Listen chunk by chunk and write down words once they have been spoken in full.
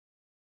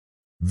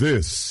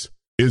This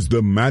is the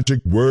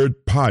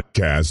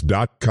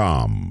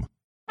magicwordpodcast.com.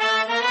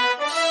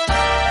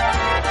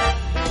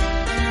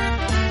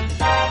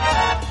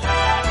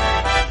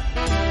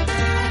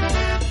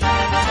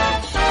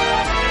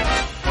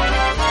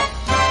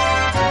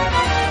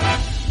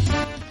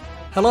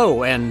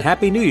 Hello and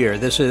Happy New Year.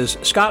 This is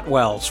Scott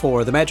Wells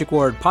for the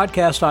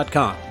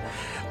magicwordpodcast.com.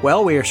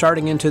 Well, we are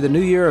starting into the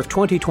new year of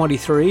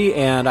 2023,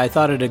 and I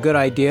thought it a good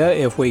idea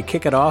if we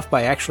kick it off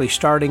by actually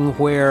starting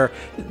where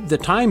the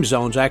time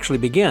zones actually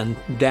begin,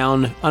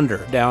 down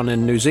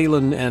in New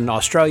Zealand and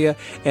Australia.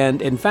 And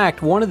in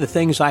fact, one of the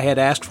things I had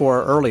asked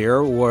for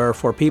earlier were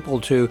for people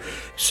to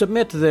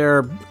submit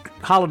their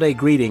holiday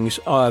greetings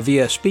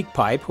via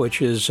SpeakPipe,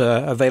 which is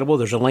available.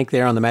 There's a link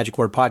there on the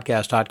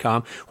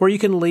magicwordpodcast.com where you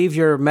can leave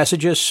your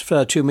messages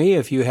to me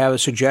if you have a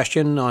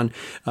suggestion on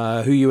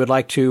who you would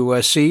like to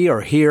see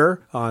or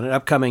hear on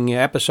upcoming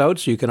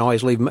episodes. You can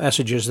always leave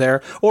messages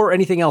there, or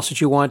anything else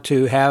that you want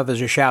to have as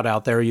a shout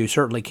out there, you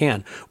certainly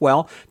can.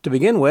 Well, to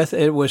begin with,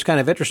 it was kind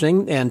of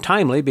interesting and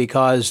timely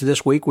because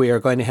this week we are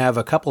going to have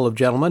a couple of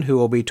gentlemen who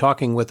will be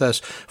talking with us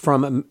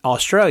from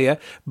Australia,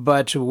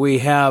 but we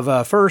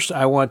have first,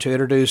 I want to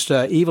introduce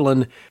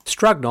Evelyn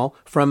Strugnell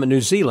from New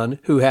Zealand,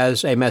 who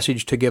has a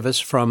message to give us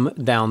from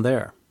down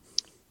there.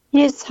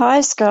 Yes,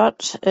 hi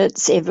Scott.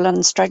 It's Evelyn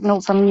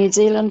Strugnell from New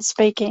Zealand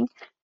speaking.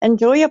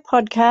 Enjoy your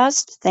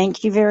podcast.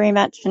 Thank you very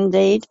much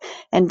indeed,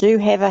 and do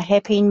have a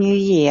happy new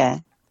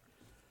year.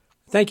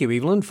 Thank you,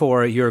 Evelyn,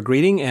 for your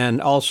greeting, and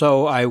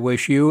also I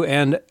wish you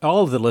and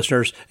all of the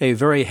listeners a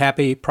very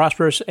happy,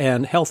 prosperous,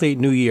 and healthy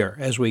new year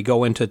as we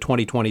go into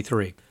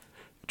 2023.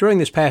 During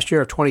this past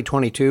year of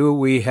 2022,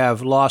 we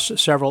have lost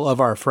several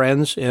of our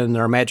friends in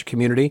our magic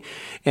community.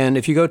 And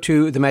if you go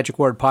to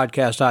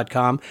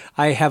themagicwordpodcast.com,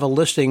 I have a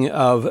listing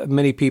of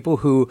many people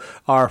who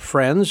are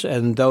friends,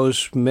 and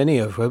those many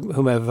of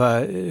whom have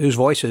whose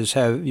voices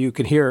you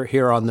can hear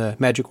here on the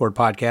Magic Word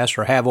Podcast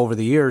or have over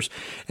the years,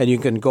 and you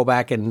can go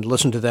back and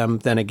listen to them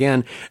then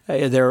again.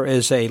 There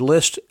is a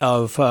list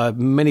of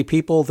many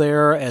people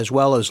there, as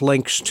well as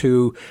links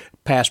to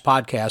past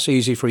podcasts,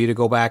 easy for you to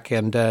go back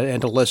and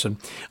to listen.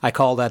 I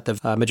call that the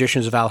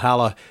Magicians of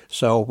Valhalla,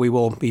 so we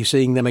will be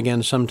seeing them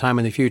again sometime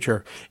in the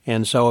future.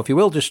 And so if you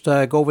will, just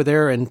go over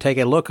there and take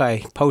a look.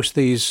 I post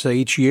these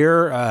each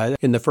year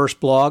in the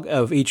first blog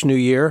of each new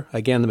year.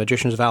 Again, the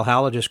Magicians of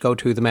Valhalla, just go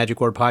to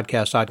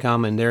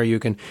themagicwordpodcast.com, and there you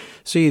can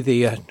see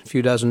the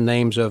few dozen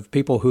names of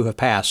people who have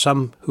passed,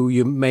 some who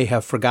you may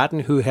have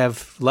forgotten who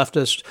have left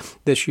us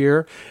this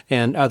year,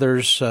 and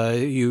others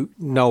you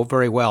know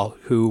very well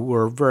who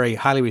were very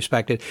highly respected.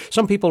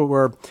 Some people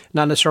were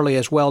not necessarily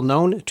as well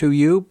known to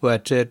you,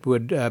 but it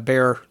would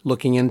bear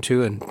looking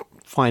into and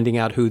finding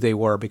out who they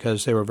were,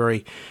 because they were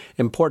very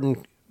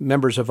important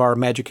members of our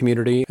magic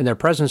community, and their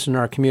presence in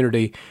our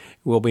community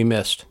will be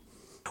missed.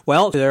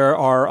 Well, there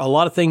are a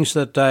lot of things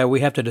that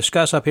we have to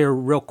discuss up here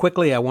real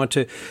quickly. I want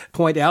to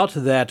point out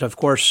that, of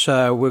course,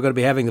 we're going to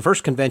be having the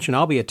first convention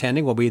I'll be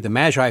attending will be the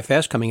Magi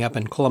Fest coming up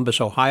in Columbus,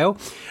 Ohio.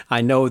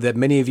 I know that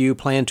many of you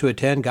plan to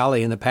attend.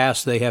 Golly, in the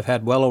past, they have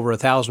had well over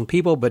 1,000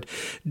 people, but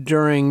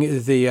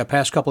during the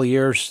past couple of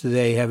years,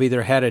 they have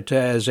either had it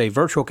as a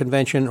virtual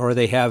convention or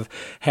they have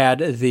had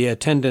the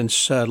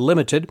attendance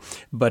limited.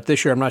 But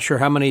this year, I'm not sure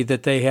how many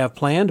that they have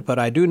planned, but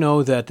I do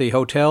know that the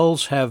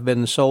hotels have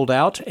been sold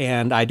out,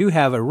 and I do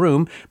have a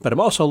room, but I'm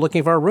also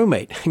looking for a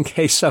roommate in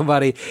case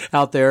somebody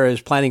out there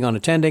is planning on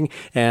attending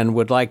and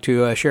would like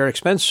to share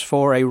expense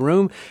for a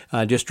room.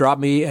 Just drop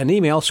me an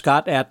email,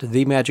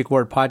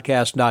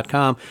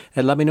 scott@themagicwordpodcast.com,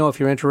 and let me know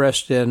if you're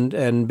interested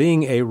in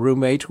being a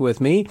roommate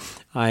with me.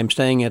 I'm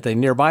staying at the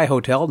nearby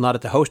hotel, not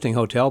at the hosting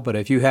hotel, but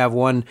if you have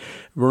one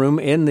room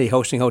in the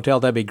hosting hotel,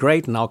 that'd be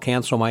great, and I'll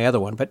cancel my other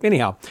one. But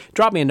anyhow,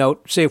 drop me a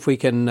note, see if we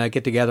can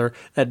get together.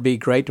 That'd be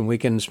great, and we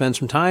can spend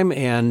some time,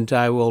 and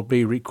I will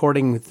be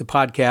recording the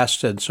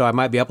podcast, and so I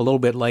might be up a little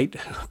bit late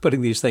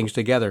putting these things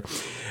together.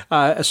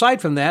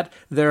 Aside from that,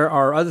 there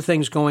are other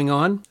things going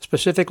on.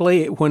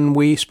 Specifically, when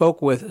we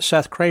spoke with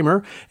Seth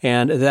Kramer,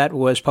 and that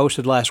was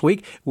posted last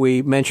week,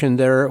 we mentioned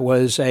there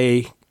was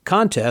a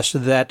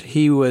contest that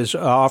he was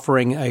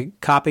offering a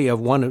copy of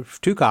one of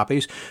two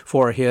copies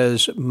for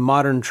his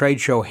Modern Trade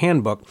Show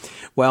Handbook.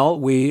 Well,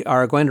 we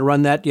are going to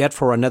run that yet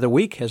for another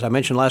week. As I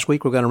mentioned last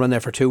week, we're going to run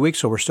that for 2 weeks,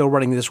 so we're still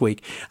running this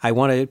week. I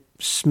want to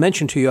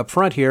mention to you up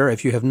front here,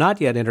 if you have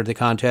not yet entered the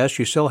contest,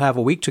 you still have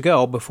a week to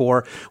go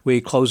before we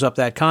close up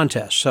that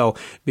contest. So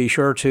be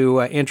sure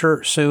to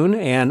enter soon,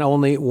 and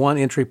only one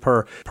entry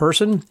per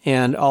person.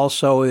 And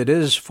also it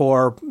is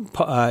for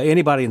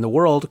anybody in the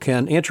world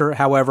can enter.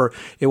 However,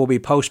 it will be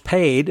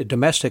post-paid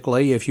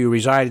domestically if you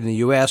reside in the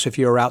U.S. If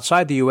you're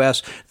outside the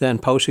U.S., then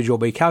postage will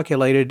be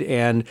calculated,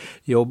 and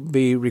you'll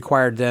be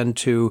required then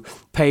to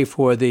pay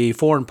for the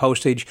foreign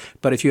postage.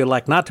 But if you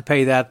elect not to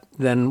pay that,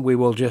 then we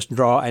will just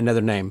draw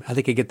another name. I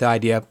think you get the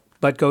idea.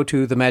 But go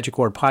to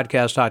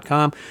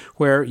themagicwordpodcast.com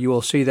where you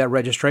will see that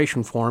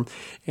registration form,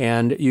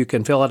 and you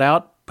can fill it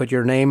out. put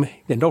your name,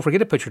 and don't forget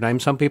to put your name.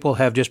 Some people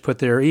have just put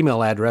their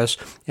email address,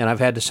 and I've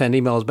had to send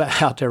emails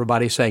back out to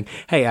everybody saying,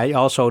 hey, I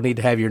also need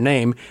to have your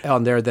name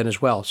on there then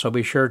as well. So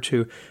be sure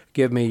to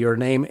give me your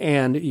name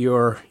and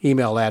your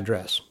email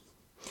address.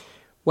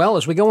 Well,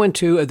 as we go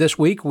into this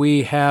week,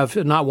 we have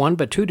not one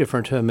but two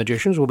different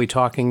magicians we'll be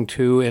talking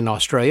to in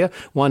Australia.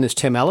 One is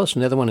Tim Ellis,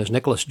 and the other one is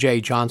Nicholas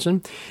J.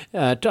 Johnson.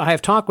 I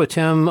have talked with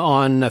Tim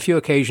on a few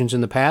occasions in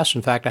the past.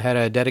 In fact, I had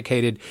a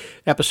dedicated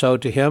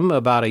episode to him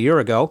about a year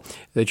ago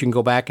that you can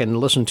go back and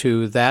listen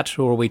to that,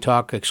 where we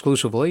talk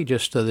exclusively,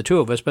 just the two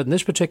of us. But in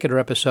this particular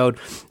episode,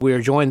 we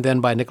are joined then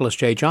by Nicholas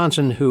J.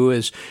 Johnson, who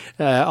is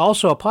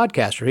also a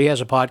podcaster. He has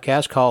a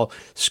podcast called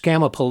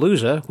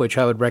Scamapalooza, which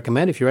I would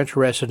recommend if you're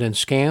interested in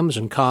scams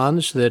and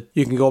cons, that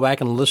you can go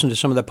back and listen to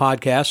some of the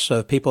podcasts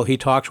of people he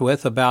talks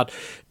with about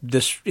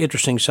this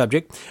interesting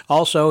subject.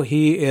 Also,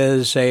 he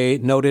is a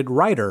noted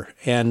writer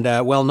and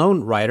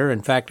well-known writer.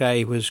 In fact,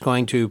 I was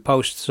going to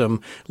post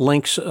some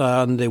links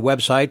on the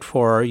website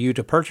for you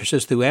to purchase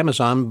this through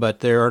Amazon, but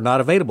they're not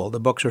available. The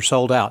books are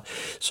sold out.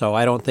 So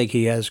I don't think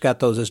he has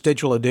got those as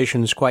digital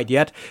editions quite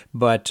yet,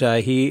 but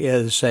he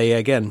is,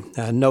 a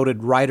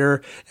noted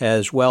writer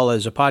as well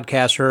as a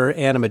podcaster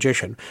and a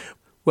magician.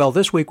 Well,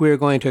 this week we are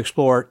going to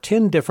explore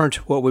 10 different,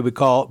 what we would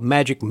call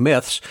magic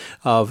myths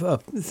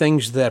of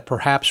things that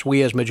perhaps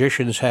we as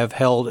magicians have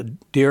held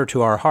dear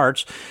to our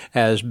hearts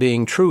as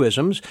being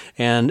truisms,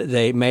 and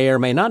they may or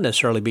may not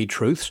necessarily be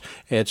truths.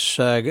 It's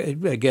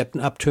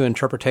getting up to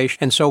interpretation,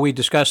 and so we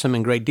discuss them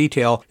in great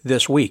detail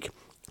this week.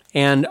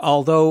 And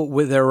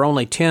although there are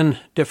only 10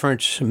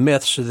 different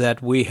myths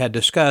that we had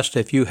discussed,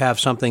 if you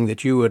have something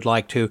that you would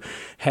like to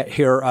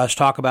hear us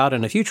talk about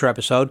in a future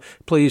episode,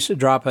 please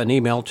drop an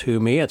email to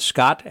me at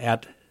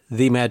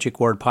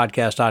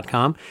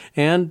scott@themagicwordpodcast.com.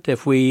 And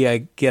if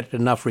we get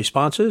enough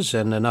responses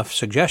and enough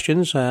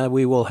suggestions,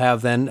 we will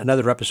have then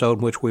another episode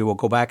in which we will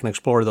go back and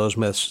explore those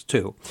myths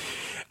too.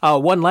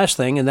 One last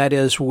thing, and that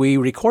is we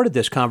recorded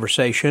this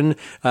conversation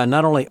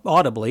not only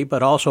audibly,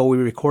 but also we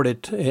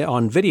recorded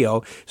on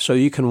video, so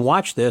you can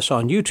watch this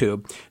on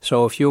YouTube.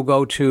 So if you'll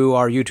go to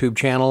our YouTube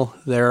channel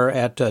there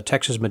at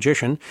Texas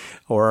Magician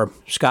or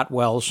Scott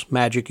Wells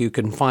Magic, you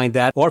can find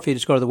that. Or if you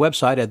just go to the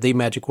website at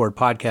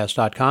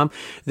themagicwordpodcast.com,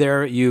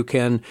 there you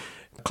can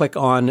click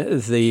on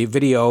the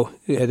video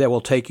that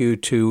will take you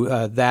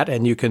to that,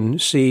 and you can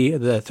see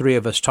the three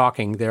of us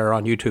talking there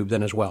on YouTube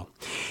then as well.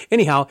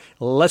 Anyhow,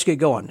 let's get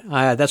going.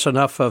 That's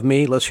enough of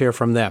me. Let's hear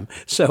from them.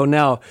 So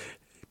now,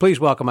 please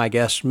welcome my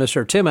guests,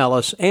 Mr. Tim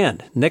Ellis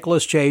and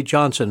Nicholas J.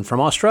 Johnson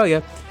from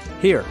Australia,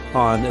 here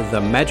on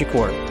The Magic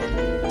Word.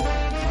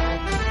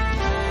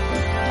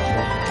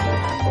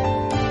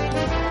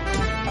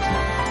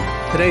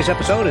 Today's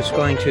episode is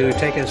going to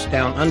take us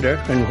down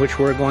under, in which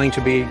we're going to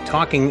be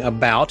talking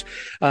about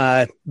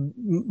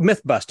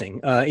myth busting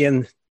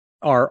in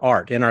our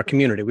art, in our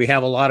community. We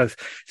have a lot of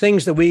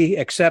things that we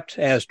accept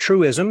as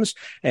truisms,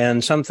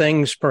 and some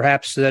things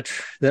perhaps that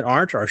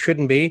aren't or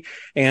shouldn't be,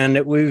 and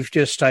we've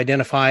just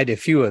identified a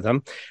few of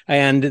them.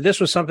 And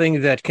this was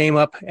something that came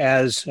up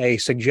as a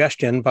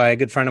suggestion by a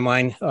good friend of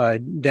mine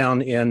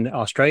down in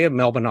Australia,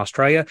 Melbourne,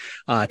 Australia,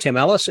 Tim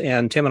Ellis.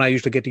 And Tim and I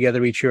usually get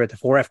together each year at the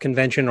 4F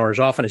convention, or as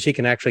often as he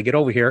can actually get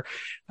over here.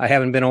 I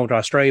haven't been over to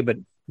Australia, but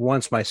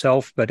once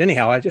myself. But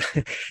anyhow,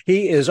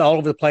 he is all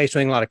over the place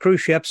doing a lot of cruise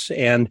ships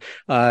and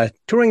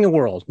touring the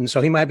world. And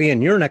so he might be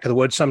in your neck of the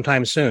woods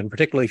sometime soon,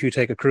 particularly if you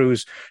take a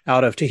cruise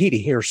out of Tahiti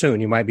here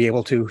soon. You might be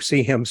able to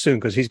see him soon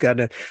because he's got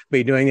to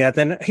be doing that.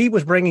 Then he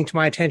was bringing to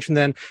my attention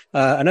then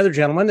another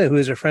gentleman who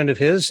is a friend of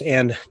his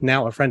and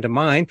now a friend of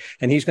mine.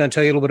 And he's going to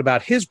tell you a little bit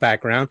about his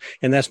background.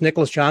 And that's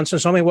Nicholas Johnson.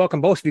 So let me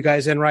welcome both of you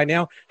guys in right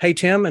now. Hey,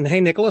 Tim, and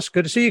hey, Nicholas.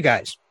 Good to see you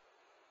guys.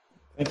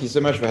 Thank you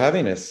so much for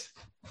having us.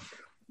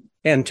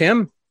 And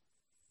Tim?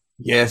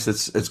 Yes,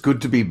 it's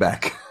good to be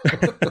back.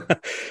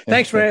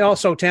 Thanks for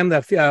also, Tim.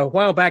 A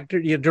while back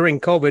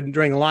during COVID,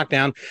 during the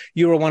lockdown,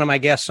 you were one of my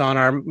guests on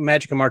our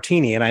Magic and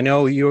Martini. And I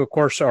know you, of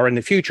course, are in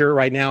the future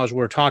right now as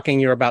we're talking.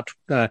 You're about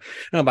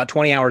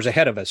 20 hours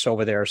ahead of us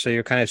over there. So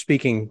you're kind of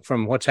speaking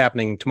from what's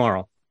happening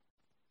tomorrow.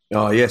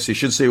 Oh, yes. You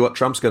should see what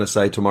Trump's going to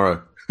say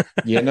tomorrow.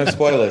 Yeah, no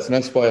spoilers.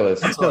 No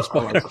spoilers. No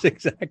spoilers,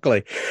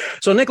 exactly.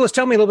 So, Nicholas,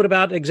 tell me a little bit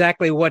about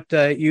exactly what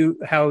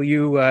how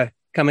you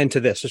come into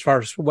this, as far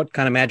as what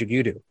kind of magic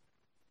you do.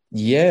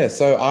 Yeah,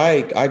 so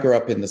I grew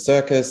up in the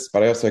circus,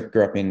 but I also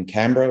grew up in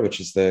Canberra, which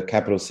is the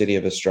capital city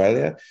of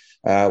Australia,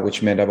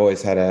 which meant I've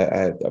always had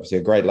obviously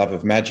a great love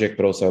of magic,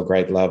 but also a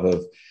great love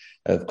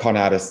of con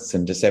artists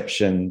and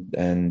deception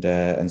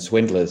and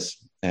swindlers,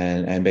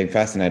 and being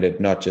fascinated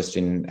not just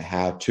in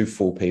how to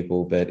fool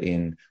people, but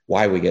in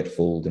why we get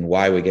fooled and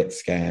why we get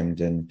scammed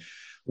and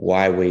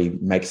why we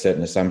make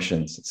certain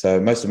assumptions.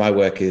 So most of my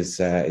work is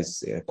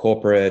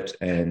corporate,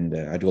 and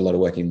I do a lot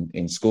of work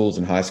in schools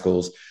and high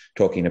schools,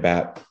 talking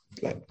about,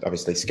 like,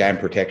 obviously scam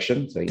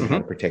protection, so you know how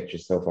to protect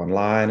yourself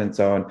online and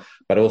so on,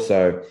 but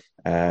also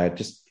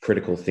just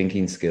critical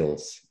thinking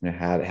skills. You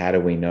know, how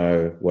do we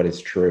know what is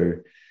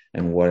true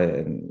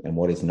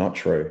what is not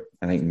true.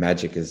 I think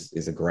magic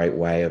is a great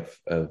way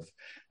of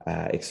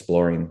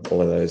exploring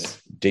all of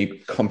those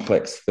deep,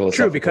 complex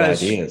philosophical True,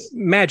 because ideas.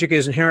 magic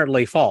is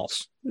inherently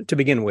false to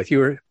begin with.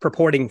 You're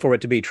purporting for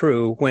it to be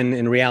true when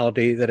in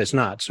reality that it's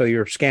not. So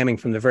you're scamming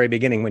from the very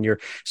beginning when you're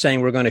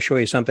saying we're going to show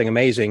you something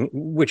amazing,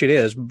 which it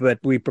is, but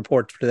we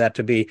purport for that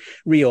to be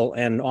real,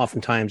 and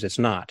oftentimes it's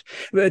not.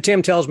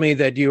 Tim tells me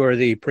that you are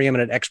the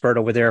preeminent expert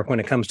over there when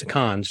it comes to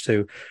cons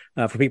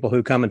for people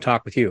who come and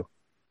talk with you.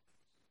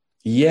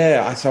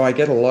 Yeah, so I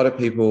get a lot of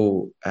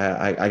people.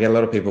 I get a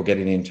lot of people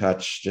getting in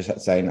touch, just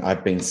saying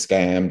I've been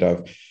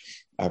scammed.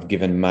 I've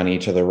given money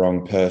to the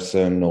wrong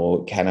person,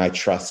 or can I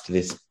trust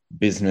this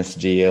business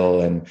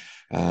deal?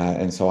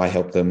 And so I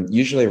help them.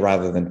 Usually,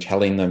 rather than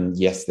telling them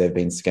yes, they've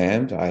been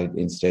scammed, I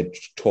instead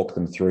talk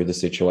them through the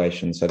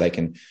situation so they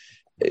can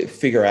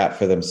figure out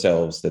for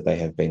themselves that they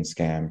have been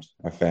scammed.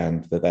 I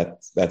found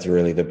that's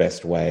really the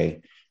best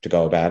way to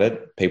go about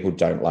it. People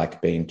don't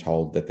like being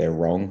told that they're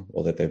wrong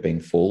or that they've been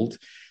fooled.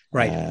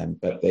 Right.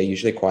 But they're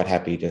usually quite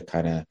happy to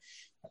kind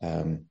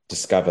of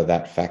discover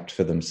that fact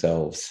for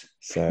themselves.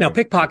 So now,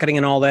 pickpocketing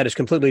and all that is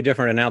completely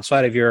different and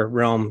outside of your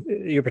realm.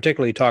 You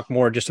particularly talk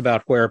more just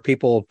about where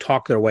people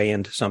talk their way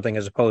into something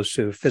as opposed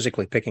to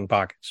physically picking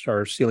pockets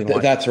or stealing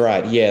money. That's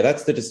right. Yeah,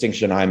 that's the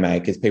distinction I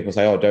make. Is people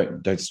say, "Oh,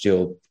 don't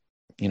steal.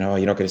 You're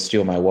not going to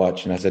steal my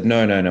watch." And I said,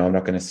 "No, I'm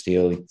not going to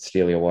steal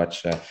your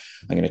watch. I'm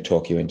going to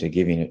talk you into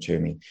giving it to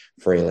me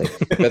freely."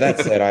 But that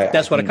said,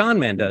 that's what a con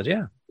man does.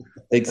 Yeah.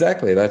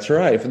 Exactly, that's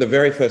right. For the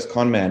very first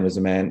con man was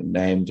a man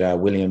named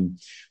William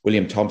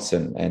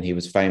Thompson, and he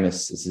was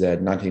famous. This is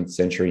 19th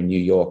century New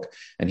York,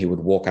 and he would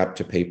walk up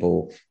to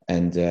people,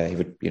 and he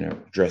would,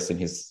 dress in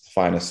his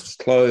finest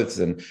clothes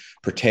and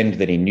pretend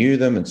that he knew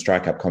them and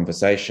strike up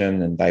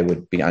conversation, and they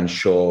would be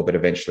unsure, but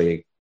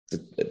eventually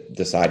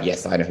decide,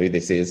 yes, I know who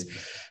this is.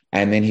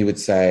 And then he would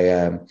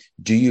say,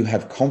 "Do you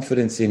have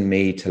confidence in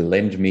me to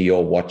lend me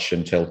your watch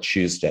until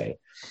Tuesday?"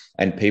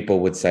 And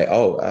people would say,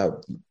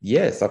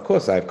 yes, of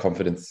course I have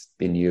confidence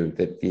in you.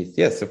 That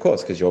yes, of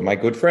course, because you're my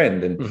good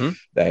friend. And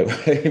they were,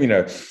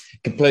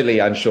 completely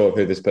unsure of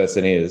who this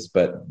person is,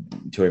 but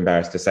too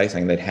embarrassed to say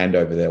something, they'd hand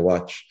over their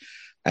watch.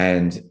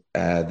 And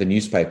the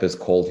newspapers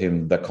called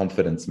him the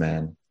confidence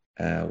man,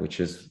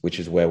 which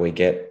is where we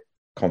get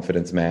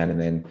confidence man.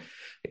 And then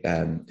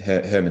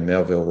Herman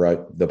Melville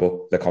wrote the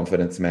book, The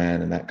Confidence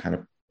Man, and that kind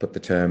of put the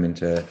term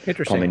into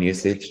common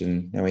usage.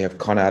 And now we have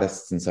con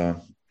artists and so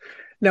on.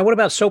 Now, what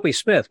about Soapy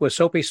Smith? Was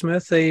Soapy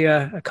Smith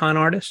a con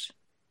artist?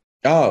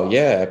 Oh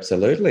yeah,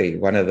 absolutely.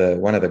 One of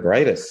the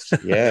greatest.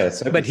 Yeah.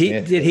 But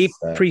did he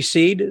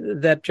precede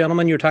that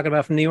gentleman you were talking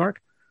about from New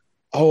York?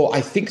 Oh,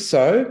 I think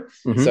so.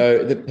 Mm-hmm.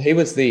 So he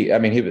was he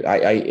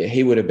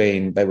would have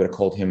been. They would have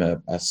called him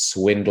a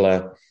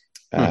swindler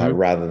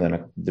rather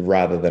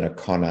than a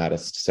con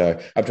artist. So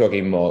I'm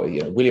talking more.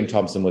 William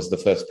Thompson was the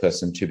first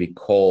person to be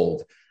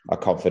called a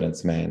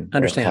confidence man,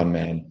 or a con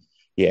man.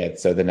 Yeah,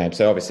 so the name.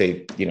 So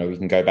obviously, we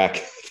can go back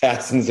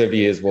thousands of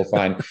years. We'll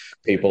find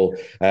people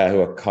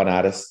who are con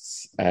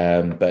artists.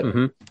 But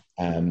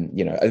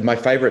my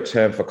favorite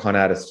term for con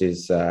artist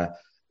is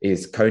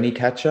coney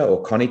catcher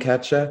or coney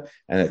catcher,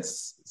 and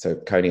it's so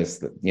coney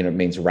is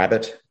means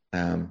rabbit.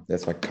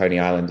 That's why Coney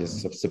Island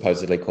is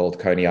supposedly called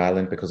Coney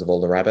Island, because of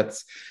all the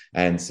rabbits.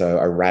 And so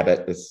a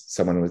rabbit is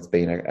someone who's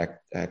been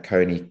a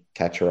coney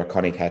catcher. A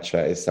coney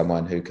catcher is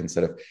someone who can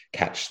sort of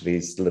catch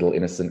these little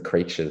innocent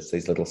creatures,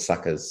 these little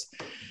suckers.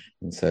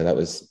 And so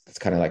it's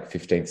kind of like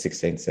 15th,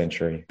 16th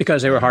century.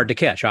 Because they were hard to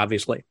catch,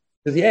 obviously.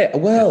 Yeah,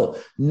 well,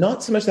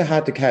 not so much they're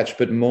hard to catch,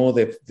 but more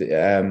because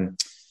the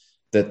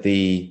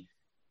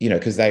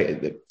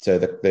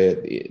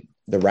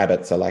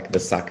rabbits are like the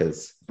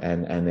suckers,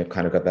 and they've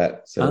kind of got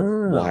that sort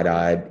of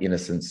wide-eyed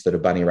innocence that a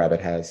bunny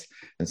rabbit has.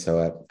 And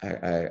so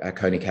a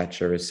coney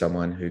catcher is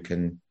someone who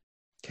can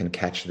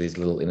catch these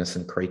little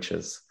innocent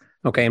creatures.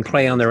 Okay, and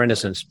prey on their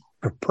innocence.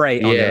 Their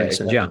innocence,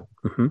 exactly. Yeah.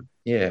 Mm-hmm.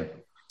 Yeah.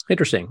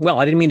 Interesting. Well,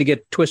 I didn't mean to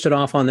get twisted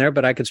off on there,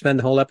 but I could spend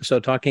the whole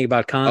episode talking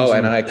about cons. Oh,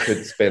 and I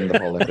could spend the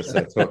whole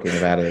episode talking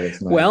about it.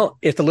 Well,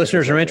 if the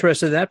listeners are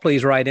interested in that,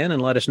 please write in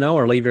and let us know,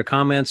 or leave your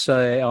comments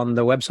on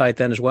the website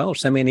then as well. Or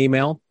send me an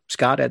email,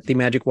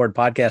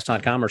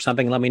 scott@themagicwordpodcast.com or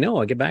something. Let me know.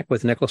 I'll get back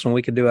with Nicholas and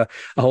we could do a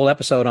whole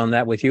episode on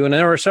that with you. And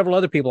there are several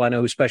other people I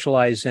know who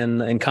specialize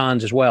in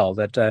cons as well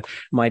that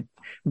might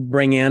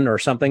bring in or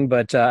something.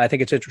 But I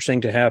think it's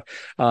interesting to have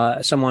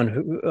someone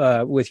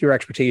who, with your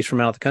expertise from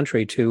out the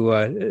country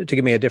to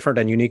give me a different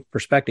and unique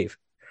perspective.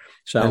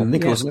 So and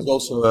Nicholas is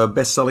also a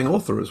best-selling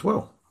author as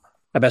well.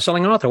 A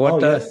best-selling author.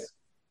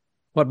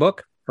 What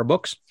book or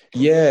books?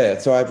 Yeah,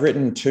 so I've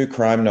written 2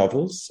 crime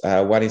novels.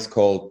 One is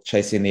called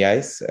Chasing the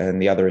Ace,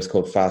 and the other is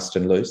called Fast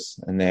and Loose.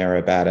 And they're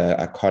about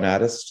a con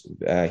artist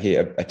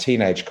here, a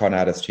teenage con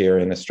artist here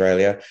in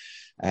Australia.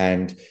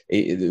 And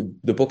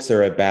the books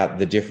are about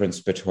the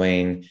difference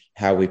between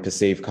how we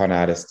perceive con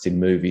artists in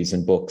movies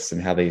and books,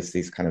 and how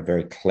these kind of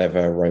very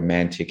clever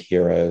romantic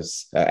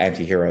heroes,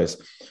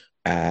 anti-heroes,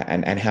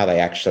 and how they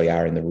actually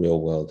are in the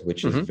real world,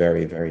 which is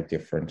very, very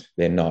different.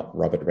 They're not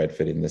Robert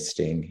Redford in The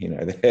Sting, you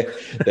know,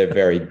 they're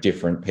very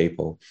different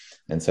people.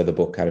 And so the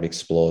book kind of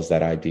explores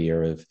that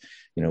idea of,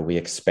 you know, we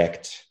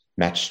expect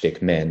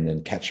matchstick men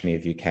and Catch Me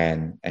If You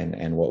Can,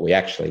 and what we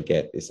actually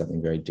get is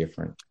something very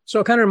different.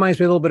 So it kind of reminds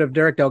me a little bit of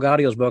Derek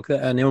Delgadio's book,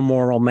 An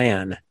Immoral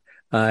Man,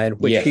 in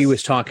which he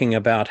was talking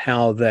about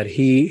how that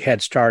he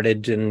had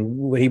started, and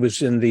when he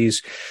was in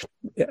these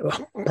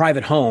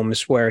private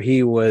homes where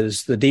he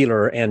was the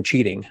dealer and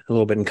cheating a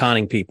little bit and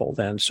conning people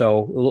then.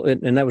 So,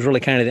 and that was really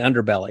kind of the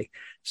underbelly.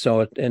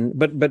 So,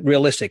 but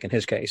realistic in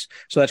his case.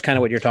 So that's kind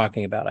of what you're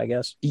talking about, I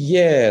guess.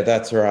 Yeah,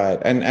 that's right.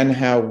 And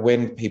how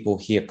when people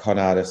hear con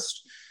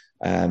artist,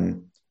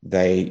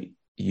 they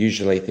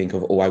usually think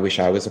of, oh, I wish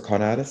I was a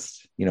con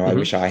artist. You know, I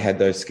wish I had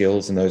those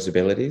skills and those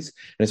abilities.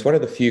 And it's one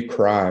of the few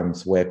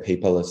crimes where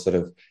people are sort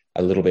of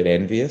a little bit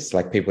envious.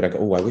 Like people don't go,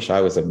 oh, I wish I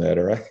was a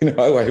murderer. You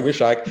know, I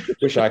wish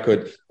I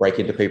could break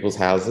into people's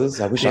houses.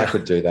 I wish I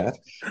could do that.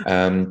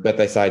 But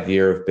this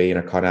idea of being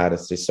a con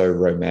artist is so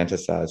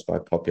romanticized by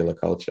popular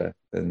culture.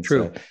 And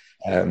True.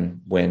 So,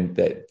 when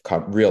the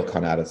real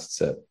con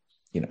artists are,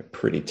 you know,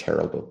 pretty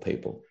terrible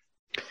people.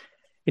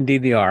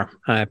 Indeed, they are.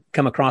 I've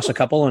come across a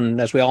couple,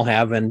 and as we all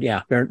have, and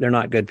they're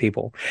not good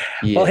people.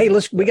 Yeah. Well, hey,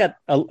 we got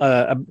a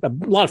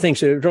lot of things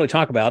to really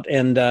talk about,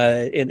 and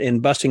in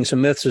busting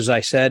some myths, as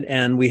I said,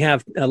 and we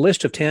have a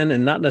list of 10,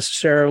 and not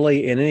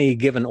necessarily in any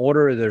given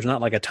order. There's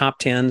not like a top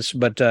 10s,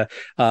 but I'm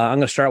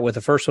going to start with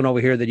the first one over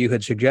here that you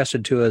had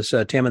suggested to us,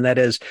 Tim, and that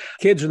is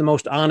kids are the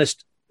most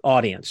honest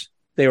audience.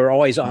 They were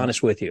always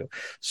honest with you.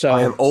 So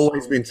I have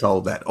always been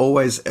told that.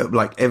 Always,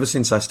 like ever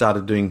since I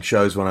started doing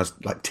shows when I was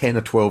like 10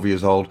 or 12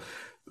 years old,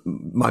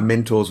 my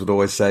mentors would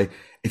always say,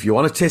 if you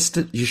want to test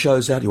your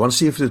shows out, you want to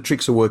see if the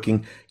tricks are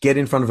working, get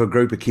in front of a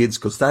group of kids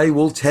because they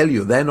will tell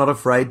you. They're not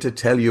afraid to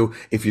tell you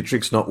if your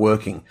trick's not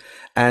working.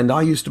 And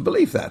I used to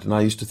believe that. And I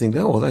used to think,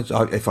 oh,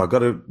 well, if I've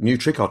got a new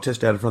trick, I'll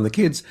test out in front of the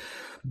kids.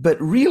 But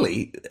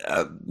really,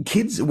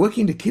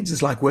 working to kids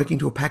is like working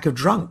to a pack of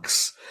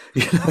drunks.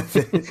 You know,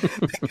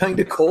 they're going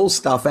to call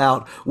stuff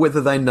out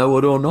whether they know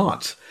it or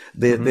not.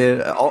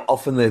 They're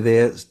often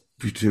there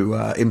to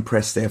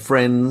impress their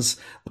friends,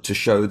 to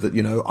show that,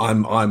 you know,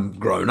 I'm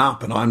grown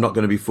up and I'm not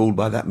going to be fooled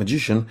by that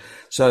magician.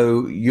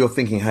 So you're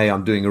thinking, hey,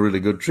 I'm doing a really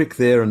good trick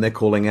there, and they're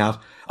calling out,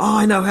 oh,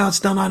 I know how it's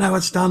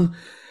done,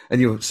 and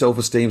your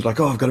self-esteem's like,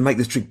 oh, I've got to make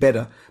this trick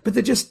better. But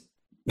they're just,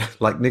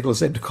 like Nicholas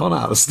said, to con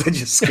artists, they're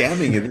just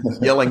scamming you,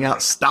 yelling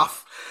out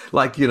stuff.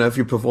 Like, you know, if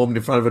you performed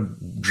in front of a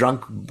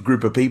drunk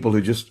group of people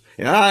who just,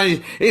 you know,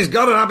 he's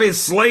got it up his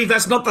sleeve,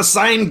 that's not the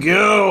same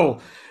girl.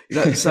 You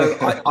know, so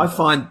I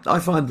find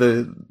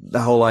the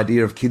whole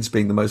idea of kids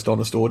being the most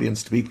honest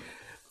audience to be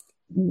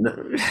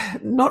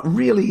not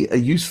really a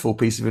useful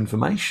piece of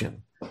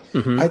information.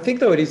 Mm-hmm. I think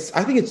though it is.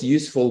 I think it's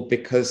useful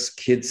because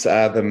kids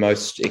are the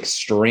most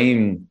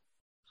extreme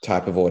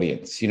type of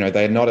audience. You know,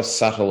 they're not a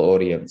subtle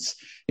audience.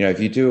 You know, if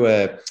you do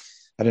if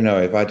I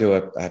do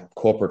a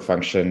corporate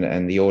function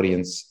and the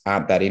audience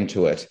aren't that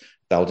into it,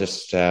 they'll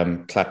just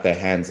clap their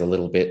hands a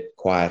little bit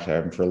quieter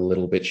and for a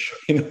little bit,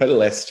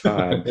 less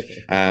time.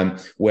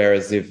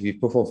 Whereas if you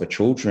perform for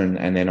children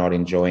and they're not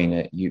enjoying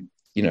it, you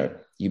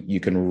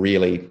can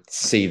really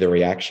see the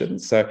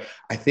reactions. So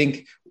I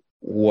think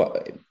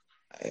that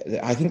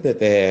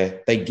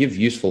they give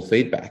useful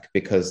feedback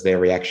because their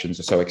reactions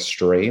are so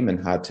extreme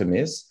and hard to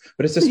miss.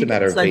 But it's just a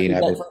matter of being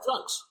able.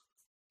 Drunks.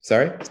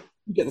 Sorry.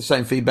 You get the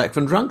same feedback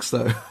from drunks,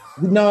 though.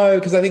 No,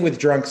 because I think with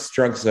drunks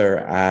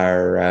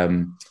are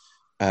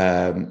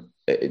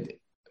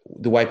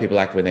the way people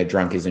act when they're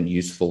drunk isn't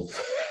useful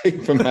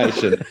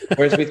information.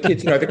 Whereas with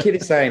kids, if a kid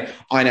is saying,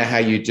 I know how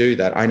you do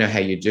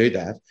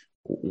that,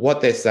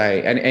 what they're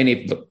saying, and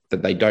if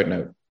that they don't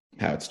know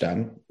how it's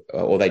done,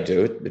 or they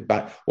do it,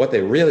 but what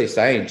they're really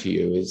saying to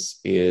you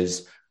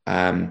is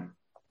I'm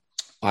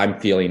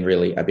feeling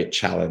really a bit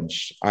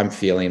challenged. I'm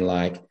feeling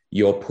like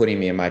you're putting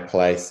me in my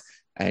place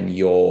and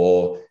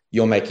you're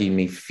making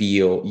me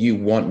feel, you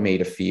want me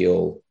to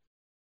feel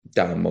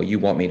dumb, or you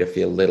want me to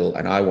feel little,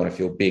 and I want to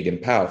feel big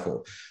and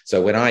powerful.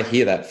 So when I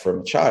hear that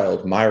from a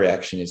child, my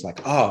reaction is like,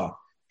 oh,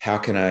 how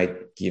can I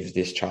give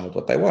this child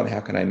what they want?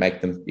 How can I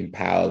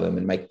empower them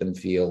and make them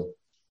feel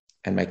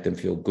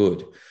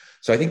good?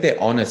 So I think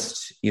they're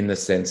honest in the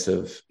sense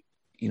of,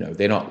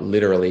 they're not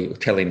literally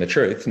telling the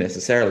truth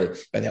necessarily,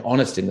 but they're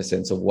honest in the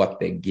sense of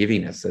what they're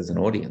giving us as an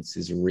audience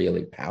is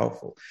really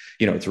powerful.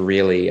 It's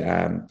really,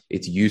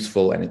 it's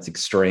useful and it's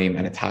extreme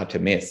and it's hard to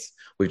miss.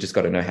 We've just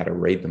got to know how to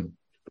read them.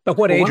 But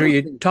what age are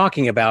you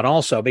talking about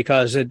also?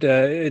 Because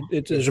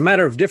there's a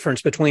matter of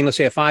difference between, let's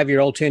say, a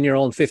 5-year-old,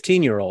 10-year-old, and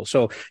 15-year-old.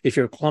 So if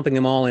you're clumping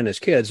them all in as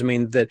kids, I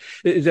mean, that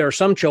there are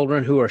some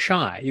children who are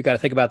shy. You got to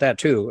think about that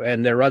too.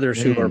 And there are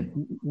others who are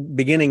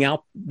beginning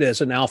out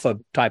as an alpha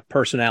type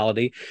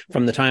personality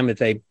from the time that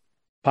they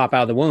pop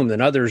out of the womb.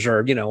 Then others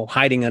are,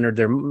 hiding under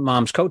their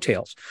mom's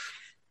coattails.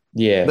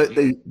 Yeah.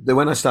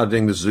 When I started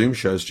doing the Zoom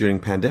shows during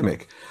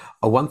pandemic,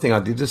 one thing I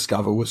did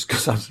discover was,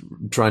 because I was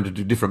trying to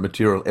do different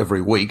material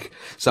every week,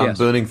 so I'm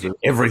burning through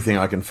everything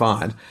I can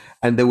find,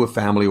 and there were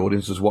family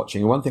audiences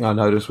watching. And one thing I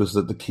noticed was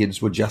that the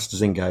kids were just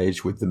as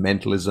engaged with the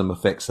mentalism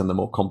effects and the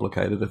more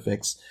complicated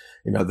effects,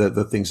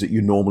 the things that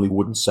you normally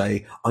wouldn't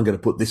say, I'm going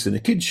to put this in a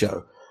kid's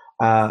show.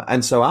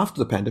 And so after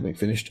the pandemic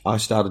finished, I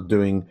started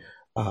doing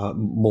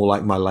more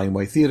like my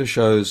laneway theatre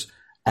shows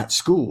at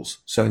schools.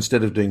 So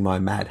instead of doing my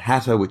Mad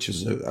Hatter, which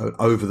is an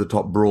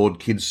over-the-top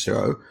broad kids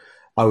show,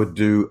 I would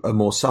do a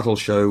more subtle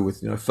show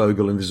with,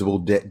 Fogel, Invisible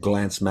Deck,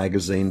 Glance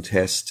Magazine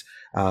Test,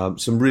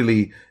 some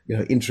really,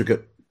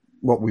 intricate,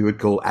 what we would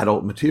call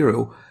adult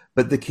material.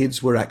 But the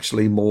kids were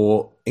actually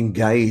more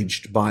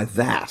engaged by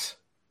that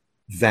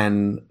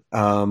than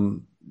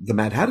the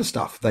Mad Hatter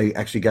stuff. They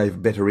actually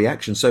gave better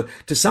reactions. So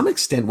to some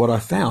extent, what I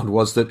found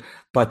was that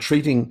by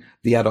treating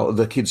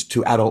the kids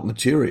to adult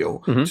material,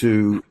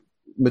 to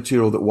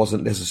material that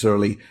wasn't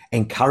necessarily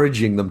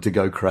encouraging them to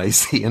go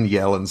crazy and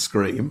yell and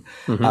scream,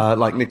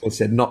 like Nicholas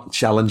said, not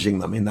challenging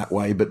them in that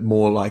way, but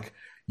more like,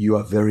 you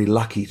are very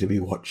lucky to be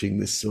watching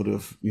this sort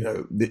of,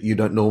 that you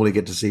don't normally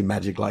get to see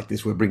magic like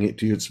this. We're bringing it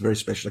to you. It's a very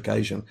special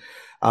occasion.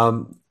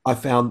 I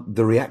found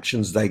the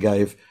reactions they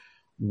gave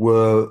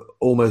were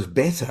almost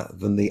better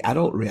than the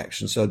adult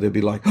reaction. So they'd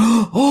be like,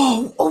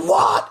 oh,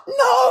 what?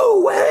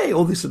 No way!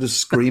 All this sort of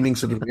screaming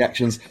sort of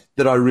reactions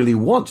that I really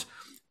want.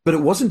 But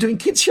it wasn't doing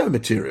kids show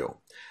material.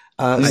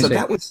 So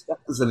that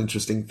was an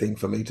interesting thing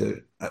for me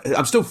to.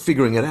 I'm still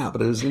figuring it out,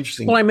 but it was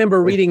interesting. Well, I remember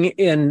reading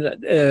in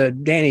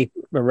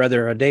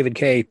David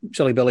K.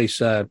 Silly Billy's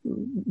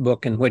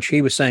book, in which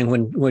he was saying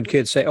when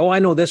kids say, "Oh, I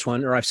know this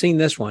one," or "I've seen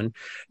this one,"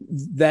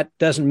 that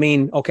doesn't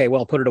mean, okay,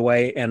 well, put it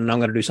away and I'm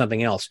going to do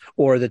something else,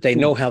 or that they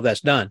know how that's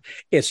done.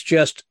 It's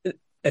just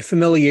a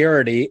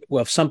familiarity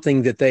with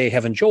something that they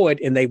have enjoyed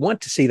and they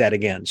want to see that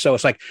again. So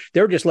it's like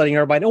they're just letting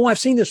everybody know, "Oh, I've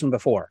seen this one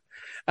before."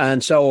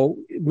 And so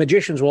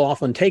magicians will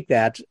often take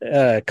that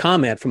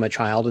comment from a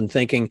child and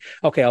thinking,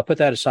 okay, I'll put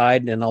that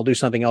aside and I'll do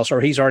something else,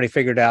 or he's already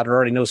figured out or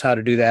already knows how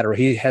to do that, or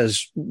he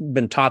has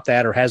been taught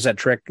that or has that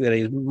trick that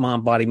his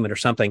mom bought him or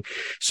something.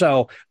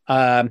 So,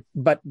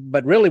 but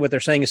really what they're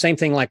saying is same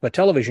thing like with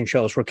television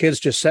shows where kids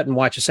just sit and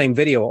watch the same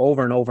video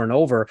over and over and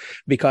over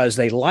because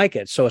they like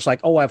it. So it's like,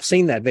 oh, I've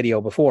seen that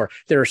video before.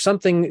 There's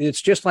something,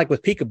 it's just like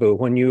with peekaboo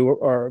when you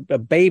are a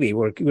baby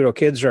where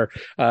kids are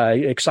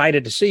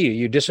excited to see you.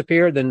 You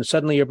disappear, then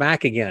suddenly you're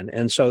back again.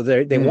 And so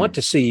they want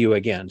to see you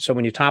again. So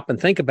when you stop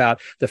and think about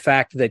the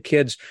fact that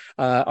kids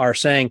are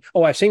saying,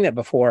 oh, I've seen that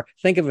before,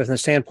 think of it from the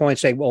standpoint,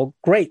 say, well,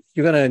 great,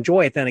 you're going to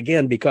enjoy it then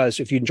again,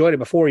 because if you enjoyed it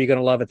before, you're going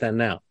to love it then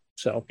now.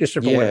 So just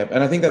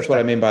and I think that's what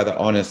I mean by the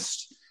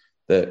honest,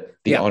 the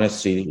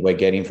honesty that we're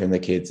getting from the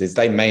kids is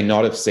they may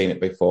not have seen it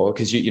before,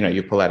 because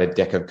you pull out a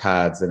deck of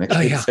cards and a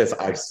kid says,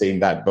 I've seen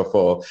that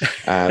before.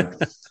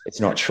 It's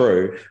not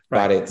true,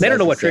 but it's, they don't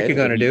know what trick you're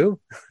going to do.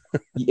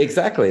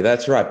 Exactly,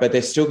 that's right. But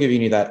they're still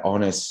giving you that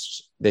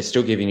honest. They're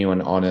still giving you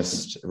an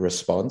honest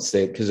response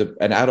there, because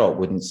an adult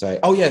wouldn't say,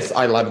 "Oh yes,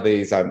 I love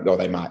these," or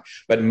they might,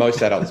 but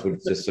most adults would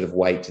just sort of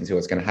wait until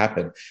it's going to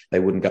happen. They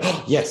wouldn't go,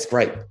 "Oh yes,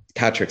 great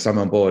card tricks, I'm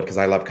on board because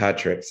I love card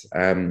tricks."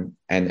 And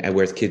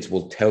whereas kids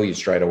will tell you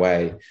straight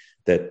away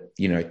that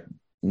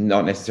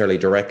not necessarily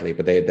directly,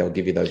 but they'll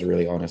give you those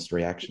really honest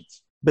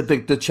reactions. But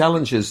the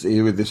challenge is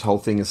with this whole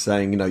thing is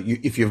saying,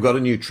 if you've got a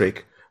new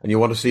trick and you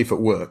want to see if it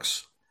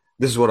works.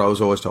 This is what I was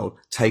always told: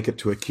 take it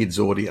to a kid's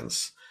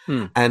audience,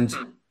 and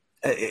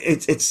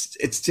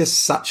it's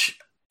just such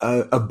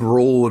a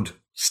broad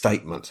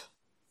statement.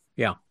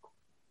 Yeah,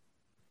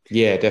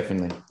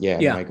 definitely.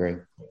 Yeah, I agree.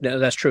 No,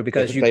 that's true,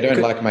 because they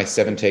don't like my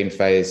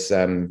 17-phase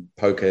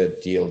poker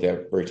deal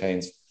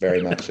routines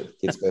very much at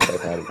kids' birthday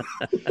party.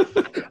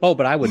 Oh,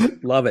 but I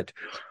would love it.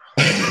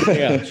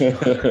 Yeah.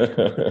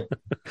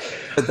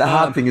 But the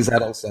hard thing is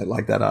adults don't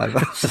like that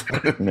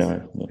either.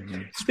 No.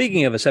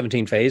 Speaking of a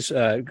 17-phase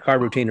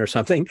card routine or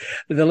something,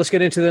 then let's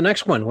get into the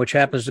next one, which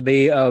happens to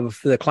be of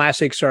the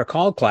classics are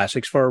called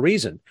classics for a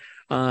reason.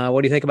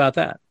 What do you think about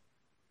that?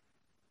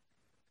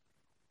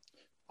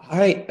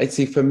 I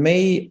see. For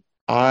me,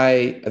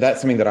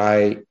 that's something that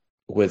I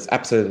was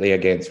absolutely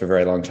against for a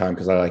very long time,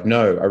 because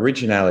no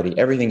originality.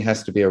 Everything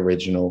has to be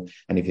original,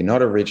 and if you're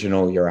not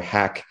original, you're a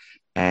hack.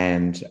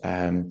 And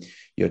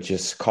you're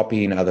just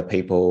copying other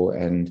people.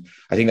 And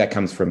I think that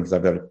comes from, because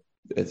I've got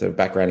a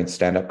background in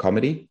stand-up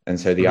comedy. And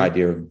so the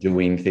idea of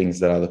doing things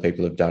that other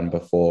people have done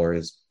before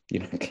is,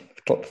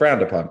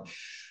 frowned upon.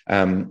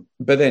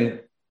 But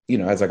then,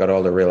 as I got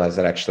older, I realized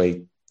that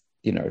actually,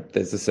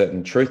 there's a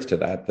certain truth to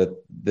that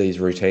these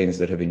routines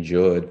that have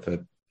endured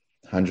for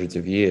hundreds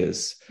of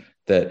years,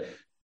 that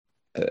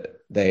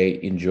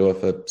they endure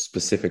for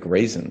specific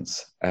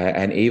reasons.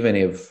 And even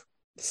if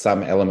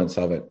some elements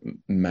of it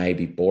may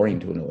be boring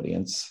to an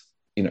audience,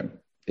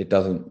 it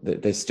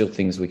doesn't, there's still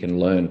things we can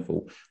learn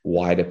for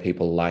why do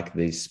people like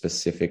these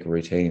specific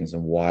routines,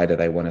 and why do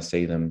they want to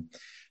see them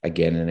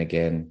again and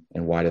again,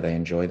 and why do they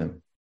enjoy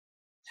them?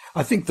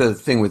 I think the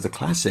thing with the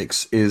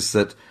classics is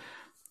that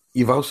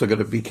you've also got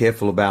to be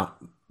careful about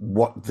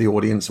what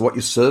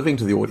you're serving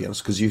to the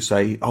audience, because you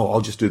say, oh,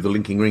 I'll just do the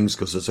linking rings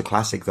because it's a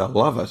classic, they'll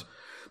love it.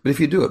 But if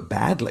you do it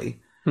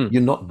badly,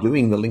 you're not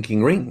doing the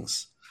linking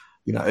rings.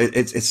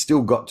 It's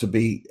still got to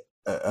be,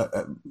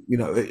 a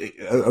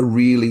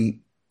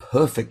really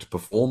perfect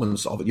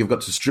performance of it. You've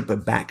got to strip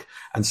it back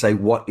and say,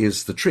 what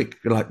is the trick?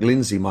 Like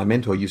Lindsay, my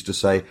mentor, used to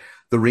say,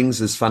 the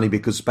rings is funny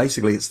because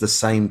basically it's the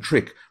same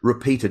trick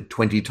repeated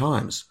 20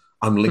 times.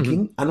 I'm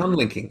linking and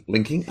unlinking,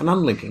 linking and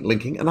unlinking,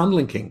 linking and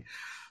unlinking.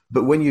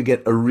 But when you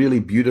get a really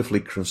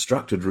beautifully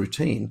constructed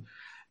routine,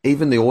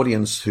 even the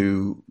audience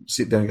who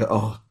sit down and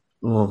go,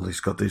 oh, he's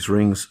got these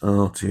rings.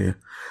 Oh, dear.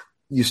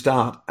 You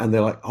start and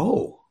they're like,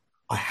 oh,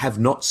 I have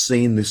not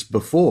seen this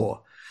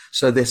before.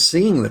 So they're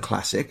seeing the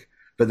classic,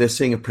 but they're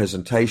seeing a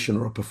presentation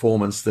or a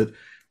performance that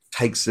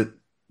takes it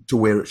to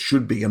where it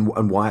should be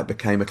and why it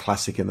became a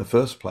classic in the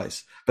first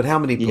place. But how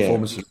many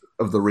performances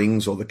of the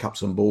rings or the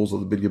cups and balls or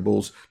the billiard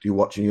balls do you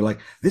watch and you're like,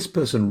 this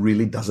person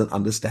really doesn't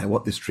understand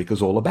what this trick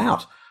is all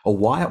about or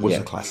why it was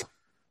a classic?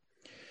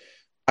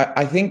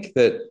 I think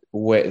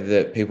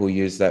that people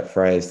use that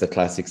phrase, the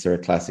classics are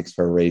classics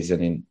for a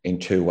reason, in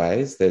two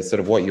ways. There's sort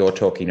of what you're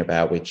talking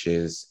about, which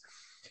is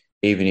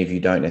even if you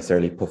don't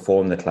necessarily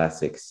perform the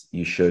classics,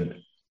 you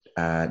should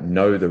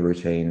know the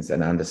routines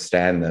and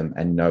understand them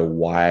and know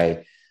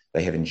why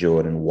they have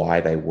endured and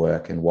why they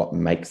work and what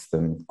makes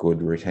them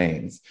good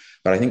routines.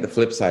 But I think the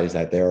flip side is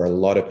that there are a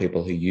lot of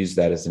people who use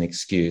that as an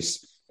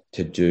excuse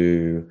to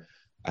do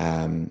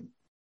to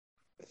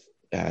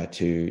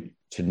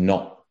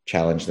not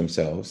challenge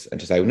themselves and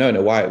to say, no,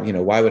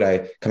 why would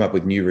I come up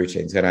with new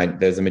routines? And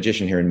there's a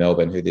magician here in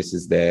Melbourne who this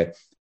is their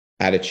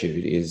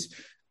attitude is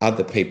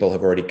other people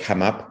have already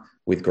come up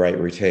with great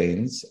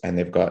routines and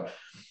they've got,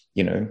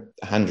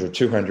 100,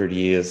 200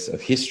 years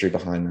of history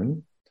behind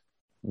them.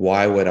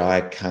 Why would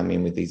I come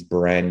in with these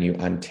brand new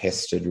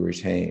untested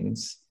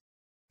routines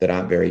that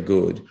aren't very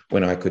good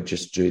when I could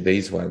just do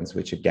these ones,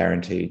 which are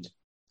guaranteed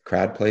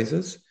crowd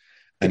pleasers?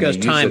 Because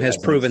time has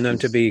proven them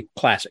to be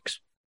classics.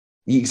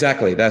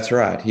 Exactly. That's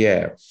right.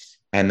 Yeah.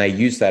 And they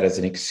use that as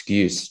an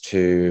excuse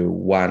to,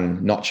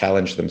 one, not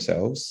challenge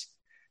themselves,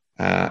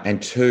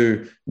 and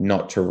two,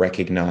 not to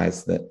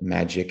recognize that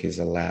magic is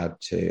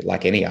allowed to,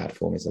 like any art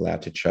form, is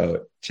allowed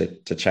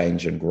to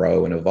change and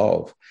grow and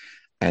evolve.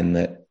 And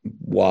that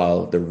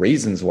while the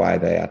reasons why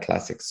they are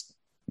classics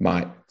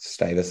might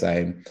stay the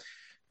same,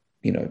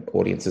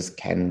 audiences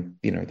can,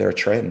 there are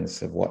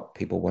trends of what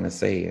people want to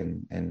see,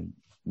 and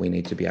we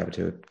need to be able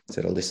to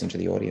sort of listen to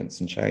the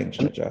audience and change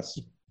and adjust.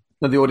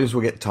 Now, the audience will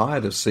get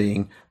tired of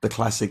seeing the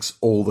classics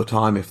all the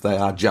time if they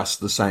are just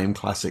the same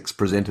classics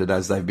presented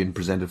as they've been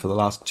presented for the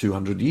last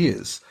 200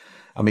 years.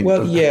 I mean,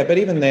 but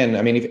even then,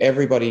 if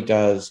everybody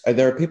does,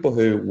 there are people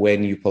who,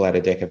 when you pull out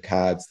a deck of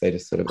cards, they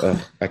just sort of,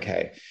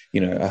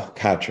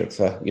 card tricks,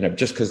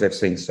 just because they've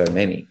seen so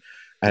many.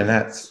 And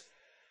that's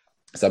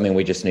something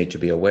we just need to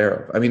be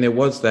aware of. There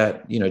was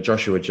that,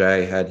 Joshua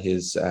J had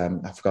his,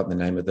 I've forgotten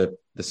the name of the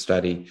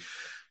study,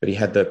 but he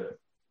had the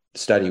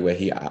study where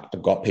he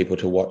got people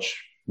to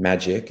watch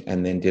magic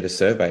and then did a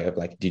survey of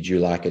like, did you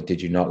like it?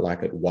 Did you not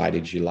like it? Why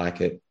did you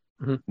like it?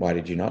 Mm-hmm. Why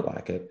did you not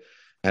like it?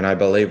 And I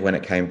believe when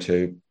it came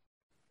to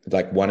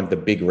like one of the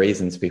big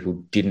reasons people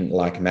didn't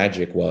like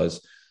magic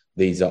was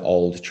these are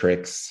old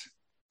tricks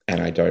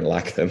and I don't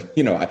like them.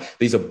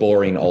 These are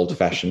boring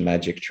old-fashioned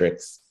magic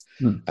tricks.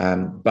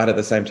 But at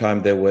the same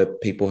time, there were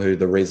people who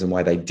the reason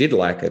why they did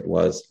like it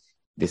was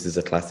this is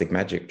a classic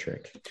magic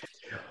trick.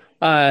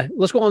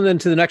 Let's go on then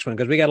to the next one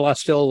because we got a lot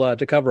still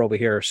to cover over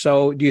here.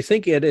 So do you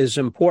think it is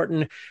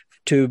important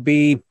to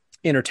be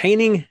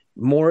entertaining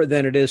more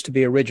than it is to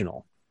be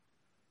original?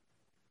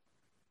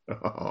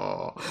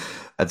 Oh,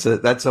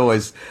 that's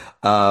always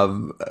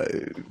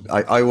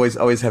I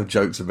always have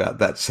jokes about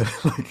that. So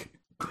like,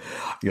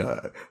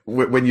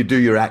 when you do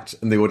your act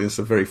and the audience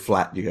are very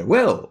flat, you go,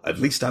 well, at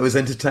least I was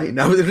entertained.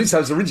 No, at least I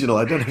was original.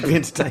 I don't have to be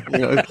entertained.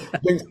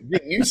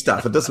 Doing new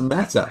stuff. It doesn't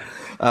matter.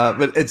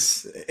 But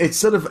it's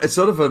sort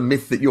of a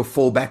myth that you'll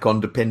fall back on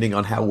depending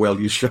on how well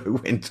your show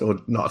went or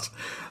not.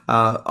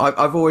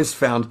 I've always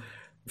found,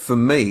 for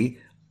me,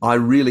 I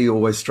really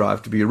always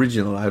strive to be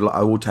original.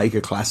 I will take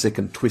a classic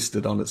and twist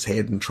it on its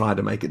head and try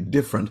to make it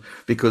different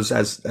because,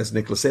 as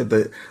Nicholas said,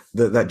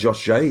 that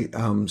Josh J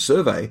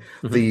survey,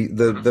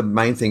 mm-hmm. the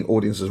main thing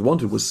audiences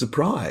wanted was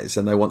surprise,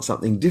 and they want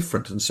something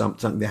different and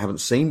something they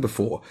haven't seen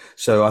before.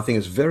 So I think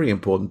it's very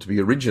important to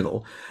be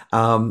original,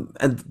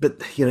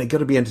 but you've got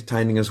to be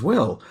entertaining as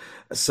well.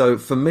 So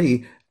for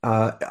me,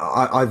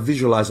 I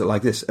visualize it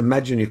like this: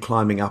 imagine you're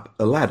climbing up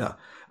a ladder.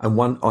 And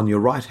one on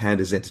your right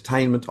hand is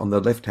entertainment, on the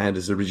left hand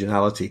is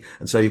originality.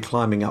 And so you're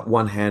climbing up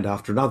one hand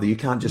after another. You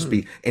can't just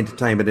be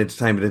entertainment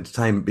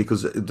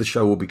because the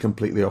show will be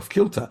completely off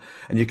kilter.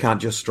 And you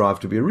can't just strive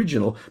to be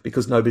original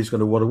because nobody's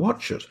going to want to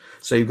watch it.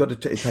 So you've got to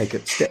take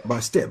it step by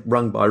step,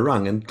 rung by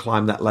rung, and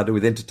climb that ladder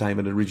with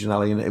entertainment and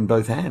originality in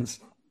both hands.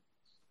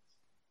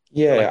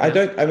 Yeah, I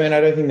don't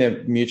think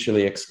they're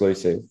mutually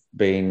exclusive,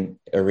 being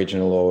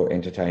original or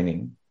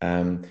entertaining.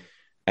 And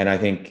I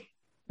think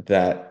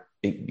that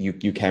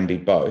you can be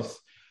both.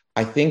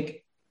 I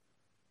think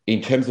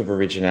in terms of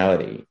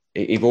originality,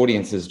 if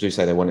audiences do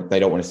say they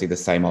don't want to see the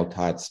same old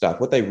tired stuff,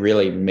 what they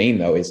really mean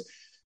though is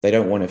they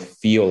don't want to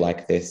feel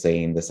like they're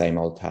seeing the same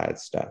old tired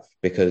stuff,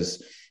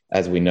 because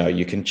as we know,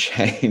 you can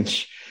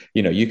change,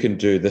 you can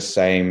do the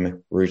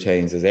same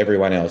routines as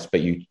everyone else,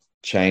 but you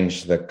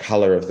change the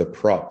color of the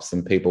props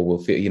and people will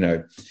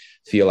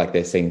feel like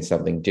they're seeing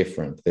something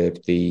different.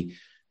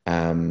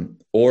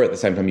 Or at the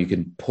same time, you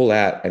can pull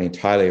out an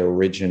entirely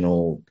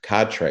original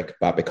card trick,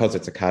 but because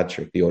it's a card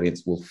trick, the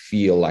audience will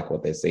feel like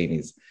what they're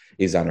seeing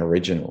is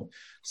unoriginal.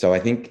 So I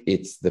think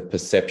it's the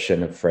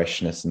perception of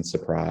freshness and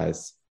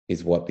surprise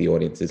is what the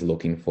audience is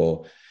looking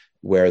for.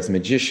 Whereas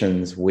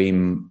magicians, we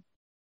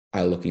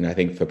are looking, I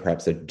think, for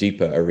perhaps a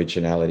deeper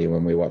originality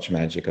when we watch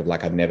magic, of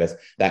like, I've never,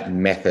 that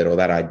method or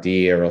that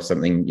idea or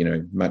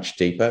something, much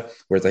deeper.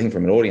 Whereas I think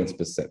from an audience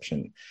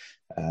perception,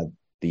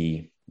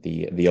 the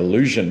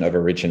illusion of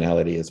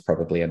originality is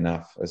probably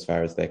enough as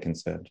far as they're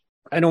concerned.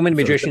 I know many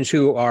magicians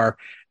who are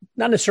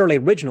not necessarily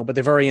original, but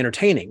they're very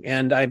entertaining.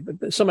 And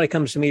somebody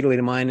comes immediately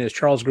to mind is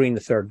Charles Green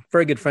III,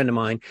 very good friend of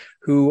mine,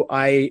 who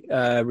I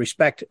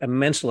respect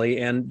immensely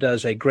and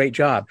does a great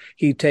job.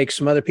 He takes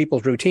some other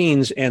people's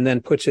routines and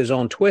then puts his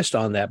own twist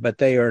on that, but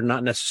they are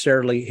not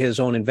necessarily his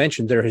own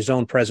invention. They're his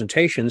own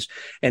presentations.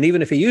 And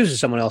even if he uses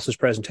someone else's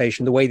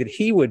presentation, the way that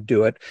he would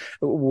do it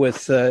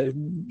with the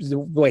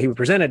way he would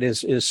present it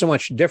is so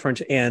much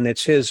different, and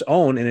it's his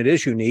own, and it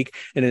is unique,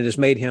 and it has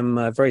made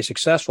him very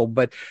successful.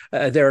 But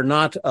there are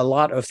not a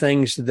lot of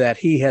things that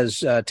he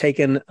has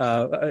taken,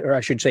 or I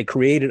should say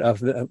created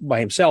by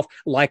himself.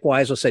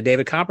 Likewise, let's say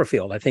David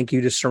Copperfield. I think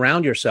you just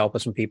surround yourself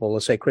with some people,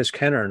 let's say Chris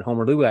Kenner and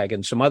Homer Luwag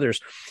and some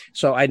others.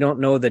 So I don't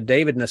know that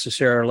David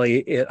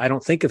necessarily, I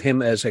don't think of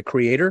him as a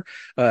creator,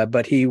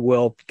 but he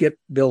will get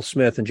Bill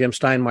Smith and Jim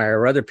Steinmeier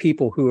or other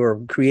people who are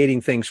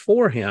creating things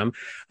for him.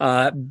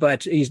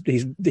 But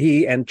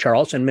he and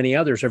Charles and many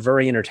others are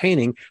very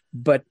entertaining,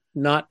 but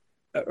not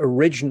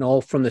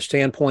original from the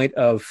standpoint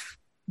of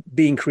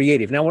being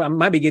creative. Now, I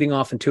might be getting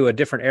off into a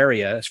different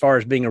area as far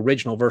as being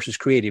original versus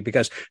creative,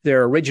 because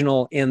they're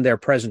original in their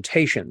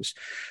presentations,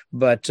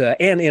 but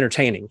and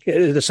entertaining,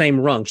 the same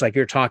rungs like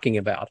you're talking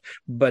about,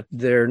 but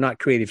they're not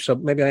creative. So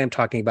maybe I am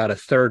talking about a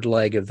third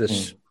leg of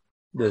this.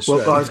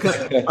 Well, I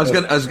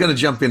was going to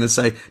jump in and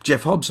say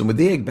Jeff Hobson with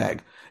the egg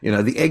bag.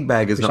 The egg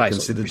bag is not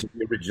considered to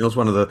be original. It's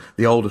one of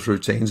the oldest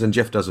routines, and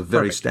Jeff does a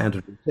very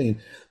standard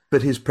routine,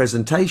 but his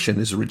presentation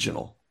is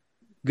original.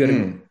 Good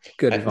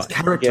advice. His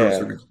character is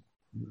original.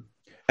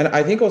 And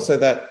I think also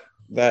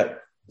that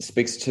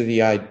speaks to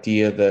the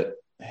idea that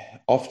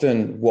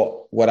often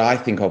what I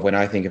think of when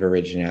I think of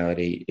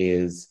originality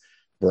is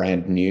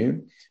brand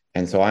new.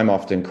 And so I'm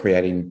often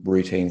creating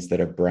routines that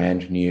are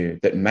brand new,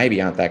 that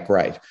maybe aren't that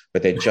great,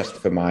 but they're just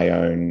for my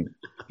own,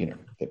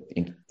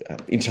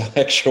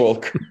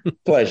 intellectual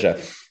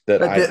pleasure. But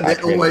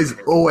they're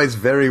always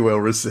very well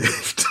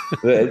received.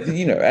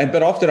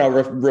 But often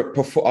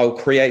I'll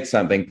create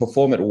something,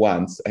 perform it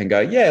once, and go,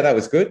 yeah, that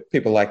was good.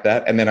 People like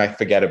that, and then I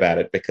forget about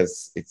it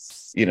because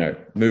it's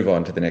move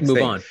on to the next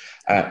thing.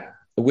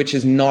 Which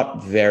is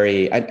not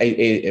very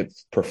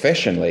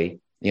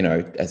professionally.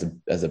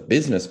 As a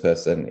business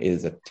person,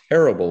 is a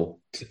terrible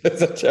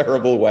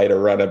way to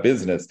run a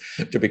business,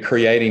 to be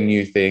creating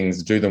new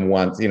things, do them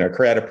once,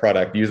 create a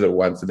product, use it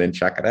once, and then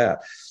chuck it out.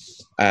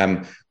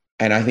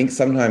 And I think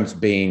sometimes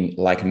being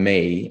like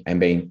me and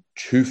being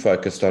too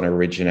focused on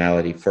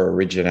originality for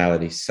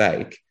originality's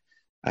sake,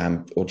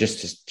 or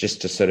just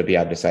to sort of be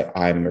able to say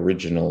I'm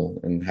original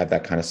and have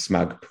that kind of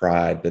smug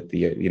pride that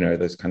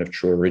those kind of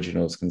true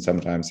originals can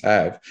sometimes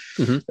have.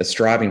 Mm-hmm. The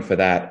striving for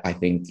that, I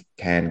think,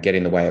 can get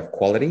in the way of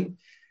quality,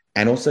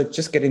 and also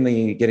just get in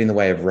the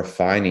way of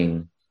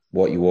refining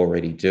what you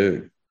already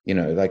do.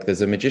 Like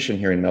there's a magician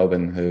here in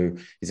Melbourne who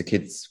is a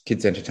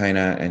kids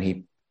entertainer, and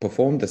he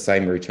performed the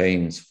same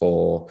routines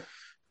for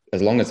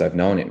as long as I've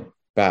known him,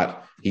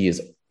 but he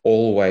is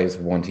always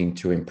wanting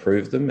to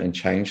improve them and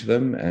change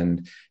them,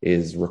 and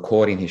is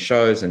recording his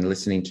shows and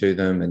listening to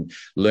them and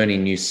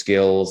learning new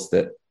skills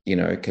that,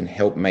 can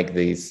help make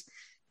these,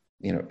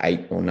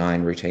 8 or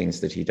 9 routines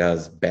that he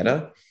does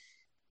better.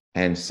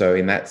 And so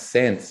in that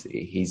sense,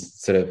 he's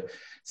sort of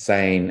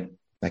saying,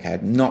 like,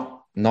 I'm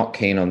not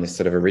keen on this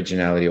sort of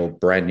originality or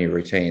brand new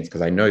routines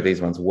because I know these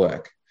ones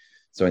work.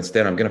 So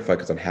instead, I'm going to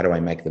focus on how do I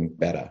make them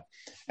better.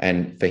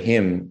 And for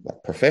him,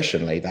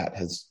 professionally, that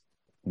has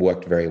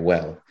worked very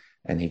well.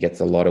 And he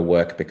gets a lot of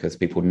work because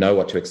people know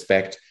what to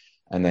expect,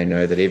 and they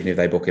know that even if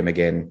they book him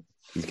again,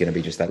 he's going to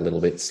be just that little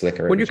bit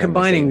slicker. When you're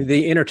combining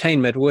the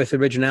entertainment with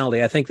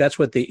originality, I think that's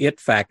what the it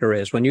factor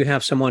is. When you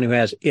have someone who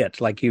has it,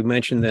 like you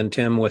mentioned then,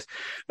 Tim, with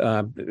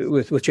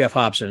Jeff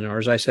Hobson, or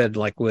as I said,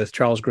 like with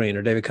Charles Green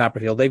or David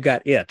Copperfield, they've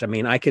got it. I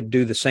mean, I could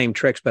do the same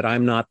tricks, but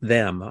I'm not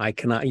them.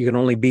 You can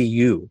only be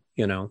you,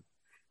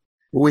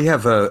 We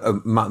have a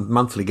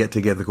monthly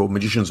get-together called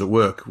Magicians at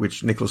Work,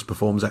 which Nicholas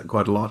performs at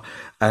quite a lot.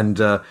 And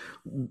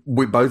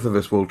we both of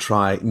us will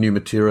try new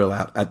material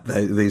out at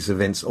these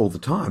events all the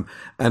time.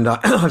 And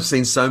I've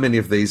seen so many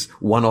of these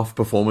one-off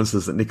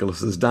performances that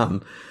Nicholas has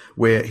done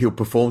where he'll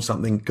perform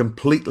something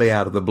completely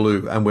out of the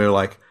blue. And we're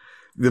like,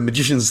 the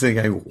magician's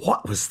thinking,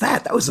 what was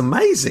that? That was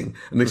amazing.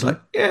 And Nick's like,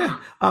 yeah,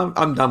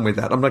 I'm done with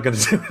that. I'm not going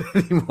to do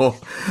it anymore.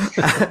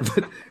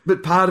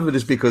 But part of it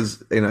is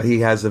because, he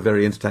has a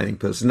very entertaining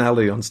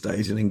personality on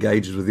stage and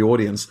engages with the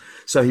audience.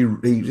 So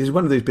he's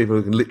one of these people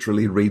who can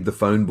literally read the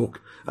phone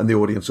book and the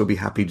audience will be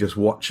happy just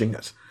watching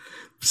it.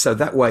 So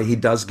that way he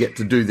does get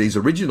to do these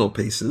original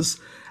pieces,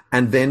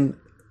 and then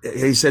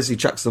he says he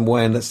chucks them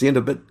away and that's the end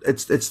of it.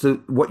 But it's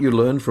what you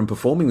learn from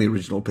performing the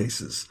original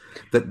pieces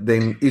that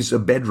then is a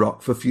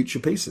bedrock for future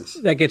pieces.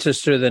 That gets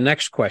us to the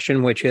next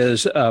question, which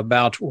is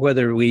about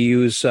whether we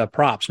use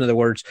props. In other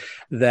words,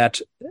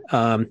 that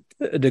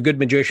the good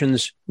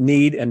magicians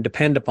need and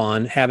depend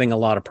upon having a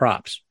lot of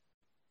props.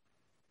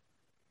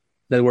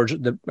 In other words,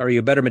 are you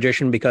a better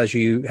magician because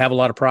you have a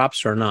lot of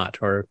props or not?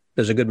 Or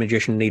does a good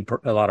magician need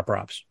a lot of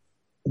props?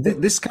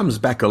 This comes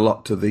back a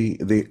lot to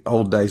the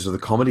old days of the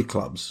comedy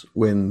clubs,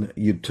 when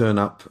you'd turn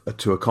up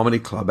to a comedy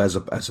club as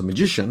a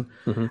magician,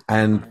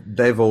 and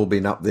they've all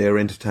been up there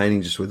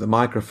entertaining just with a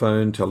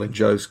microphone, telling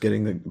jokes,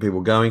 getting the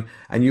people going,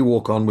 and you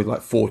walk on with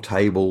like 4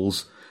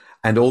 tables,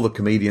 and all the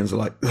comedians are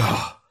like,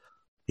 oh,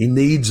 he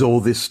needs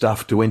all this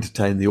stuff to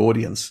entertain the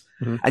audience.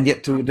 And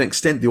yet to an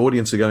extent, the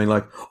audience are going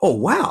like, oh,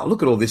 wow,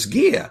 look at all this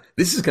gear.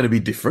 This is going to be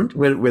different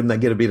when they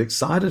get a bit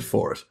excited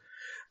for it.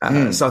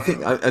 So I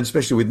think,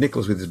 especially with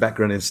Nicholas, with his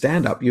background in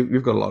stand-up,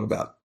 you've got a lot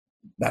about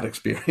that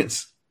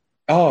experience.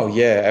 Oh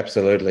yeah,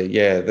 absolutely.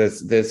 Yeah,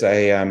 there's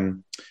a,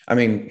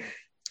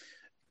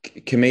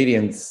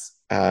 comedians,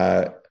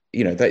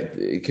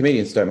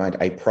 comedians don't mind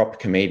a prop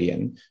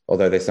comedian,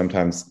 although they're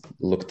sometimes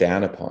looked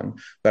down upon.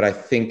 But I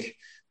think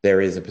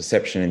there is a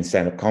perception in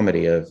stand-up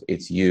comedy of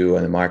it's you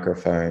and the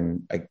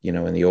microphone,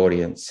 and the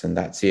audience, and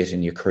that's it,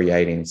 and you're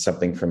creating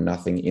something from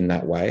nothing in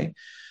that way.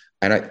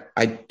 And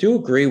I do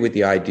agree with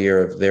the idea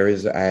of there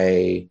is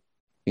if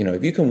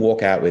you can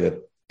walk out with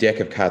a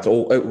deck of cards,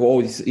 or a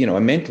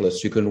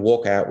mentalist who can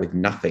walk out with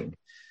nothing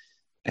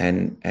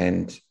and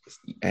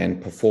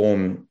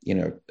perform,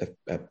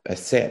 a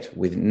set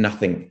with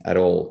nothing at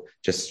all,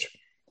 just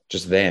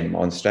them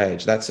on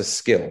stage. That's a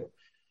skill.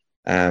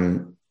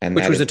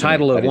 Which was the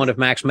title of one of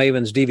Max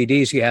Maven's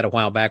DVDs he had a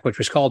while back, which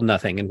was called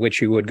Nothing, in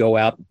which you would go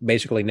out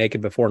basically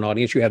naked before an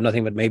audience. You have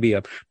nothing but maybe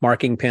a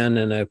marking pen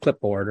and a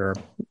clipboard or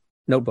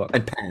notebook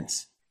and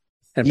pants.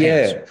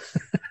 Yes,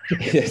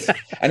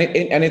 and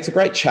it's a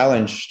great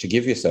challenge to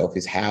give yourself,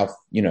 is how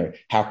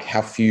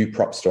few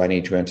props do I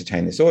need to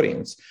entertain this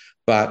audience?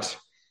 But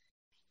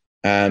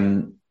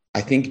I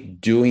think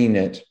doing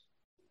it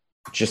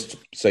just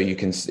so you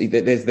can see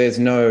that there's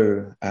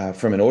no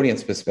from an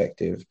audience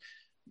perspective,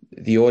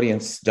 the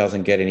audience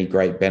doesn't get any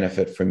great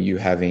benefit from you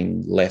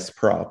having less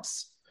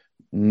props,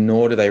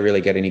 nor do they really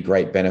get any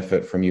great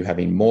benefit from you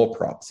having more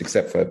props,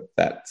 except for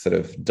that sort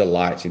of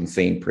delight in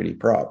seeing pretty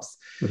props.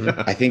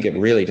 I think it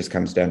really just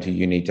comes down to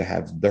you need to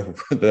have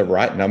the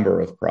right number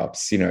of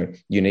props. You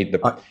need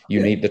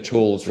the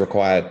tools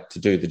required to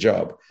do the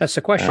job. That's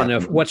the question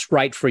of what's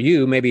right for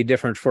you may be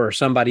different for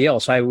somebody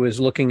else. I was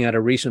looking at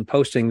a recent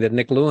posting that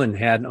Nick Lewin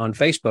had on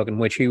Facebook, in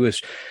which he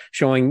was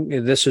showing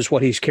this is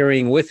what he's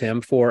carrying with him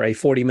for a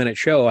 40-minute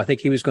show. I think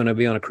he was going to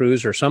be on a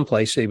cruise or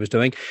someplace he was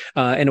doing,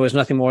 and it was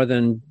nothing more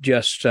than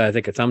just I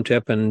think a thumb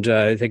tip and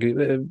I think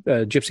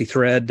gypsy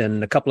thread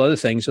and a couple other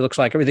things. It looks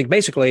like everything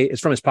basically is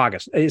from his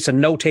pockets. It's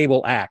a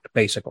no-table act,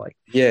 basically.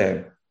 Yeah.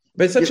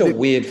 But it's such a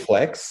weird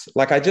flex.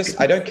 Like, I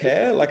don't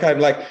care. Like, I'm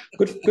like,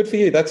 good for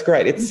you. That's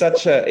great. It's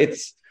such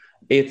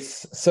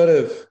it's sort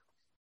of,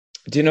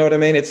 do you know what I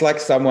mean? It's like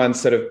someone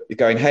sort of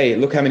going, hey,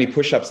 look how many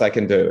push-ups I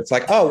can do. It's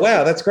like, oh,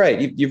 wow, that's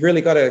great. You've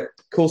really got a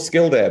cool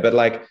skill there. But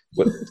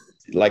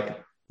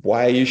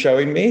why are you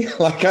showing me?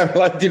 Like, I'm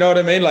like, do you know what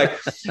I mean? Like,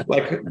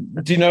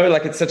 do you know,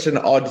 like, it's such an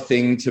odd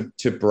thing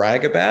to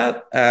brag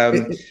about.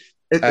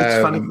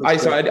 It's funny.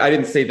 I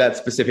didn't see that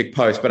specific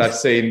post, but I've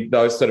seen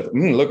those sort of,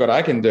 look what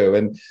I can do.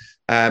 And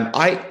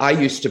that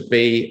used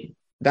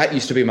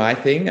to be my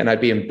thing, and I'd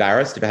be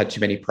embarrassed if I had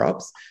too many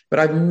props, but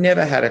I've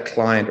never had a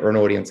client or an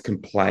audience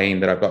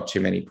complain that I've got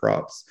too many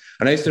props.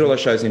 And I used to do all those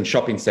shows in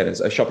shopping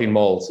centers, shopping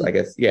malls, I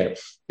guess. Yeah,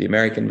 the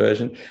American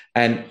version.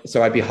 And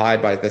so I'd be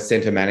hired by the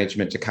center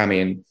management to come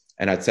in,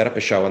 and I'd set up a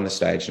show on the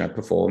stage and I'd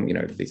perform,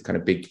 these kind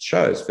of big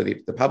shows for the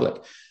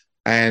public.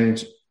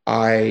 And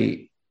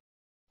I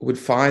would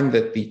find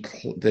that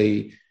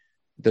the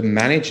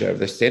manager of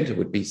the center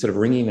would be sort of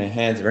wringing their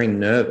hands, very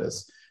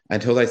nervous,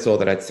 until they saw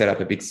that I'd set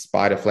up a big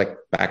spider fleck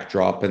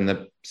backdrop and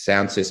the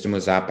sound system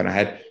was up, and I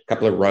had a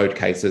couple of road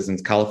cases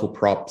and colorful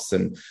props,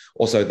 and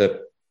also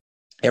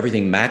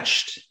everything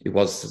matched. It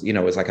was, it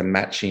was like a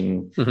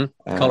matching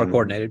color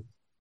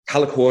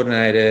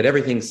coordinated,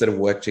 everything sort of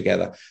worked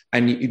together.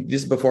 And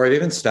this is before I've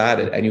even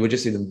started, and you would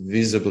just see them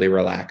visibly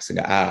relax and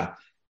go,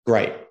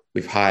 great,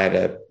 we've hired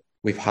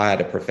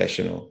a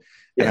professional.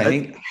 Yeah. And I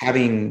think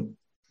having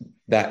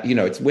that,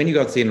 it's when you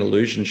go and see an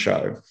illusion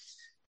show,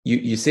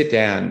 you sit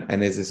down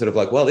and there's this sort of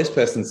like, well, this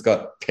person's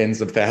got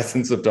tens of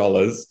thousands of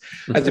dollars.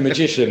 As a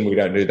magician, we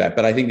don't do that.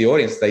 But I think the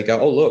audience, they go,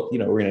 oh, look,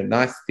 we're in a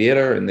nice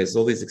theater and there's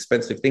all these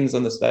expensive things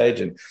on the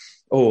stage, and,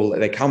 oh,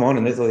 they come on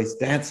and there's all these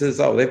dancers.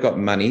 Oh, they've got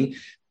money.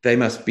 they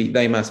must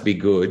be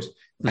good,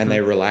 and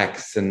they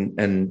relax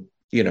and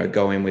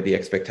go in with the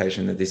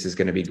expectation that this is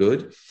going to be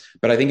good.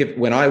 But I think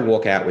when I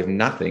walk out with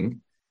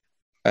nothing,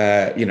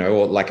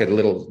 or like a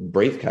little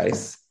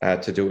briefcase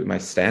to do with my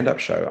stand-up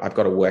show, I've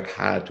got to work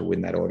hard to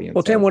win that audience.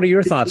 Well, Tim, what are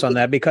your thoughts on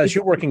that? Because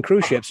you're working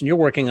cruise ships and you're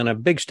working on a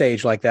big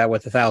stage like that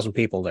with 1,000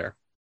 people there.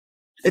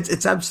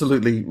 It's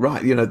absolutely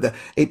right.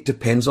 It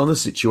depends on the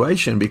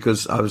situation,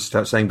 because I was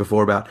saying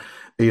before about,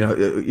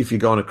 if you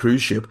go on a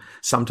cruise ship,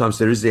 sometimes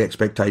there is the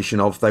expectation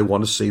of they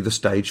want to see the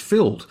stage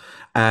filled.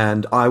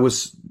 And I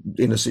was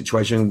in a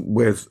situation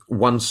with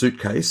one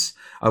suitcase.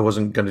 I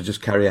wasn't going to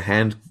just carry a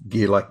hand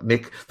gear like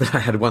Nick, but I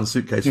had one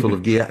suitcase full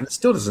of gear, and it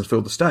still doesn't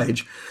fill the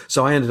stage.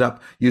 So I ended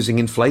up using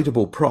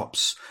inflatable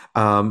props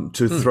to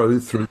throw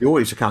through the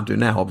audience. I can't do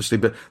now, obviously,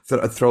 but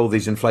throw all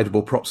these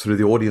inflatable props through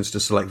the audience to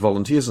select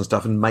volunteers and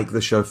stuff and make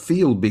the show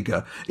feel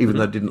bigger, even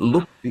though it didn't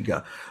look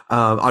bigger.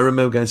 I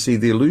remember going to see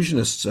The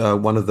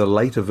Illusionists, one of the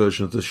later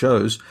versions of the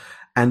shows,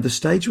 and the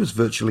stage was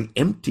virtually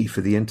empty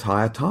for the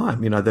entire time.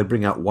 They'd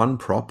bring out one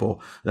prop or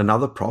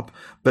another prop,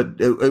 but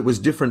it was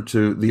different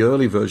to the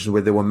early version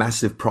where there were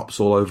massive props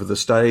all over the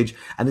stage,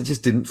 and it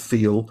just didn't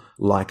feel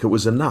like it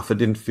was enough. It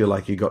didn't feel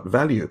like you got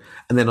value.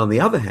 And then on the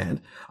other hand,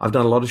 I've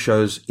done a lot of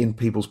shows in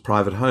people's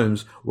private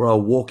homes where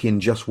I'll walk in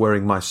just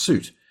wearing my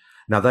suit.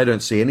 Now, they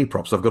don't see any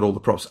props. I've got all the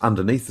props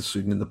underneath the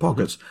suit and in the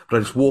pockets, but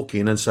I just walk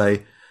in and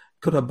say,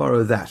 could I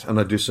borrow that? And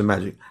I do some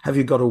magic. Have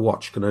you got a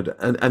watch? Can I do?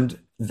 And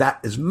that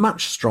is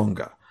much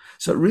stronger.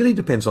 So it really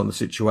depends on the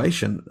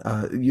situation.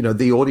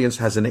 The audience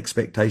has an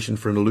expectation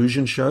for an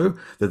illusion show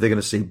that they're going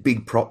to see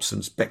big props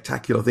and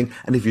spectacular thing.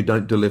 And if you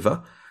don't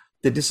deliver,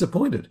 they're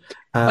disappointed.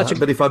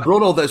 But if I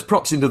brought all those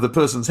props into the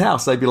person's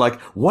house, they'd be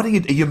like, "What are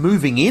you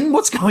moving in?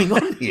 What's going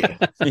on here?"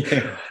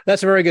 Yeah.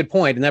 That's a very good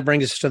point. And that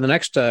brings us to the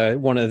next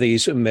one of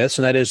these myths,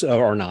 and that is,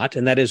 or not,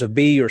 and that is of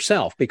be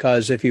yourself.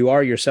 Because if you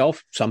are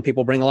yourself, some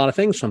people bring a lot of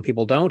things, some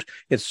people don't.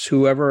 It's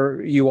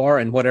whoever you are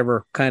and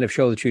whatever kind of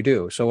show that you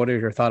do. So what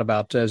is your thought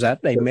about, is that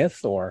a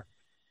myth or?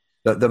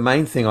 The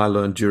main thing I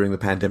learned during the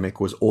pandemic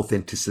was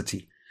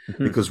authenticity.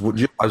 Because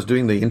I was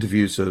doing the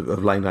interviews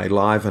of Late Night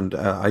Live, and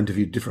I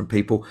interviewed different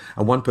people.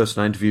 And one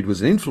person I interviewed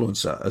was an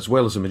influencer as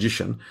well as a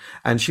magician.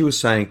 And she was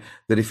saying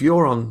that if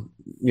you're on,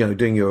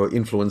 doing your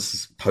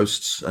influence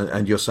posts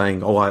and you're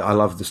saying, "Oh, I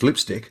love this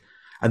lipstick,"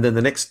 and then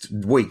the next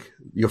week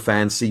your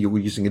fans see you were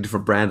using a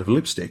different brand of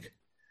lipstick,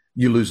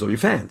 you lose all your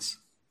fans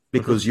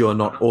because you're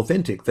not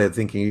authentic. They're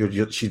thinking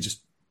she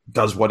just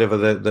does whatever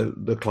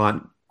the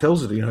client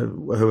tells her.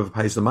 Whoever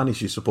pays the money,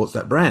 she supports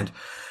that brand.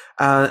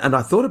 And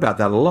I thought about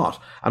that a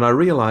lot, and I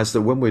realized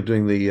that when we're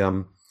doing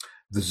the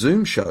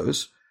Zoom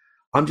shows,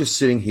 I'm just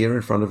sitting here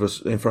in front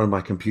of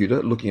my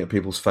computer, looking at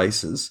people's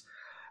faces,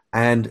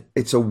 and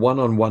it's a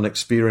one-on-one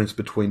experience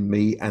between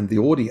me and the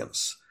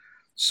audience.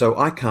 So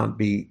I can't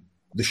be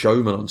the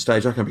showman on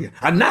stage. I can't be,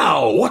 "And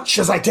now, watch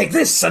as I take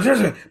this,"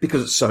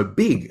 because it's so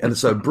big and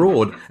it's so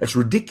broad, it's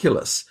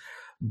ridiculous.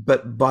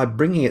 But by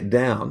bringing it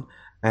down,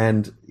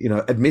 and,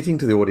 admitting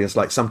to the audience,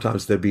 like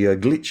sometimes there'd be a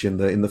glitch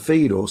in the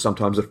feed, or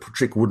sometimes a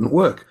trick wouldn't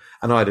work.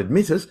 And I'd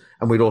admit it,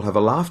 and we'd all have a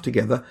laugh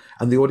together.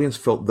 And the audience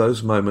felt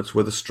those moments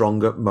were the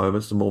stronger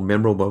moments, the more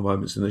memorable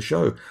moments in the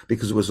show,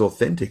 because it was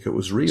authentic. It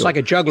was real. It's like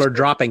a juggler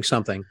dropping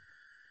something.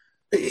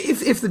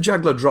 If the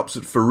juggler drops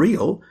it for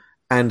real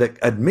and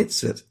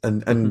admits it,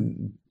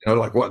 and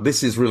like, "What,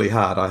 this is really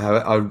hard.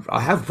 I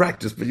have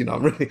practiced, but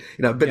I'm really,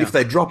 but if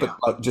they drop it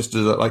just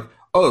as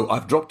 "Oh,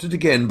 I've dropped it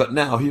again, but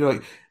now,"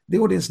 the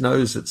audience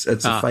knows it's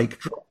a fake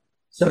drop.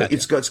 So gotcha.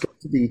 It's got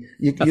to be,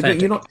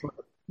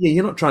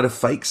 you're not trying to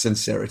fake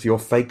sincerity or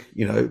fake,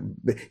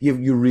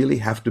 you really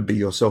have to be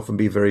yourself and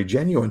be very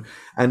genuine.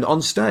 And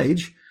on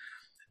stage,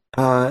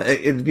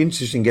 it'd be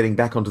interesting getting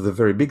back onto the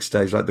very big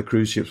stage, like the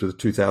cruise ships with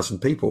 2,000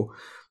 people.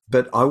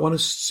 But I want to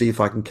see if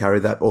I can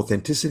carry that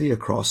authenticity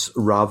across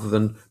rather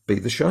than be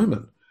the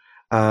showman.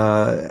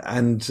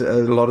 And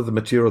a lot of the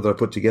material that I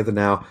put together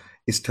now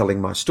is telling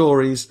my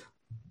stories,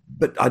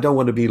 but I don't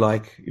want to be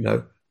like,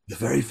 the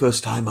very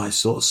first time I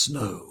saw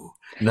snow,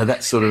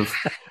 that sort of.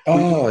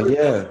 Oh,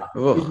 yeah.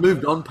 We've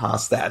moved on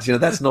past that.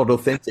 That's not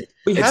authentic.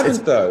 We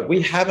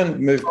haven't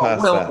moved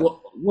past that.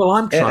 Well,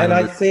 I'm trying.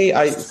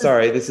 And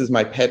sorry, this is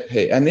my pet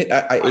peeve. And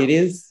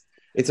it's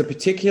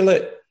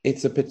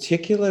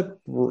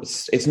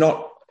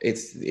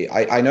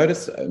I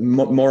notice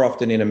more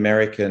often in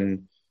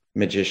American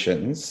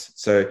magicians.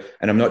 So,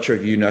 and I'm not sure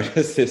if you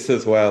notice this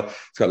as well,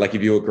 Scott, like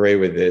if you agree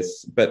with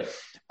this, but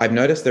I've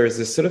noticed there is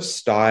this sort of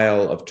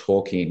style of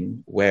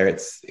talking where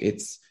it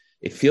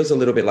feels a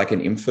little bit like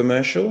an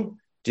infomercial.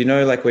 Do you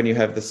know, like when you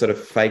have the sort of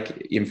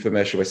fake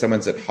infomercial where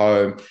someone's at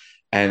home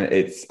and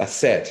it's a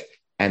set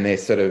and they're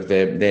sort of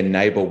their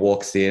neighbor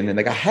walks in and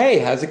they go, "Hey,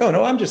 how's it going?"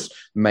 "Oh, I'm just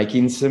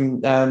making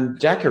some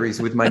daiquiris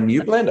with my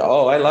new blend."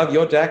 "Oh, I love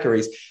your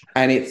daiquiris."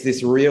 And it's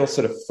this real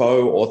sort of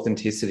faux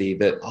authenticity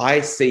that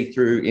I see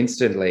through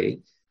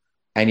instantly.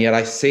 And yet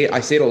I see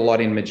it a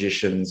lot in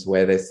magicians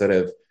where they're sort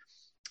of,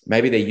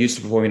 maybe they're used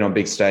to performing on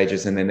big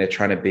stages and then they're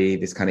trying to be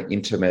this kind of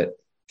intimate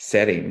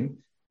setting,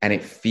 and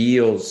it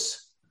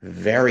feels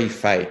very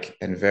fake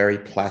and very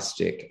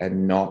plastic,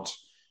 and not,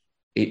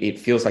 it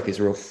feels like this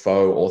real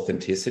faux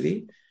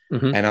authenticity.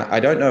 Mm-hmm. And I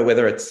don't know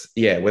whether it's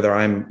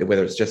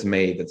just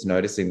me that's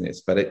noticing this,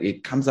 but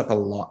it comes up a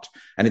lot.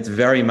 And it's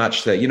very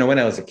much that, when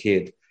I was a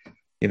kid,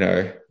 we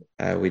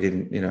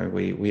didn't,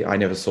 I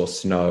never saw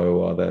snow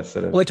or the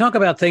sort of. Well, they talk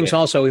about things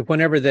also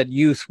whenever that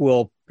youth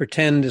will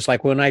pretend. It's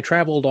like when I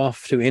traveled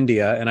off to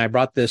India and I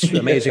brought this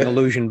amazing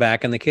illusion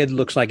back, and the kid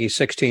looks like he's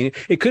 16.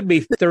 It could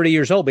be 30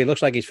 years old, but he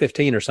looks like he's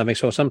 15 or something.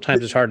 So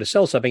sometimes it's hard to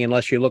sell something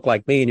unless you look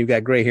like me and you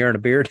got gray hair and a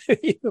beard.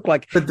 You look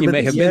like you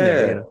may have been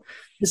there.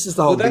 This is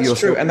the whole. That's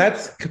true, and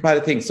that's part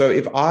of the thing. So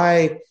if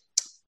I,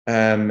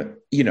 so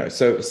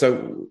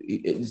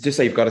just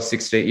say you've got a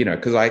 16,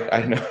 because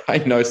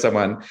I know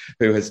someone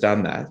who has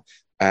done that.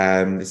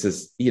 This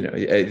is,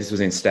 this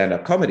was in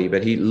stand-up comedy,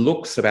 but he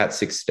looks about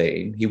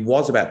 16. He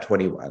was about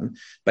 21,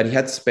 but he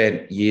had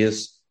spent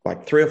years,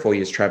 like 3 or 4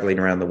 years, traveling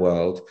around the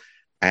world,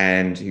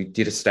 and he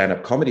did a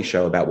stand-up comedy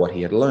show about what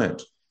he had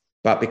learned.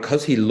 But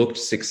because he looked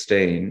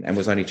 16 and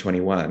was only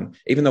 21,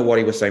 even though what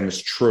he was saying was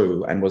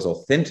true and was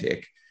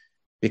authentic,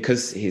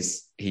 because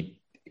it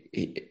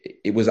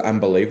was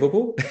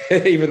unbelievable,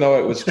 even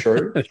though it was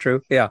true. It's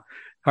true. Yeah.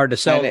 Hard to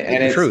sell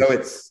the truth.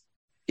 So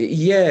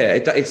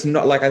it's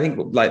not like, I think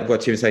like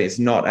what Tim was saying, it's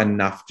not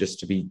enough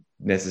just to be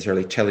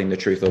necessarily telling the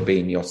truth or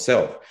being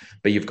yourself,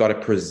 but you've got to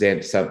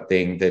present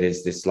something that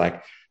is this,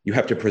 like, you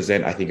have to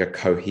present, I think, a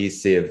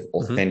cohesive,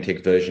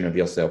 authentic version of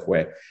yourself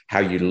where how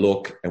you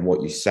look and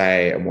what you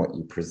say and what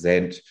you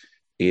present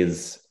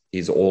is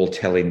all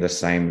telling the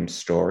same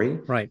story.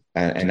 Right.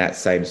 And that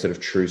same sort of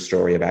true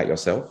story about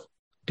yourself.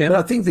 But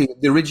I think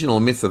the original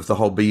myth of the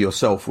whole be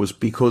yourself was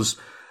because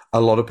a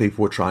lot of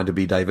people were trying to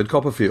be David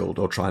Copperfield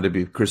or trying to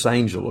be Chris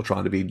Angel or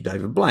trying to be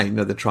David Blaine.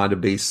 They're trying to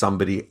be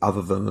somebody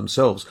other than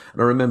themselves.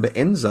 And I remember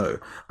Enzo,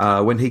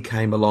 when he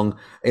came along,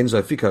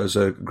 Enzo Fico is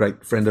a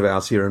great friend of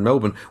ours here in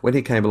Melbourne. When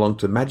he came along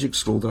to magic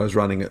school that I was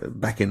running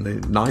back in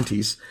the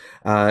 90s,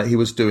 he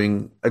was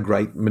doing a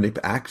great manip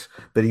act,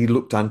 but he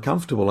looked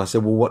uncomfortable. I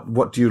said, well,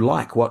 what do you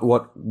like?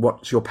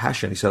 What's your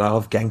passion? He said, I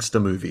love gangster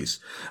movies.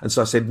 And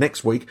so I said,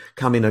 next week,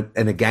 come in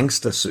a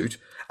gangster suit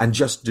and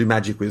just do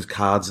magic with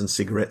cards and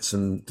cigarettes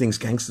and things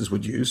gangsters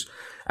would use.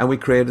 And we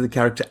created the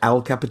character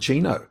Al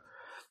Cappuccino.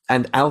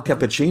 And Al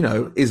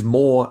Cappuccino is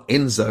more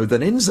Enzo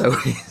than Enzo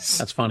is.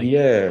 That's funny.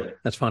 Yeah.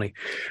 That's funny.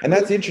 And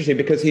that's interesting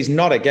because he's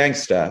not a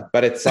gangster,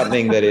 but it's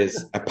something that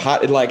is a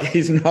part, like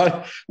he's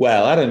not,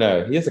 well, I don't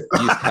know. He has a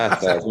used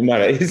car salesman.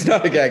 No, he's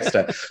not a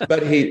gangster,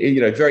 but he,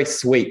 very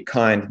sweet,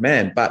 kind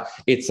man. But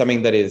it's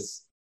something that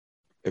is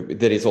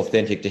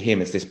authentic to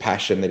him. It's this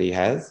passion that he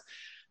has.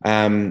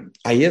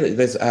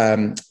 There's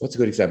what's a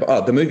good example?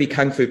 Oh, the movie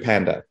Kung Fu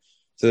Panda.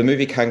 So the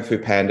movie Kung Fu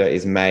Panda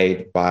is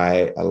made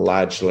by a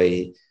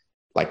largely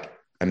like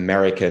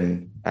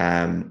American,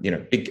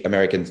 big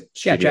American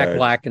studio. Yeah, Jack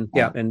Black and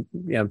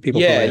people.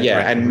 Yeah,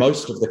 right. And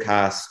most of the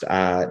cast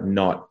are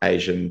not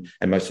Asian,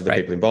 and most of the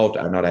people involved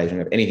are not Asian,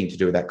 have anything to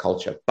do with that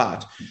culture.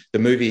 But the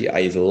movie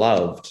is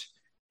loved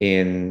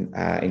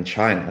in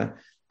China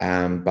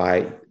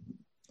by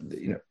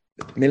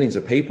millions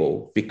of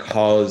people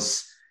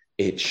because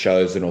it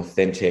shows an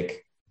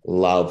authentic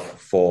love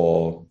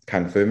for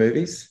Kung Fu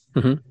movies.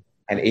 Mm-hmm.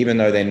 And even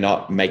though they're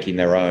not making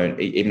their own,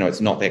 even though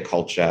it's not their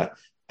culture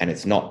and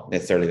it's not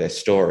necessarily their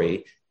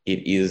story,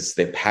 it is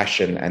their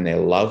passion and their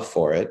love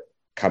for it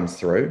comes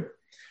through.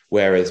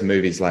 Whereas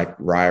movies like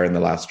Raya and the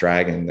Last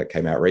Dragon that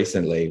came out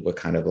recently were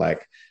kind of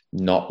like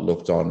not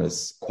looked on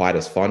as quite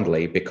as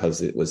fondly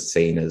because it was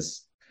seen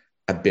as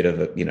a bit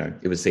of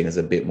it was seen as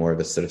a bit more of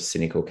a sort of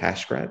cynical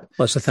cash grab.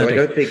 Less authentic.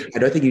 So I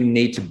don't think you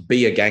need to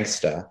be a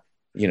gangster,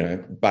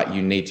 but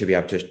you need to be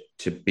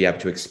able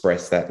to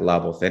express that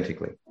love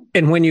authentically.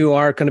 And when you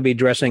are going to be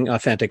dressing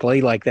authentically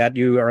like that,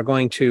 you are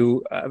going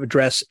to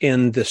dress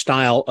in the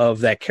style of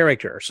that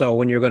character. So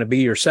when you're going to be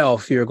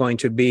yourself, you're going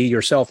to be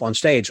yourself on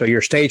stage. So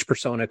your stage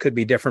persona could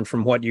be different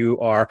from what you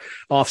are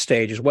off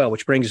stage as well,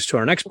 which brings us to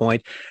our next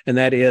point, and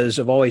that is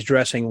of always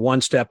dressing one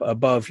step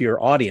above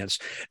your audience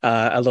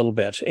a little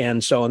bit.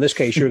 And so in this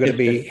case, you're going to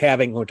be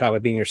when we're talking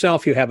about being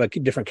yourself, you have a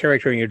different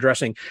character and you're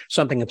dressing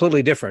something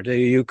completely different.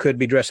 You could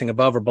be dressing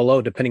above or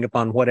below depending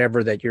upon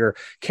whatever that your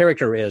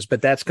character is,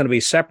 but that's going to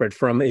be separate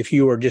from if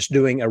you are just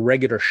doing a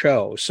regular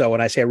show. So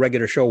when I say a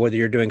regular show, whether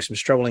you're doing some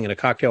strolling at a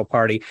cocktail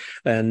party,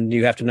 and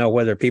you have to know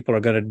whether people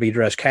are going to be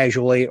dressed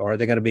casually or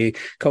they're going to be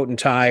coat and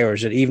tie, or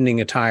is it evening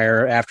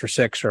attire after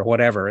 6 or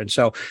whatever. And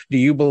so do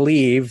you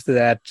believe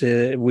that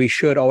we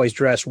should always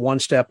dress one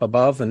step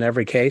above in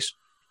every case,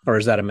 or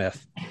is that a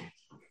myth?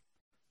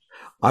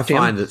 I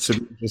find it so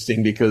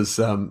interesting because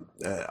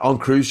on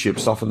cruise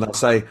ships, often they'll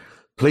say,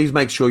 please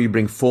make sure you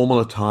bring formal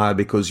attire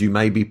because you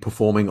may be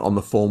performing on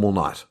the formal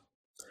night.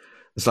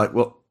 It's like,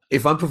 well,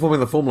 if I'm performing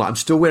the formula, I'm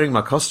still wearing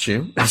my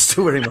costume. I'm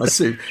still wearing my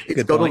suit.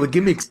 It's got all the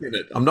gimmicks in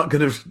it. I'm not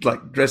going to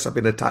like dress up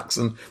in a tux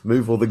and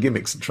move all the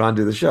gimmicks and try and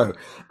do the show.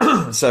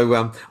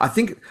 So I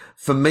think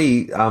for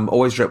me,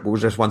 always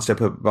dress one step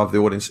above the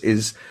audience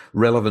is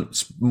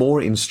relevant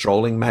more in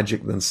strolling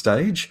magic than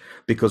stage,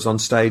 because on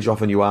stage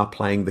often you are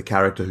playing the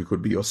character who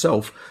could be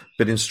yourself.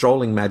 But in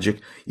strolling magic,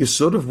 you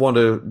sort of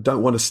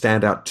don't want to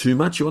stand out too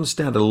much. You want to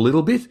stand a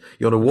little bit.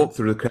 You want to walk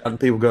through the crowd and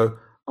people go,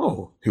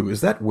 oh, who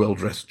is that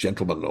well-dressed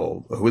gentleman,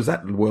 or who is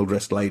that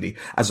well-dressed lady,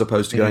 as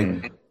opposed to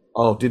going,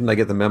 oh, didn't they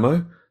get the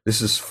memo?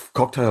 This is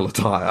cocktail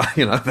attire.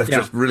 They're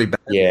just really bad.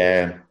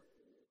 Yeah.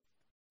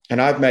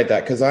 And I've made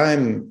that because I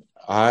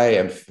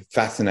am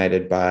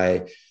fascinated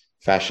by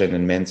fashion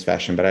and men's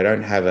fashion, but I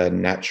don't have a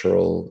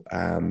natural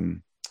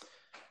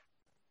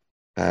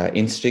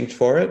instinct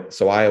for it.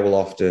 So I will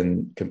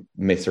often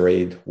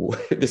misread.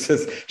 This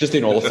is just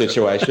in all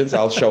situations.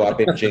 I'll show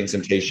up in jeans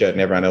and t-shirt and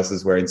everyone else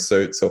is wearing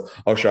suits, or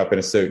I'll show up in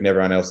a suit and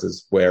everyone else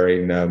is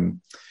wearing, the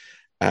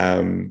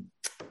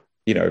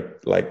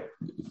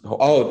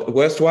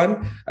worst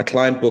one, a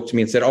client booked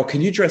me and said, oh, can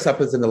you dress up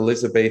as an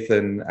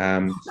Elizabethan,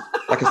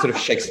 like a sort of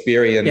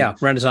Shakespearean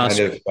Renaissance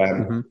kind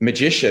of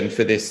magician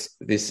for this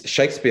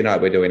Shakespeare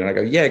night we're doing? And I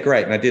go, yeah,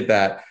 great. And I did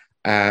that.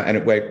 And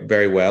it went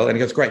very well. And he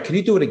goes, great, can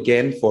you do it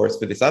again for us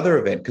for this other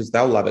event? Because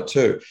they'll love it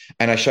too.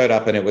 And I showed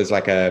up and it was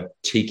like a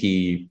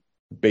tiki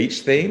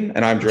beach theme.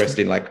 And I'm dressed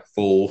in like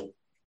full,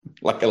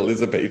 like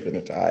Elizabethan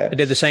attire. I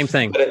did the same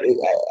thing.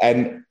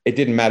 And it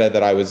didn't matter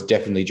that I was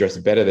definitely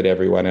dressed better than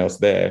everyone else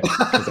there.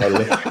 Because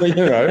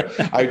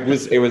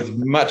it was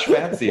much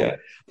fancier,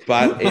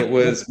 but it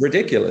was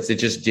ridiculous. It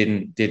just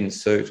didn't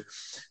suit.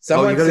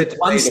 Someone said to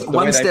me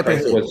one step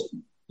ahead.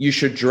 You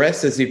should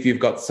dress as if you've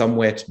got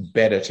somewhere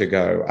better to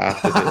go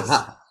after this.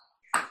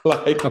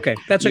 Okay,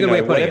 that's a good way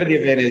of putting it. Whatever the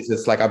event is,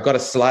 it's like I've got a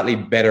slightly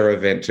better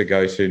event to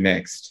go to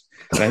next.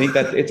 And I think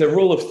that it's a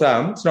rule of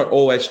thumb. It's not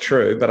always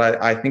true, but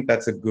I think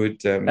that's a good.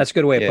 That's a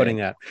good way of putting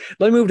that.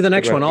 Let me move to the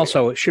next one.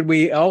 Also,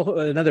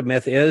 another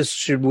myth is,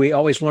 should we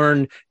always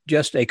learn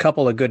just a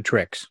couple of good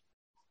tricks?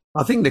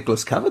 I think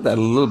Nicholas covered that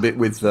a little bit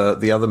with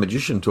the other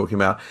magician talking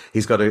about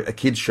he's got a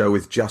kid's show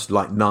with just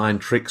like 9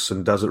 tricks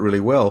and does it really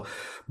well.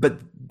 But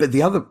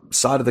the other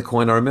side of the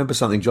coin, I remember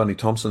something Johnny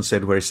Thompson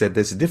said where he said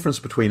there's a difference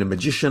between a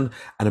magician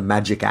and a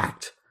magic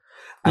act.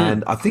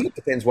 And I think it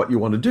depends what you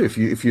want to do.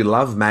 If you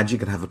love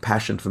magic and have a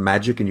passion for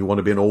magic and you want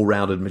to be an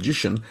all-rounded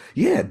magician,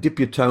 dip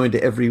your toe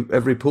into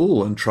every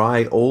pool and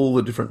try all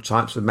the different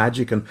types of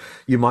magic, and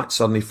you might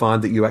suddenly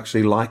find that you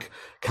actually like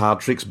card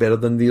tricks better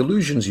than the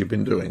illusions you've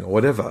been doing or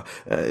whatever.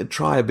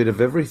 Try a bit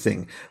of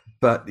everything.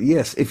 But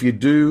yes, if you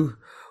do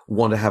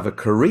want to have a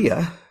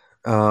career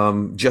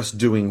just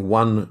doing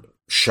one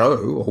show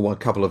or one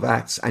couple of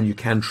acts, and you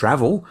can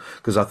travel,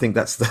 because I think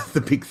that's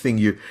the big thing.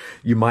 You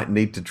might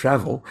need to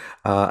travel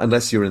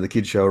unless you're in the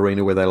kid show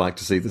arena where they like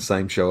to see the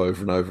same show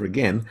over and over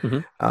again.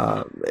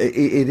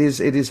 It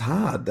is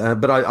hard,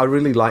 but I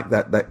really like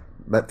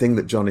that thing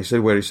that Johnny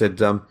said, where he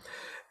said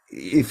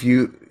if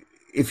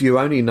you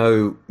only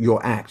know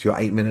your act, your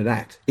 8-minute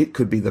act, it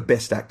could be the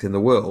best act in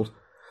the world,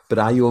 but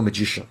are you a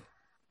magician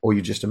or are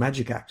you just a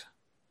magic act?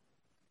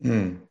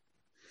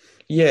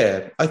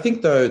 Yeah, I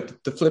think, though,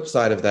 the flip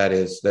side of that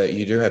is that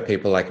you do have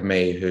people like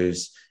me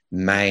whose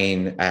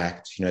main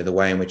act, the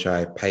way in which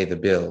I pay the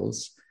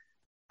bills,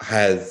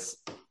 has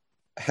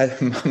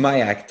my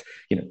act,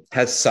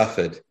 has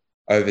suffered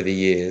over the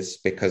years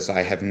because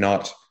I have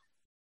not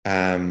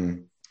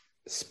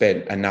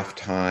spent enough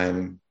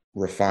time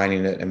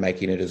refining it and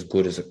making it as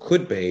good as it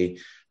could be,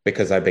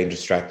 because I've been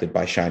distracted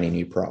by shiny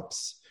new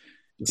props.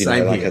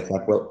 Same here. It's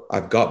like, well,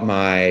 I've got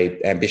my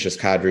ambitious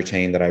card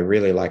routine that I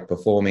really like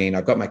performing.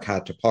 I've got my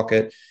card to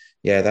pocket.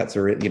 Yeah, these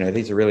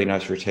are really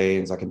nice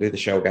routines. I can do the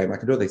shell game. I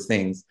can do all these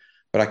things,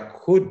 but I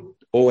could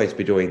always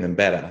be doing them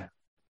better.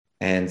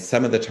 And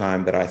some of the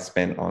time that I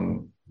spent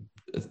on,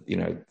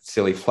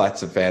 silly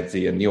flights of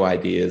fancy and new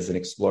ideas and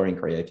exploring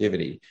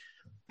creativity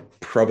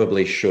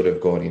probably should have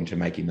gone into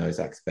making those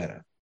acts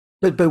better.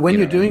 But when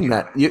you're doing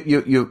that,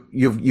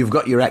 you've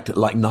got your act at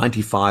like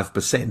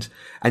 95%,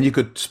 and you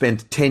could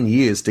spend 10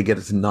 years to get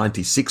it to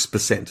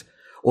 96%,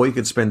 or you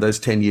could spend those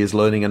 10 years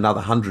learning another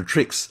 100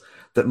 tricks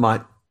that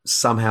might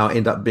somehow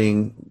end up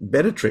being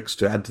better tricks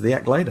to add to the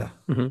act later.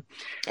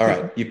 All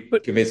right, you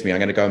convinced me. I'm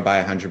going to go and buy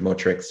 100 more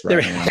tricks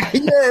right now.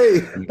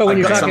 Yay! But when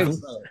you're talking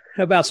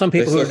about some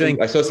people who are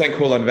doing... I saw something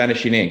cool on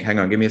Vanishing Ink. Hang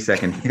on, give me a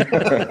second.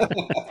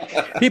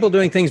 People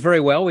doing things very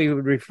well. We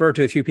would refer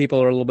to a few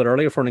people a little bit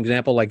earlier. For an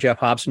example, like Jeff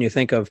Hobson, you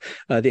think of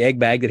the egg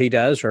bag that he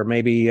does, or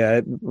maybe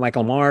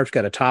Michael Marv's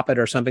got to top it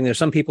or something. There's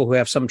some people who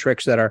have some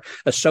tricks that are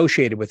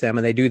associated with them,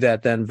 and they do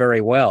that then very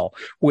well,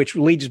 which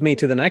leads me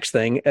to the next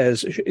thing,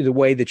 as the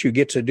way that you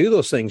get to do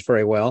those things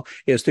very well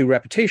is through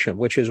repetition,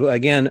 which is,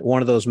 again,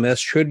 one of those myths.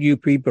 Should you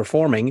be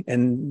performing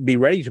and be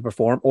ready to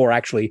perform, or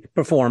actually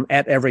perform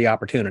at every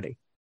opportunity?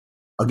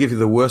 I'll give you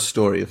the worst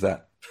story of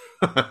that.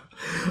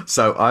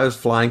 So I was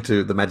flying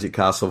to the Magic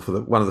Castle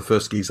for one of the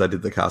first gigs I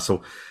did the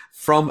castle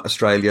from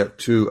Australia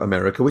to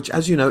America, which,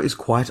 as you know, is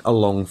quite a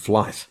long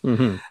flight.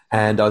 Mm-hmm.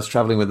 And I was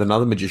traveling with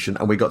another magician,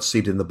 and we got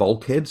seated in the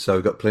bulkhead. So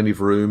we got plenty of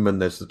room,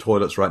 and there's the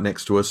toilets right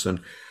next to us. And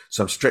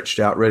so I'm stretched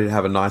out, ready to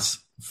have a nice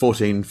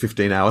 14,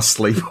 15 hour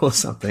sleep or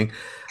something.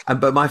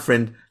 But my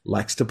friend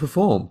likes to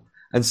perform.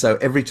 And so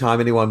every time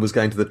anyone was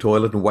going to the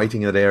toilet and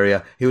waiting in that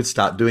area, he would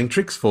start doing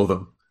tricks for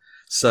them.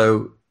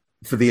 So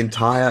for the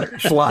entire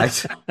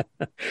flight,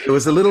 there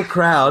was a little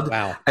crowd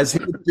as he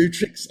would do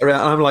tricks around.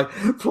 I'm like,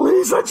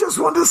 please, I just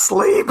want to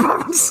sleep. I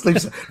want to sleep.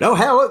 So, no,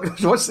 Howard,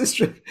 watch this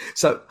trick.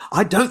 So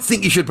I don't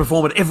think you should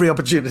perform at every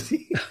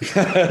opportunity.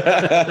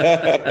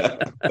 Fair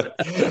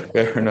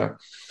enough.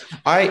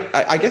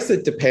 I guess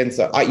it depends.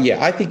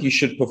 I think you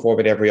should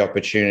perform at every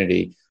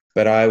opportunity,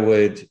 but I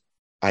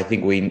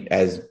think we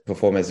as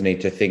performers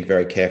need to think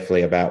very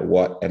carefully about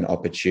what an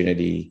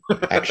opportunity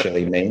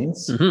actually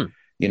means. Mm-hmm.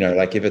 You know,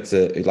 like if it's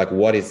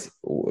what is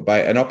by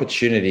an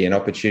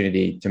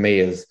opportunity to me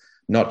is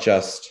not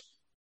just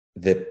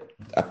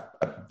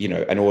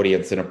an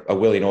audience and a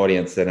willing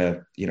audience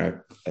and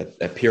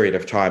a period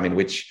of time in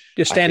which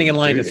just standing in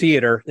line in the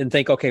theater and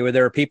think, okay, well,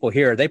 there are people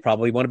here. They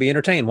probably want to be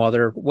entertained while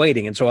they're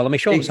waiting. And so let me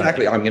show them something.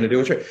 Exactly. I'm going to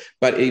do a trick,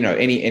 but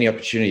any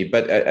opportunity,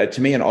 but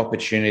to me, an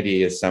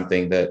opportunity is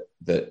something that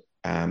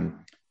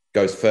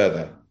goes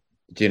further.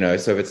 So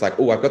if it's like,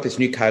 oh, I've got this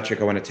new card trick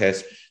I want to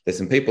test. There's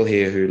some people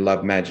here who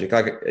love magic.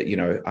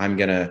 I'm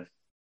gonna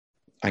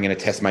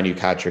test my new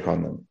card trick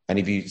on them. And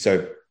the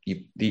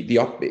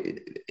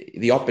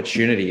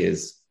opportunity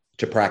is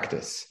to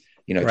practice.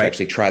 To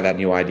actually try that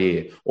new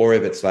idea. Or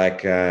if it's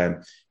like,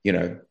 it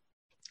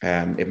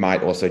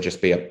might also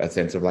just be a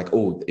sense of like,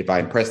 oh, if I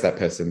impress that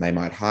person, they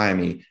might hire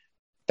me.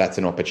 That's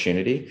an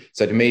opportunity.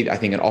 So to me, I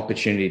think an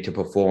opportunity to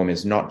perform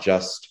is not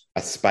just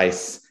a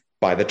space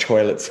by the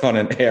toilets on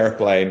an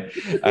airplane,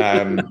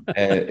 and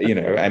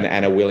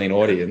a willing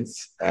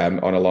audience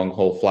on a long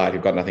haul flight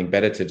who've got nothing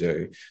better to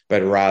do,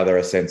 but rather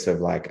a sense of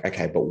like,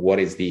 okay, but what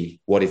is the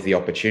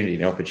opportunity?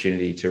 An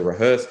opportunity to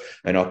rehearse,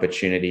 an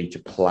opportunity to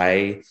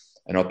play,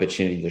 an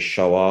opportunity to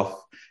show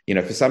off.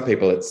 For some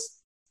people,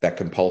 it's that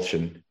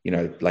compulsion.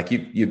 Like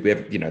you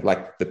have,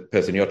 like the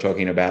person you're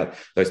talking about,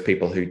 those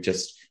people who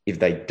just, if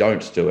they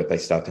don't do it, they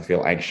start to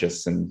feel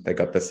anxious and they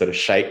got the sort of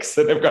shakes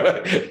that they've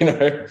got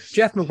to,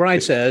 Jeff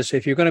McBride says,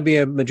 if you're going to be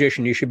a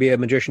magician, you should be a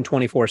magician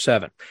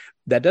 24/7.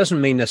 That doesn't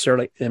mean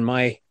necessarily, in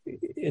my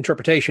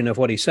interpretation of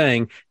what he's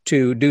saying,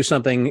 to do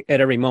something at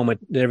every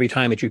moment, every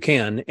time that you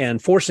can,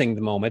 and forcing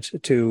the moment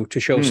to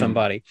show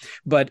somebody.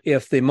 But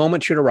if the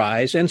moment should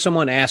arise and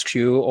someone asks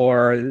you,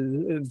 or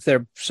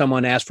if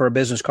someone asks for a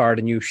business card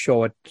and you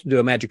show it, do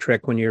a magic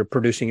trick when you're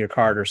producing your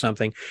card or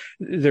something,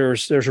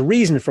 there's a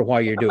reason for why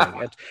you're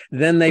doing it.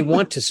 Then they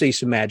want to see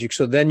some magic.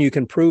 So then you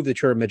can prove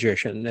that you're a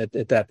magician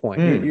at that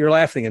point. You're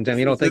laughing and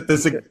you don't think...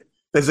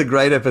 There's a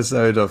great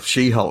episode of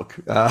She-Hulk.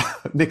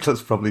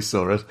 Nicholas probably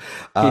saw it,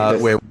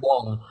 where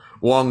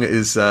Wong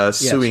is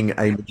suing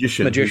a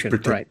magician.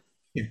 Right.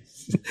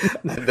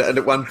 and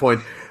at one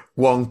point,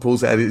 Wong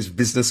pulls out his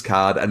business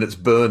card and it's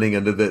burning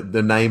and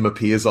the name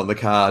appears on the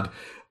card.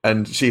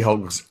 And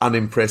She-Hulk's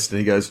unimpressed and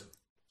he goes,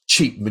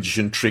 cheap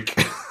magician trick.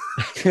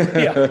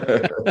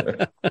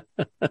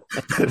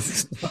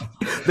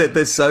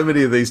 There's so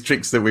many of these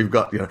tricks that we've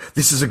got.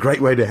 This is a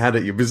great way to hand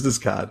out your business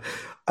card.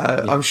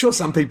 I'm sure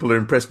some people are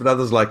impressed, but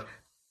others like,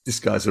 this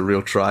guy's a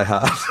real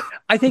try-hard.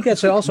 I think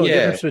that's also a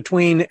difference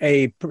between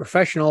a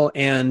professional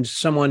and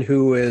someone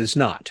who is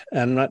not.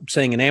 I'm not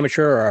saying an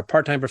amateur or a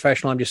part-time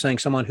professional. I'm just saying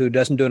someone who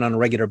doesn't do it on a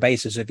regular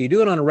basis. If you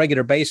do it on a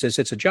regular basis,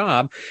 it's a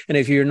job. And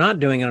if you're not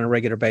doing it on a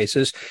regular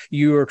basis,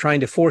 you are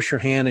trying to force your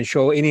hand and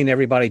show any and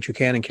everybody that you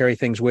can and carry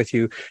things with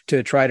you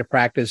to try to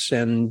practice.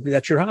 And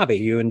that's your hobby.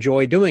 You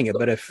enjoy doing it.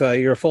 But if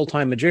you're a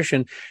full-time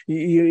magician,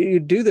 you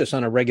do this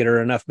on a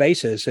regular enough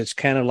basis. It's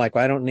kind of like,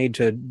 well, I don't need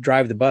to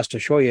drive the bus to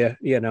show you,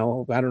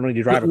 I don't need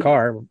to drive a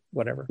car,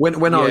 whatever.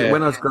 When I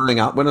was growing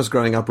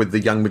up with the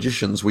young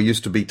magicians, we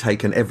used to be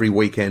taken every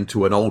weekend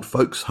to an old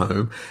folks'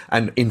 home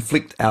and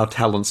inflict our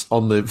talents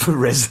on the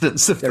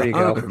residents of the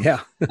home.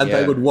 Yeah. And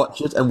they would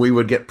watch it and we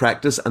would get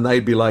practice and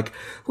they'd be like,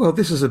 well,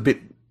 this is a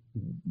bit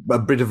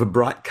of a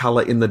bright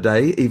color in the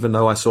day, even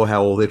though I saw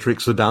how all their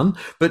tricks were done.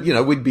 But,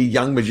 we'd be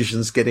young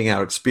magicians getting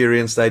our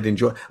experience. They'd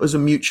enjoy. It was a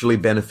mutually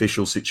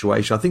beneficial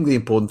situation. I think the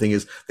important thing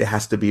is there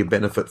has to be a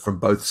benefit from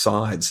both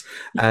sides.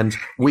 And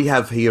we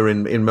have here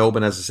in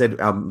Melbourne, as I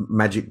said, our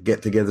magic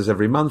get-togethers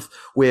every month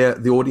where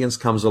the audience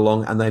comes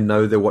along and they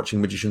know they're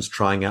watching magicians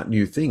trying out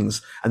new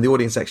things. And the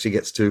audience actually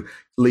gets to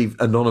leave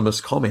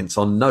anonymous comments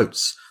on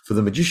notes for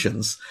the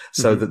magicians,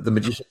 so that the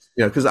magicians,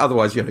 because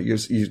otherwise,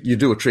 you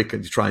do a trick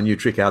and you try a new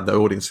trick out, the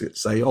audience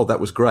say, oh, that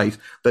was great.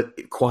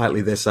 But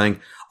quietly they're saying,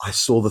 I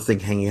saw the thing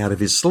hanging out of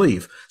his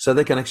sleeve. So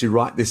they can actually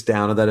write this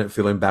down and they don't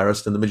feel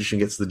embarrassed and the magician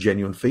gets the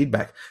genuine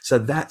feedback. So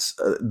that's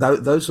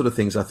those sort of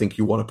things I think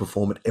you want to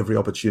perform at every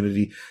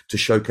opportunity to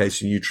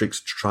showcase your new tricks,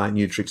 to try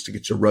new tricks, to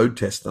get to road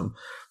test them.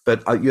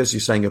 But as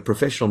you're saying, a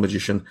professional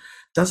magician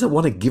doesn't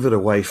want to give it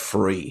away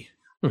free.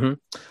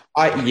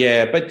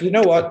 Mm-hmm. But you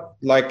know what?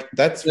 Like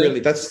that's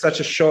such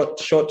a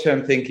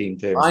short-term thinking,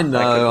 Tim. I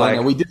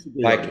know. We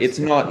disagree. Like it's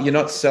not. You're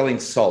not selling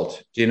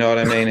salt. Do you know what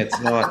I mean? It's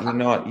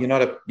not. You're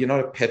not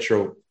a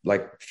petrol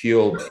like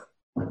fuel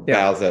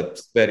bowser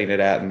spurting it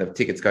out and the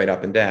ticket's going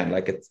up and down.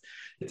 Like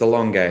it's a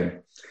long game.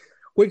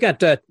 We've got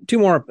 2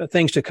 more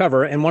things to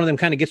cover, and one of them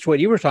kind of gets to what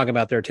you were talking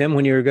about there, Tim.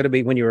 When you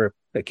were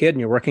a kid and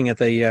you're working at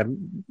the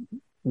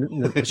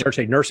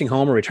nursing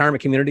home or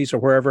retirement communities or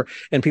wherever,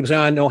 and people say,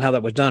 "Oh, I know how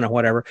that was done," or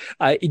whatever.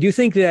 Do you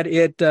think that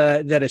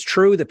that it's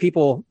true that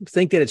people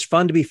think that it's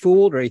fun to be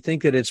fooled, or you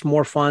think that it's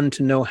more fun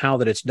to know how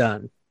that it's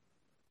done?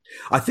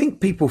 I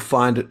think people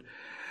find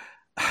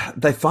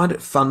it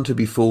fun to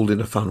be fooled in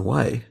a fun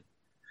way.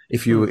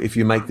 If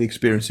you make the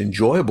experience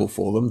enjoyable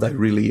for them, they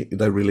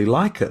really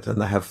like it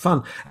and they have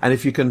fun. And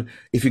if you can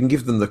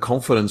give them the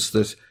confidence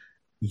that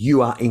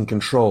you are in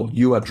control,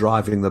 you are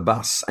driving the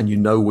bus and you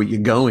know where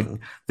you're going,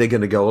 they're going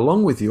to go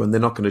along with you and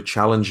they're not going to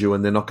challenge you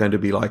and they're not going to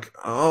be like,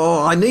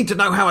 "Oh, I need to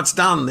know how it's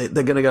done."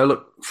 They're going to go,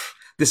 "Look,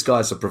 this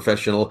guy's a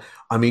professional.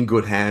 I'm in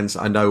good hands.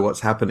 I know what's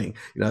happening."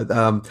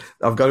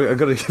 I've got to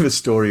give a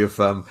story of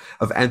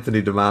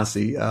Anthony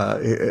DeMasi.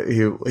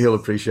 He'll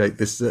appreciate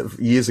this.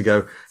 Years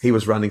ago, he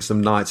was running some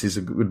nights. He's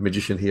a good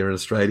magician here in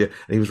Australia,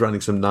 and he was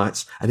running some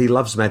nights. And he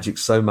loves magic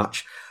so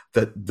much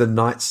that the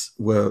nights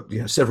were,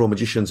 several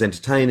magicians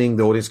entertaining.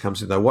 The audience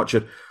comes in, they watch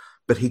it,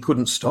 but he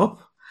couldn't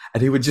stop.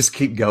 And he would just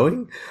keep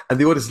going. And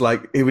the audience,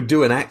 he would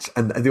do an act,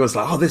 and the audience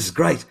 "Oh, this is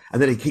great." And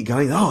then he'd keep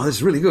going, "Oh, this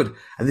is really good."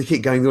 And they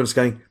keep going. The audience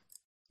going,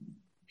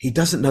 "He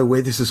doesn't know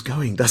where this is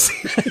going, does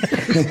he?"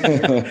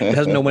 He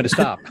doesn't know when to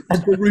stop.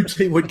 And the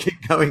routine would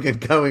keep going and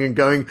going and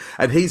going.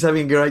 And he's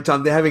having a great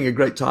time. They're having a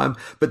great time.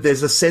 But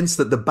there's a sense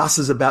that the bus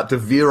is about to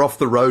veer off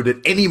the road at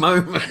any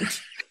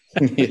moment.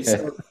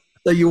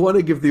 So you want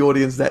to give the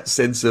audience that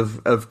sense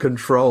of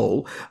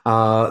control,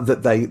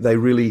 that they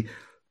really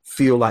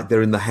feel like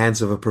they're in the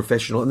hands of a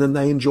professional, and then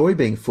they enjoy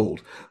being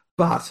fooled.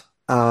 But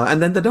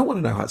and then they don't want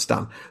to know how it's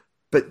done.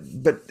 But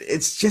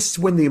it's just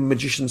when the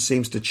magician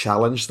seems to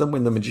challenge them,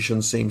 when the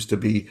magician seems to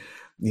be,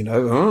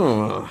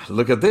 "Oh,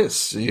 look at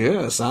this.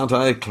 Yes, aren't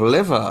I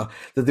clever?"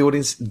 that the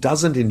audience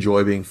doesn't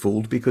enjoy being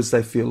fooled because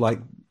they feel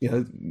like,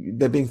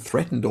 they're being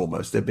threatened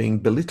almost. They're being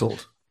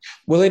belittled.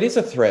 Well, it is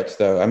a threat,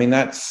 though. I mean,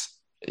 that's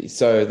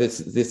so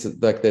this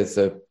like there's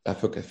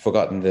I've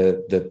forgotten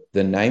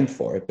the name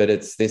for it, but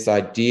it's this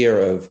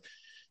idea of,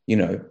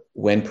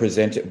 when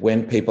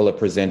people are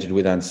presented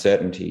with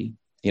uncertainty,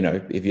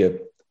 if you're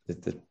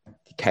the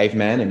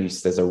caveman and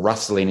there's a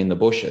rustling in the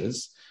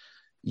bushes,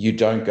 you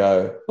don't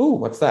go, "Oh,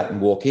 what's that?" and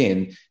walk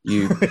in.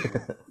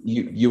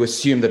 You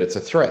assume that it's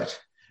a threat.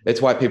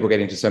 That's why people get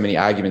into so many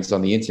arguments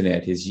on the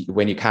internet, is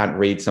when you can't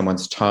read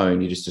someone's tone,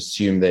 you just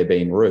assume they're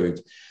being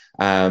rude,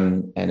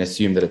 and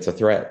assume that it's a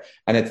threat.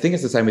 And I think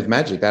it's the same with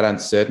magic. That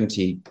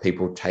uncertainty,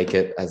 people take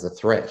it as a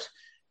threat.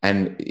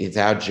 And it's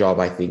our job,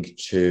 I think,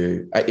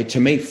 to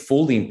me,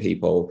 fooling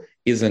people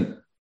isn't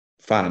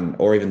fun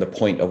or even the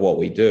point of what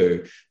we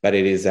do, but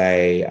it is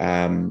a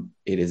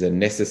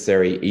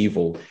necessary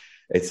evil.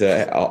 It's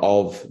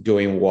of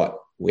doing what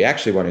we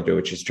actually want to do,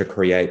 which is to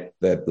create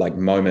the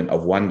moment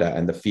of wonder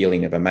and the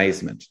feeling of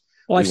amazement.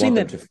 Well, I've seen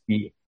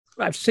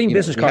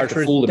business cards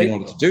to fool them in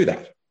order to do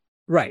that.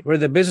 Right, where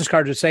the business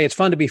cards would say it's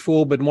fun to be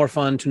fooled, but more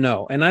fun to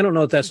know. And I don't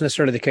know if that's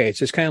necessarily the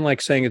case. It's kind of like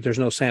saying that there's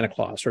no Santa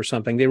Claus or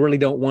something. They really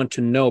don't want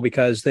to know,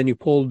 because then you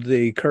pulled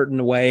the curtain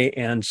away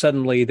and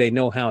suddenly they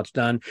know how it's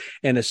done.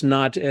 And it's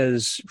not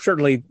as,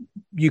 certainly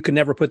you can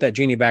never put that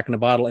genie back in the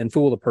bottle and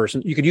fool the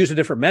person. You could use a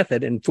different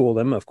method and fool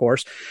them, of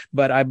course.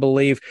 But I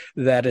believe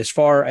that as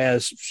far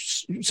as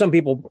some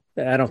people,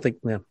 some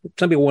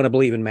people want to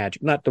believe in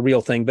magic, not the real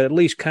thing, but at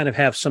least kind of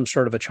have some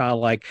sort of a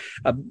childlike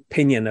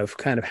opinion of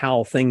kind of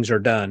how things are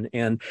done.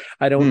 And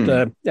I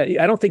don't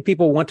think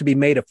people want to be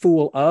made a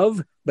fool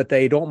of, but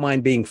they don't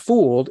mind being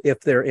fooled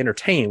if they're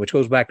entertained, which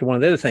goes back to one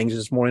of the other things.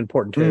 It's more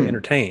important to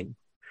entertain.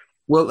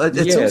 Well,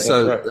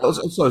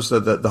 it's also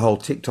the whole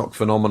TikTok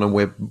phenomenon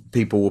where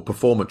people will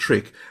perform a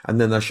trick and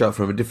then they show it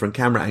from a different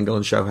camera angle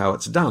and show how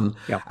it's done,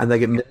 and they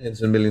get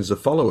millions and millions of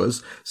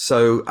followers.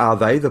 So are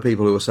they the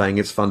people who are saying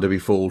it's fun to be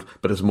fooled,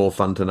 but it's more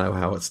fun to know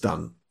how it's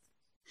done?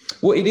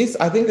 Well, it is.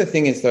 I think the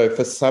thing is, though,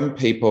 for some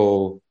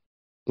people,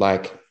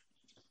 that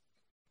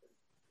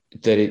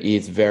it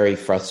is very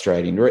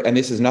frustrating. And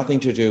this has nothing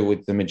to do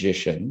with the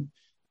magician,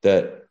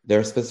 that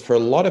for a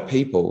lot of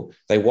people,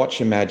 they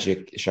watch a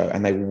magic show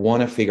and they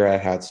want to figure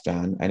out how it's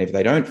done. And if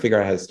they don't figure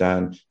out how it's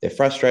done, they're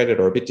frustrated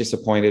or a bit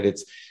disappointed.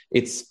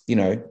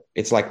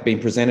 It's like being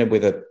presented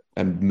with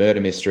a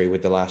murder mystery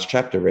with the last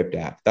chapter ripped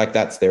out. Like,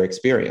 that's their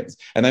experience.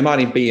 And they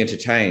might be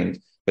entertained,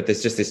 but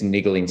there's just this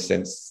niggling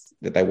sense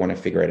that they want to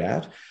figure it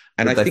out.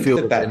 And but I think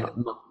feel that they're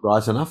not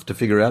right enough to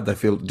figure out. They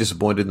feel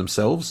disappointed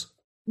themselves.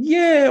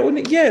 Yeah,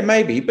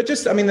 maybe. But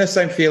just, the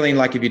same feeling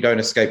like if you don't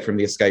escape from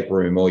the escape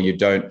room, or you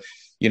don't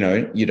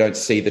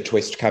see the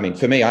twist coming.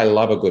 For me, I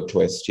love a good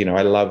twist.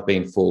 I love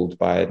being fooled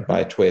by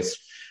a twist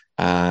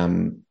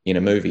in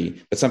a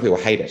movie. But some people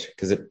hate it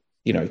because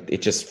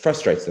it just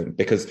frustrates them,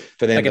 because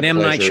for them, like an M.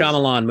 Night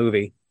Shyamalan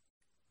movie.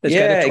 It's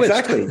got a twist.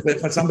 Exactly.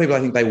 But for some people, I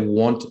think they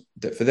want,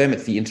 for them,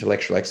 it's the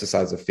intellectual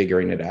exercise of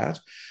figuring it out.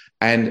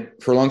 And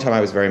for a long time,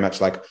 I was very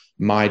much like,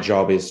 my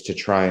job is to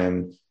try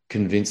and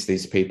convince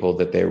these people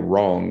that they're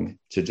wrong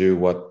to do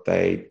what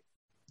they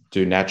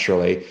do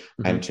naturally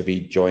and to be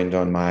joined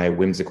on my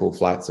whimsical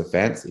flights of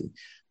fancy.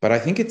 But I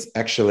think it's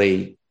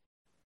actually,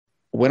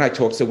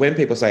 when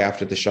people say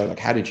after the show, like,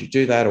 how did you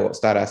do that? Or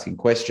start asking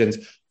questions,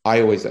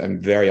 I always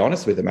am very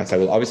honest with them. I say,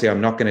 well, obviously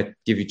I'm not going to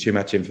give you too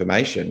much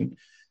information.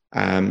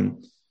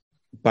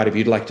 But if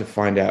you'd like to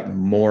find out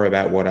more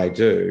about what I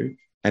do,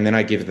 and then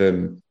I give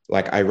them,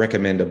 like, I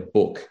recommend a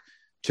book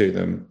to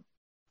them.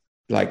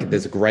 Like,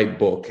 there's a great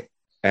book,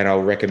 and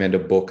I'll recommend a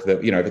book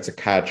that, if it's a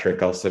card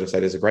trick, I'll sort of say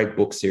there's a great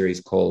book series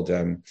called,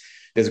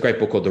 there's a great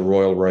book called The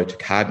Royal Road to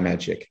Card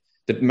Magic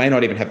that may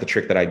not even have the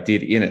trick that I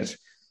did in it.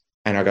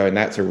 And I go, and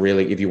that's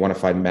if you want to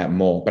find out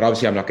more, but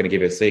obviously I'm not going to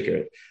give it a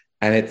secret.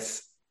 And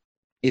it's,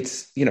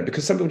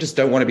 because some people just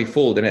don't want to be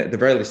fooled. And at the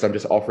very least, I'm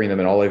just offering them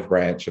an olive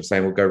branch of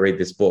saying, well, go read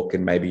this book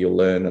and maybe you'll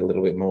learn a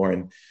little bit more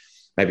and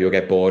maybe you'll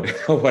get bored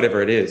or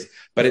whatever it is.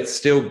 But it's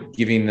still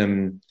giving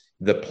them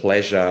the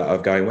pleasure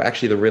of going, well,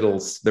 actually the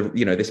riddles,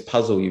 this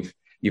puzzle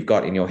you've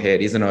got in your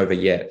head isn't over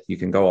yet. You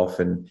can go off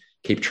and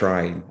keep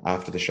trying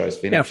after the show's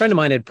finished. Yeah, a friend of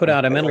mine had put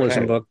out a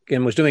mentalism book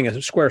and was doing a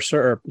square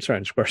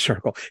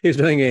circle. He was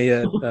doing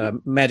a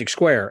magic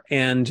square,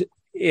 and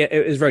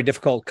it was very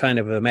difficult kind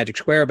of a magic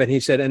square, but he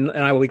said, and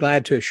I will be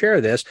glad to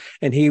share this.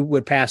 And he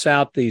would pass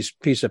out these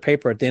pieces of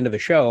paper at the end of the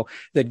show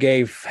that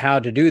gave how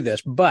to do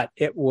this, but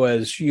it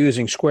was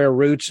using square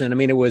roots. And I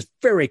mean, it was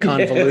very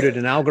convoluted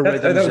and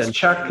algorithms. That was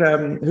Chuck.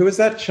 Who was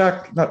that?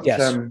 Chuck? Not,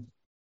 yes.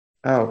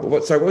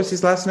 What was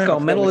his last name?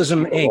 Called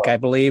Mentalism Inc., I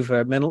believe.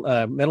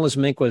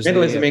 Mentalism Inc. was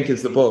Mentalism Inc.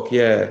 is the book.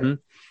 Yeah,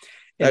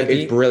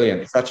 it's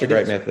brilliant. Such a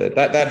great method.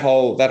 That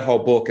whole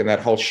book and that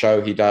whole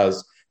show he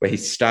does, where he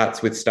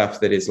starts with stuff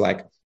that is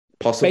like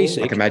possible,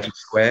 basic, like a magic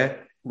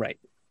square, right?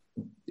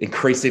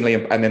 Increasingly,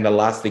 and then the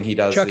last thing he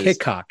does Chuck is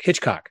Hitchcock.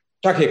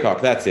 Chuck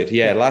Hitchcock. That's it.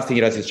 Yeah. Last thing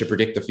he does is to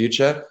predict the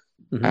future,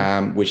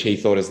 which he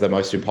thought is the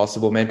most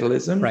impossible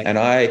mentalism. Right. And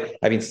I've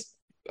been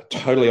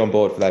totally on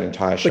board for that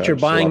entire show. But you're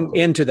buying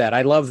into that.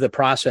 I love the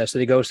process that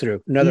he goes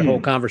through. Another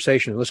whole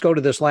conversation. Let's go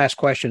to this last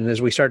question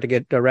as we start to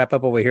get wrap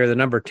up over here. The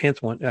number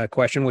 10th one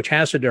question, which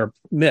has to do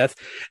myth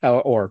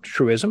or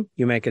truism.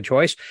 You make a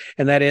choice,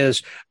 and that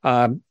is,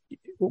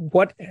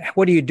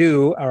 what do you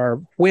do,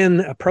 or when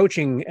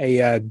approaching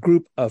a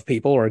group of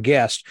people or a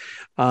guest,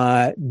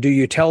 do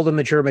you tell them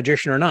that you're a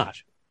magician or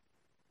not?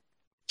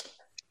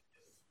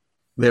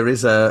 There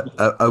is a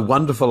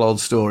wonderful old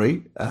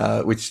story,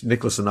 which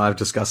Nicholas and I have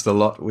discussed a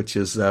lot, which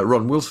is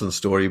Ron Wilson's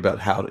story about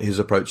how his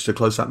approach to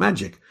close-up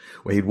magic,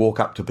 where he'd walk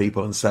up to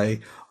people and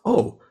say,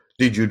 "Oh,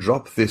 did you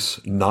drop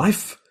this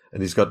knife?"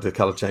 And he's got the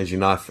color-changing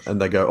knife,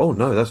 and they go, "Oh,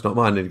 no, that's not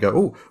mine." And he'd go,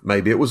 "Oh,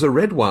 maybe it was a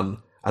red one."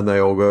 And they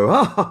all go,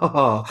 "Ha, ha,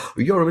 ha,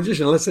 you're a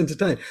magician, let's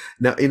entertain."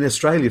 Now, in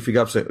Australia, if you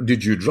go up and say,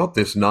 "Did you drop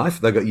this knife?"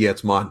 They go, "Yeah,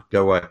 it's mine,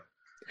 go away."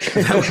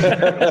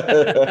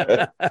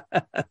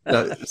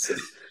 No,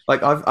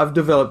 like I've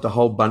developed a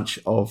whole bunch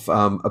of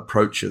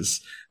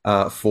approaches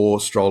for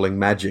strolling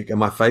magic, and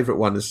my favorite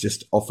one is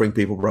just offering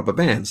people rubber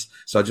bands.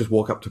 So I just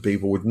walk up to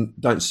people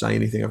don't say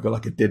anything. I've got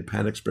like a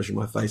deadpan expression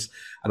on my face,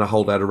 and I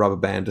hold out a rubber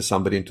band to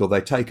somebody until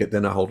they take it.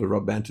 Then I hold a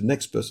rubber band to the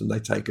next person. They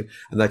take it,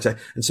 and they take.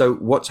 And so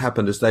what's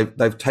happened is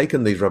they've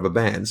taken these rubber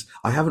bands.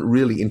 I haven't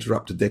really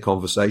interrupted their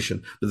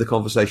conversation, but the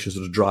conversation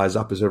sort of dries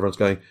up as everyone's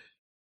going,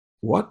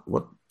 "What's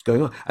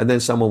going on?" And then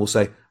someone will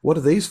say, "What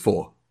are these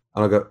for?"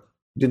 And I go,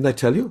 "Didn't they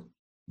tell you?"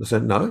 They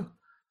said, "No."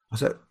 I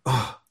said,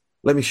 "Oh,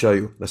 let me show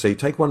you." They say, "You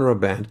take one rubber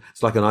band.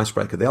 It's like an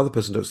icebreaker. The other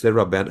person does their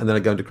rubber band, and then I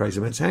go into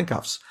Crazy Man's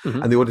handcuffs."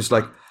 And the audience is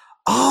like,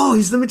 "Oh,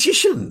 he's the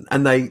magician."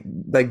 And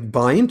they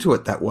buy into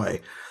it that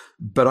way.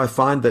 But I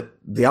find that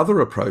the other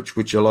approach,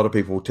 which a lot of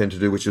people tend to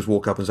do, which is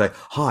walk up and say,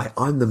 "Hi,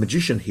 I'm the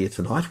magician here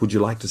tonight. Would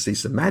you like to see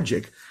some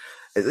magic?"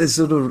 There's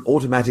sort of an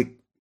automatic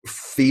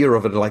fear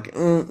of it, like,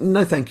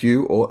 "No, thank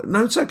you," or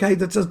 "No, it's okay.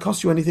 That doesn't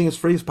cost you anything. It's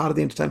free as part of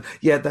the entertainment.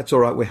 Yeah, that's all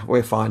right.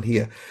 We're fine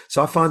here."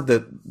 So I find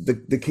that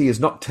the key is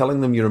not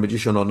telling them you're a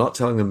magician or not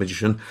telling them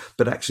magician,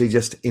 but actually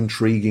just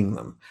intriguing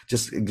them,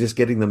 just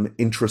getting them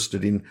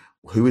interested in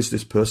who is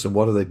this person,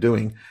 what are they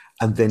doing,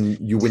 and then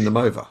you win them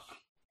over.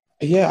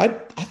 Yeah,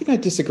 I think I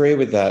disagree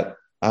with that.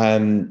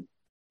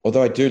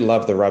 Although I do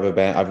love the rubber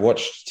band. I've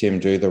watched Tim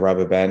do the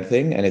rubber band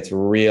thing, and it's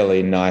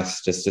really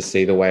nice just to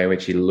see the way in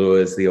which he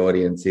lures the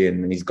audience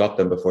in, and he's got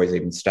them before he's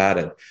even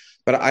started.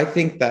 But I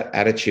think that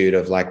attitude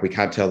of like, we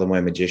can't tell them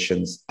we're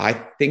magicians, I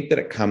think that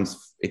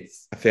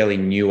it's a fairly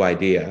new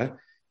idea,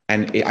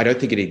 and I don't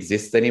think it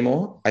exists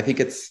anymore. I think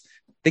it's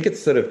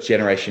sort of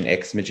Generation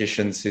X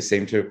magicians who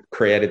seem to have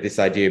created this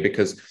idea,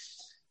 because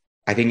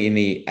I think in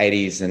the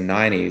 80s and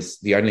 90s,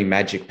 the only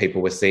magic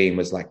people were seeing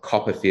was like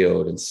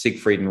Copperfield and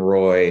Siegfried and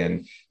Roy,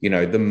 and,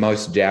 the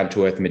most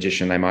down-to-earth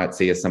magician they might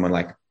see is someone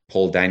like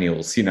Paul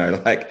Daniels,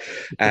 and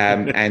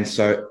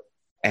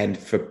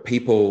for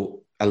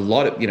people, a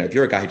lot of, if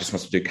you're a guy who just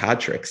wants to do card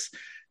tricks,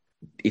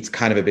 it's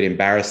kind of a bit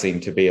embarrassing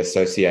to be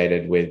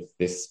associated with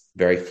this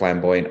very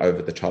flamboyant,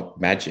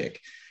 over-the-top magic.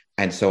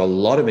 And so a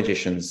lot of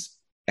magicians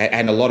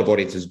and a lot of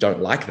audiences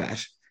don't like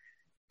that.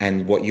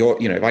 And what if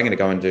I'm going to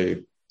go and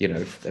do,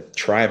 a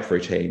triumph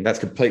routine, that's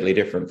completely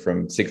different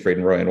from Siegfried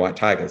and Roy and White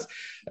Tigers,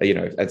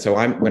 And so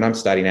when I'm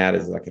starting out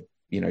as like a,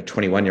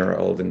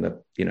 21-year-old in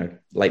the,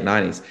 late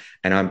 90s,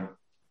 and I'm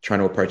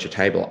trying to approach a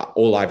table,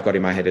 all I've got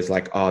in my head is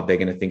like, oh, they're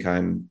going to think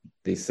I'm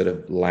these sort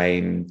of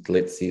lame,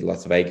 glitzy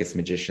Las Vegas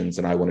magicians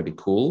and I want to be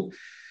cool.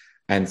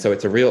 And so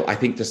it's I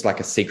think just like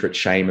a secret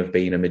shame of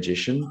being a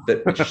magician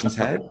that magicians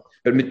had.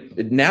 But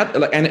now,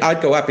 and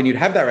I'd go up and you'd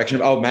have that reaction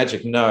of, oh,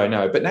 magic,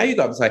 no. But now you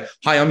go up and say,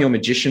 hi, I'm your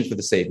magician for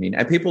this evening.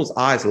 And people's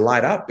eyes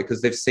light up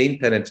because they've seen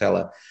Penn and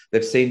Teller,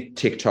 they've seen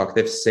TikTok,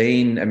 they've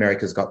seen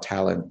America's Got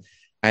Talent,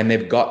 and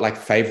they've got like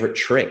favorite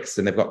tricks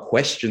and they've got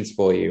questions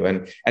for you.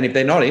 And if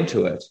they're not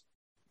into it,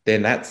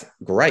 then that's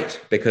great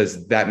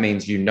because that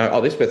means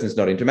oh, this person's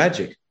not into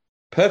magic.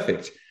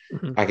 Perfect.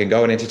 Mm-hmm. I can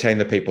go and entertain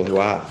the people who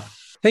are.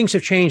 Things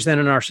have changed then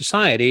in our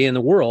society, in the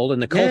world,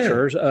 in the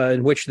cultures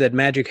in which that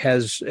magic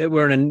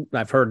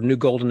I've heard a new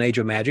golden age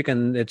of magic,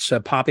 and it's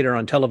popular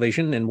on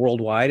television and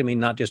worldwide. I mean,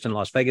 not just in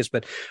Las Vegas,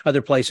 but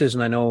other places.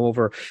 And I know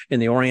over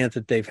in the Orient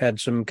that they've had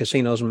some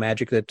casinos and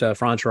magic that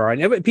France are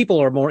in. People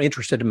are more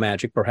interested in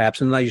magic, perhaps.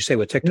 And like you say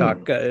with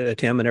TikTok,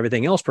 Tim, and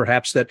everything else,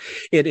 perhaps that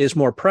it is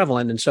more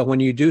prevalent. And so when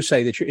you do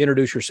say that you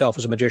introduce yourself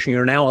as a magician,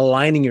 you're now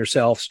aligning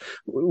ourselves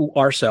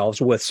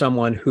with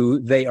someone who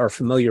they are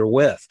familiar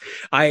with.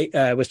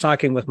 I was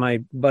talking with my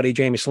buddy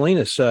Jamie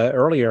Salinas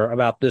earlier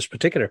about this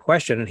particular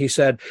question, and he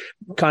said,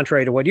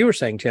 contrary to what you were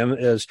saying, Tim,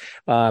 is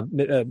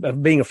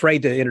being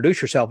afraid to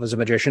introduce yourself as a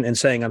magician and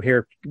saying, "I'm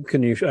here.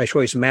 Can I show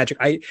you some magic?"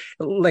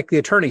 Like the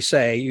attorneys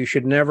say, you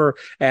should never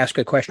ask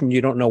a question you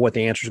don't know what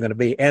the answer is going to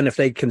be, and if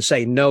they can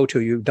say no to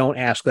you, don't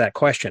ask that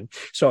question.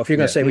 So if you're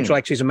going to say, "Would you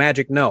like to see some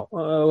magic?" No.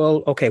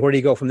 Well, okay. Where do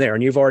you go from there?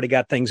 And you've already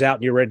got things out,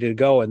 and you're ready to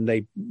go, and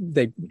they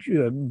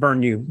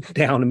burn you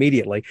down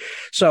immediately.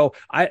 So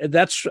I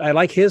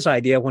like his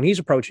idea when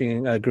he's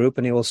approaching a group,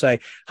 and he will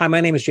say, "Hi,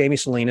 my name is Jamie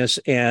Salinas,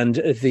 and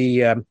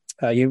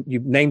you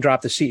name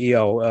drop the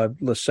CEO,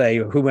 let's say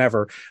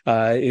whomever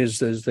is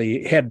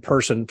the head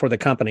person for the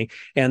company,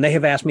 and they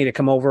have asked me to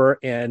come over,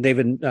 and they've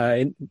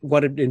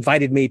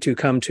invited me to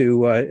come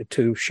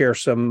to share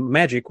some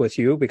magic with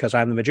you because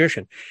I'm the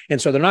magician."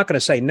 And so they're not going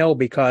to say no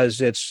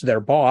because it's their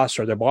boss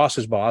or their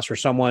boss's boss or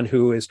someone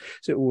who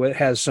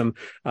has some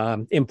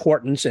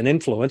importance and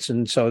influence,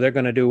 and so they're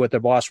going to do what their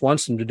boss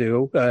wants them to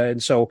do,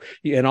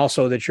 and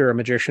also that you're a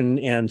magician.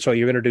 And so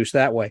you're introduced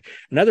that way.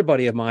 Another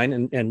buddy of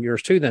mine, and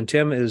yours too then,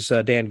 Tim, is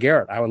Dan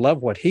Garrett. I would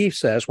love what he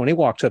says when he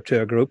walks up to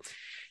a group.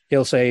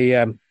 He'll say,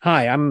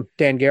 "Hi, I'm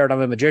Dan Garrett.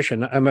 I'm a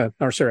magician.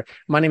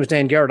 My name is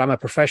Dan Garrett. I'm a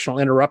professional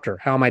interrupter.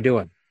 How am I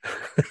doing?"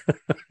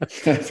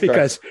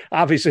 Because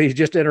obviously he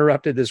just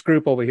interrupted this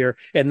group over here,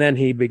 and then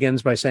he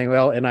begins by saying,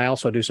 "Well, and I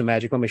also do some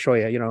magic. Let me show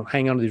you.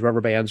 Hang on to these rubber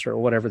bands or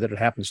whatever that it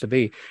happens to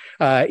be."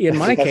 In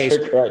my case,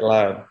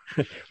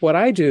 what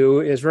I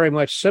do is very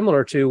much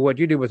similar to what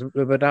you do with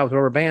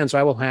rubber bands.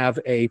 I will have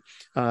a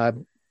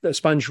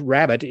sponge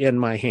rabbit in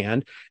my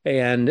hand,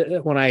 and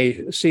when I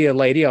see a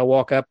lady, I'll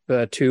walk up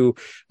to two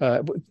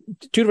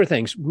different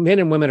things. Men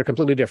and women are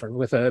completely different.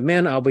 With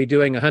men, I'll be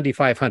doing a Hundy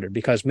 500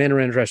 because men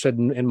are interested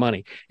in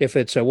money. If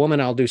it's a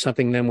woman, I'll do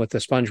something then with the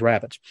sponge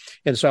rabbits.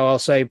 And so I'll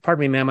say,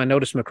 "Pardon me, ma'am, I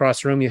noticed from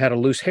across the room you had a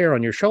loose hair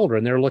on your shoulder,"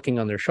 and they're looking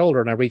on their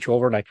shoulder, and I reach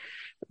over and I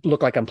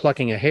look like I'm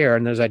plucking a hair,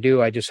 and as I do,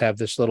 I just have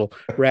this little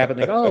rabbit.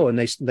 And they go, "Oh," and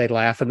they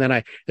laugh, and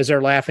then as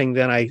they're laughing,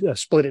 then I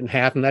split it in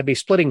half, and that'd be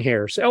splitting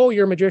hairs. "Oh,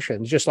 you're a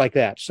magician," just like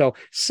that. So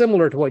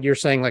similar to what you're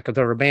saying, like with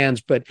the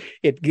bands, but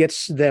it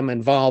gets them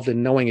involved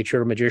in knowing that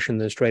you're a magician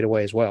then straight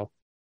away as well.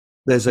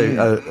 There's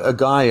a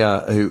guy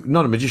who,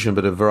 not a magician,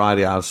 but a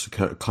variety artist,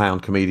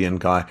 clown comedian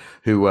guy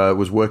who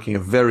was working a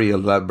very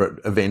elaborate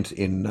event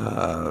in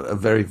a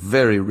very,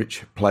 very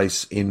rich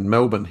place in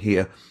Melbourne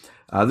here.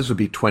 This would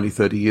be 20,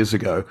 30 years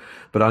ago,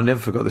 but I never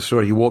forgot the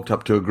story. He walked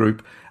up to a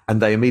group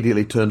and they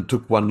immediately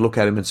took one look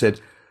at him and said,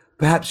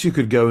 "Perhaps you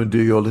could go and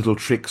do your little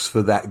tricks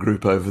for that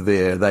group over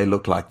there. They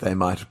look like they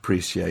might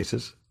appreciate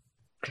it."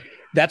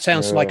 That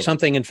sounds like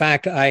something. In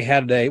fact, I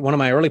had one of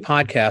my early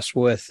podcasts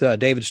with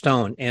David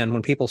Stone, and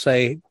when people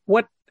say,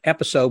 "What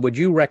episode would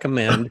you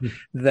recommend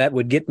that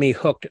would get me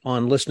hooked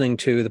on listening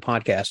to the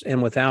podcast?"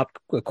 And without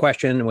a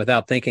question and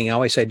without thinking, I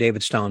always say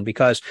David Stone,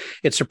 because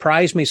it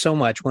surprised me so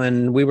much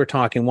when we were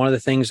talking. One of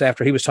the things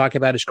after he was talking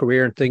about his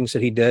career and things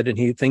that he did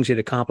and things he'd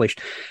accomplished.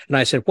 And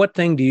I said, "What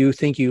thing do you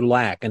think you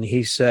lack?" And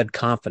he said,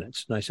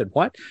 "Confidence." And I said,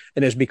 "What?"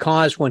 And it's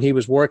because when he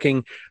was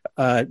working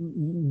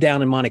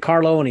down in Monte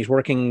Carlo and he's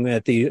working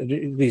at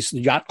these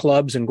yacht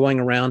clubs and going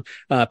around,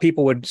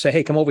 people would say,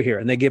 "Hey, come over here."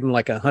 And they give him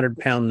like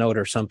 £100 note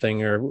or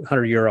something, or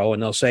 €100.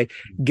 And they'll say,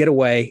 "Get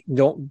away.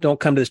 Don't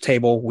come to this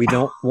table. We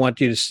don't want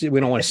you to see,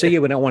 we don't want to see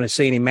you. We don't want to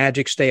see any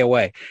magic. Stay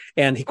away."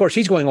 And of course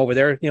he's going over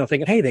there,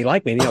 thinking, "Hey, they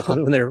like me,"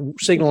 when they're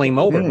signaling him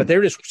over, but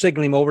they're just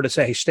signaling him over to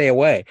say, "Hey, stay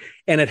away."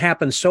 And it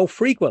happens so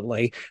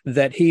frequently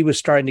that he was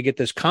starting to get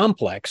this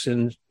complex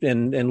and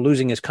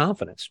losing his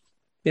confidence.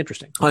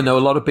 Interesting. I know a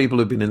lot of people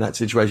who've been in that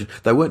situation.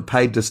 They weren't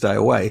paid to stay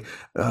away.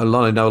 I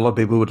know a lot of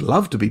people who would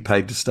love to be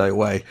paid to stay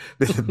away.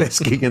 They're the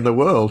best gig in the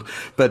world.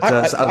 But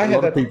a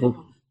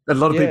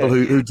lot of people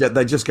who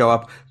they just go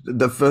up.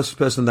 The first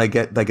person they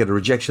get a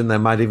rejection. They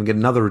might even get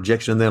another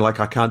rejection. And they're like,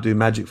 I can't do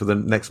magic for the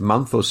next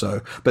month or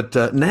so. But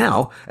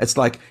now it's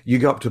like you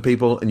go up to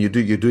people and you're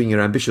doing your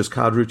ambitious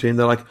card routine.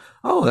 They're like,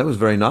 oh, that was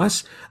very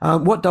nice.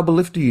 What double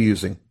lift are you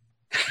using?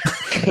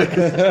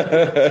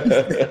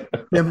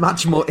 They're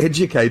much more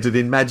educated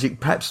in magic,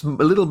 perhaps a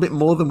little bit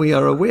more than we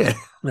are aware.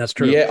 That's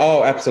true. Yeah.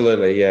 Oh,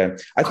 absolutely. Yeah.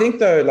 I think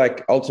though,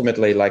 like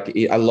ultimately, like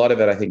a lot of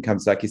it, I think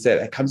comes, like you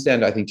said, it comes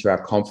down, I think, to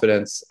our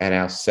confidence and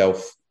our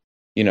self,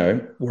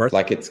 worth.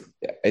 Like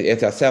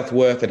it's our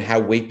self-worth and how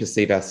we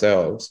perceive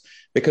ourselves.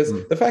 Because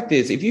the fact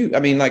is,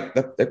 like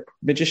the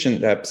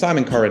magician,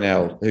 Simon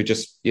Coronel, who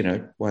just,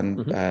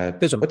 won,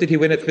 FISM. What did he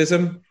win at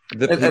FISM?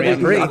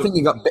 I think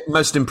he got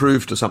most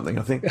improved or something,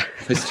 I think.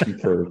 Most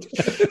improved.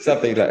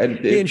 Something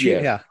like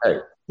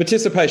that.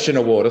 Participation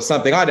award or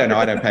something. I don't know.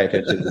 I don't pay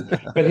attention.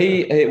 But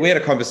we had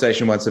a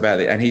conversation once about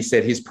it, and he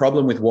said his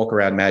problem with walk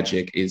around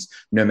magic is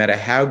no matter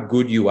how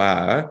good you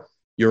are,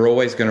 you're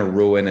always going to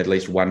ruin at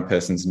least one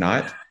person's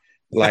night.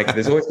 Like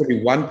there's always going to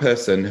be one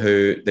person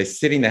who they're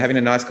sitting there having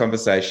a nice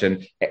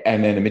conversation,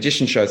 and then a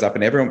magician shows up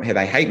and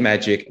they hate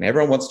magic and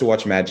everyone wants to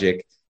watch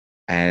magic.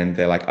 And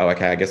they're like, oh,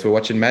 okay, I guess we're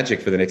watching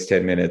magic for the next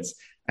 10 minutes.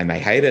 And they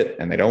hate it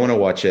and they don't want to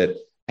watch it.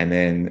 And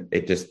then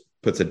it just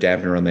puts a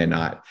dampener on their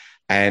night.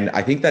 And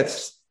I think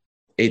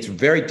it's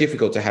very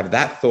difficult to have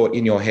that thought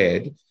in your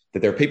head that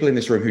there are people in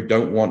this room who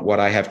don't want what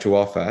I have to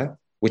offer,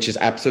 which is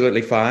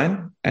absolutely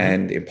fine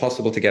and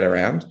impossible to get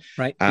around.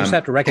 Right. You just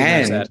have to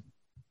recognize that.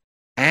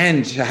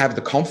 And to have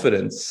the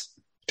confidence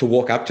to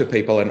walk up to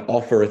people and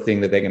offer a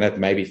thing that they're going to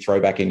maybe throw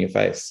back in your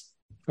face.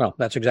 Well,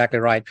 that's exactly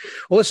right.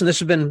 Well, listen, this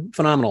has been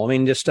phenomenal. I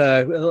mean, just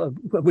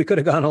we could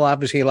have gone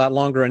obviously a lot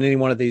longer on any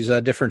one of these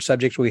different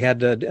subjects. We had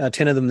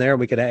 10 of them there.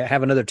 We could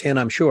have another 10,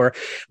 I'm sure.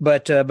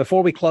 But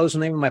before we close, the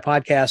name of my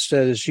podcast,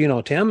 as you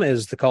know, Tim,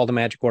 is the Call the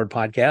Magic Word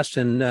podcast.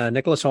 And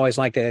Nicholas, always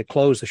like to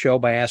close the show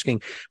by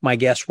asking my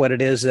guests what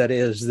it is that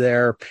is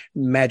their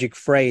magic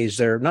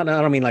phrase. I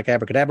don't mean like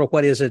abracadabra.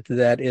 What is it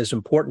that is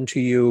important to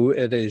you?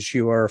 It is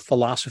your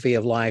philosophy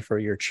of life or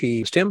your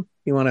chi. Tim,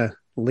 you want to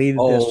lead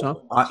this off?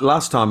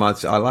 Last time I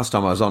was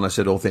on, I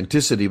said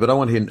authenticity, but I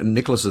want to hear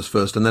Nicholas's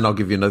first, and then I'll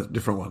give you a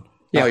different one.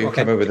 Yeah, you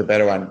come up with a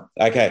better one.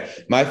 Okay,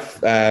 my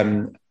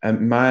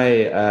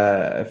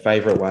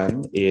favorite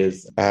one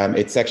is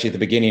it's actually the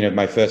beginning of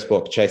my first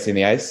book, Chasing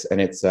the Ace, and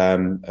it's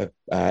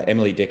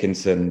Emily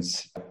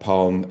Dickinson's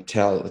poem,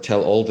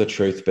 "Tell all the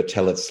truth, but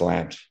tell it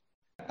slant."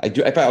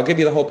 I'll give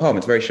you the whole poem.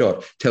 It's very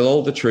short. Tell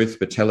all the truth,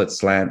 but tell it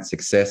slant.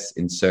 Success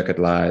in circuit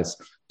lies.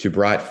 Too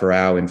bright for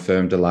our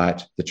infirm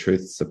delight, the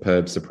truth's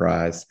superb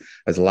surprise.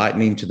 As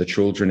lightning to the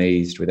children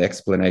eased, with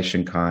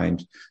explanation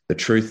kind, the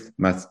truth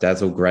must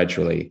dazzle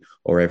gradually,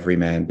 or every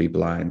man be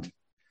blind.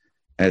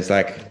 And it's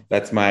like,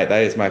 that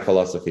is my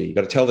philosophy. You've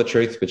got to tell the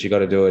truth, but you got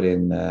to do it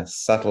in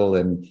subtle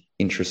and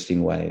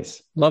interesting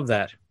ways. Love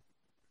that.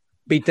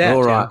 Beat that.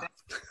 All right.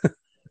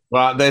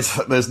 Well,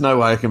 there's no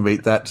way I can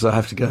beat that, so I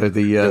have to go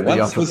the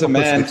once was a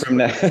man from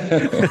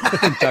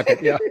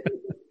Nantucket, yeah.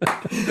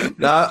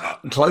 No,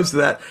 close to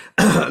that.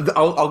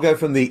 I'll go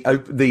from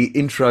the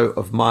intro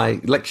of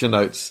my lecture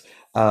notes,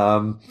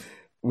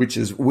 which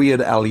is Weird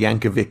Al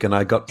Yankovic, and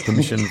I got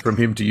permission from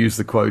him to use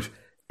the quote,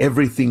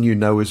 "Everything you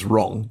know is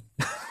wrong."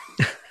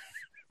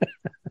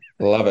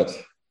 Love it.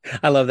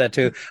 I love that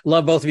too.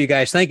 Love both of you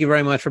guys. Thank you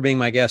very much for being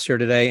my guests here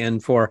today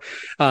and for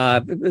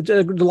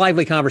the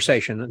lively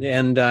conversation.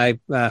 And I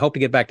hope to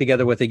get back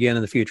together with you again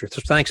in the future.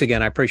 So thanks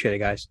again. I appreciate it,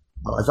 guys.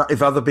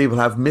 If other people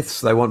have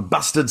myths they want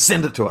busted,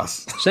 send it to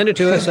us. Send it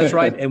to us. That's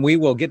right. And we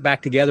will get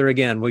back together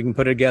again. We can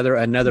put together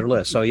another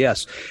list. So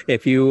yes,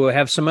 if you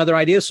have some other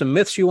ideas, some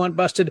myths you want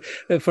busted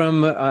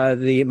from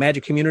the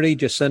magic community,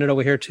 just send it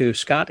over here to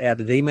Scott at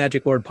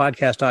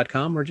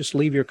themagicwordpodcast.com or just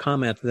leave your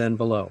comment then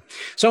below.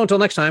 So until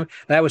next time,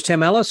 that was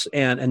Tim Ellis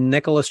and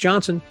Nicholas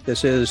Johnson.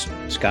 This is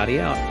Scotty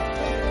out.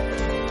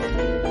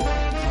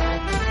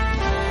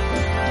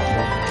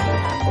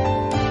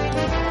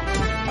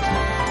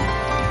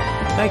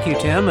 Thank you,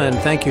 Tim, and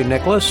thank you,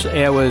 Nicholas.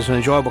 It was an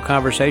enjoyable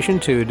conversation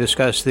to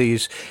discuss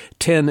these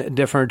 10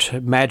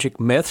 different magic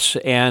myths.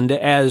 And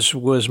as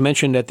was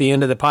mentioned at the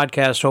end of the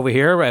podcast over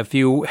here, if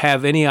you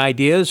have any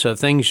ideas of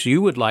things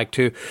you would like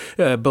to,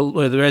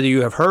 whether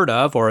you have heard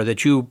of or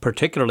that you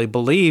particularly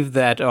believe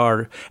that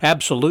are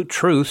absolute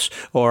truths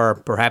or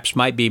perhaps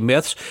might be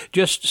myths,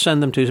 just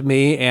send them to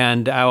me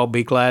and I'll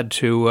be glad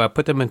to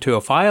put them into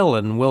a file,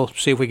 and we'll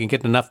see if we can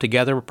get enough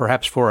together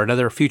perhaps for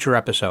another future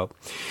episode.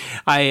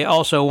 I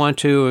also want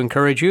to to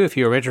encourage you, if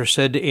you're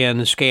interested in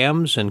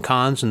scams and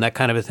cons and that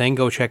kind of a thing,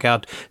 go check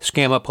out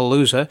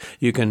Scamapalooza.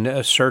 You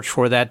can search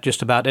for that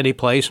just about any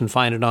place and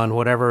find it on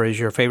whatever is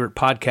your favorite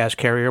podcast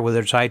carrier, whether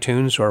it's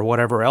iTunes or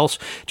whatever else,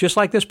 just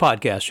like this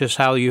podcast, just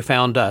how you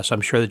found us.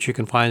 I'm sure that you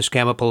can find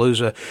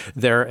Scamapalooza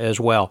there as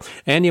well.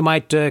 And you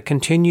might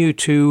continue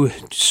to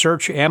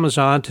search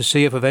Amazon to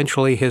see if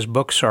eventually his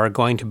books are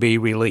going to be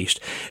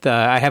released.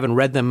 I haven't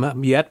read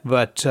them yet,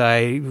 but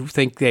I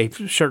think they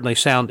certainly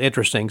sound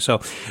interesting. So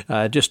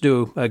just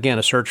do, again,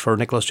 a search for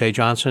Nicholas J.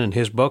 Johnson and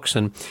his books,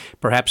 and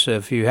perhaps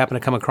if you happen to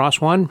come across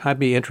one, I'd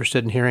be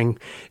interested in hearing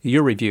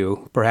your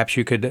review. Perhaps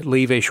you could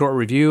leave a short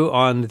review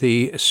on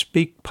the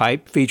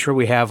SpeakPipe feature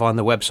we have on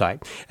the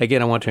website.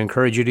 Again, I want to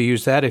encourage you to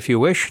use that if you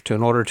wish,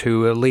 in order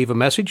to leave a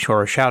message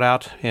or a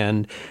shout-out,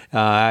 and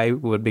I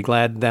would be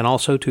glad then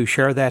also to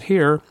share that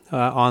here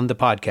on the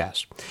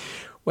podcast.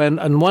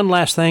 And one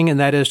last thing, and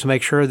that is to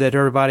make sure that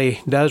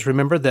everybody does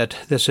remember that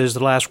this is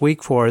the last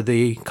week for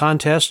the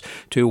contest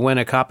to win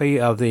a copy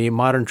of the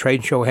Modern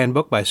Trade Show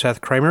Handbook by Seth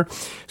Kramer.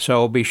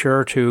 So be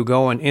sure to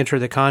go and enter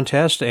the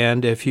contest.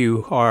 And if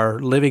you are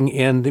living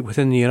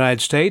within the United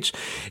States,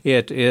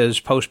 it is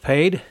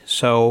postpaid,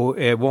 so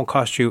it won't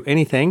cost you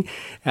anything.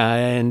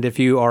 And if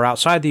you are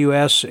outside the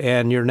U.S.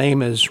 and your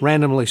name is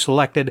randomly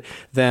selected,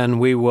 then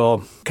we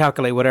will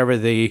calculate whatever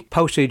the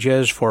postage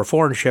is for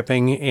foreign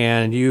shipping,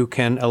 and you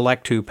can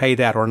elect to pay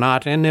that or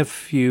not. And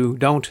if you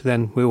don't,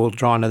 then we will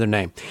draw another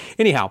name.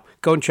 Anyhow,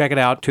 go and check it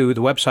out to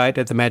the website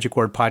at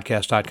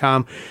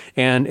themagicwordpodcast.com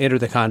and enter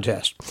the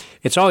contest.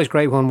 It's always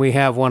great when we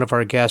have one of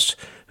our guests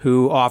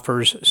who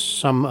offers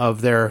some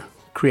of their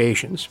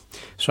creations.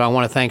 So I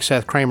want to thank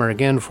Seth Kramer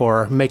again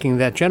for making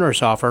that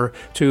generous offer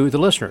to the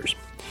listeners.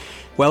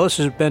 Well, this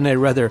has been a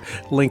rather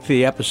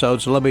lengthy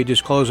episode, so let me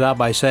just close out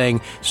by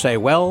saying, stay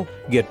well,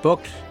 get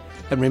booked,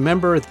 and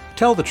remember,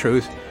 tell the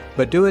truth,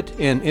 but do it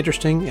in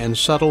interesting and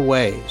subtle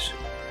ways.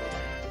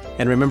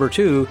 And remember,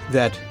 too,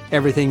 that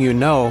everything you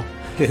know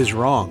is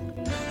wrong.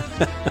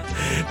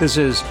 This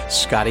is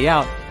Scotty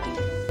out.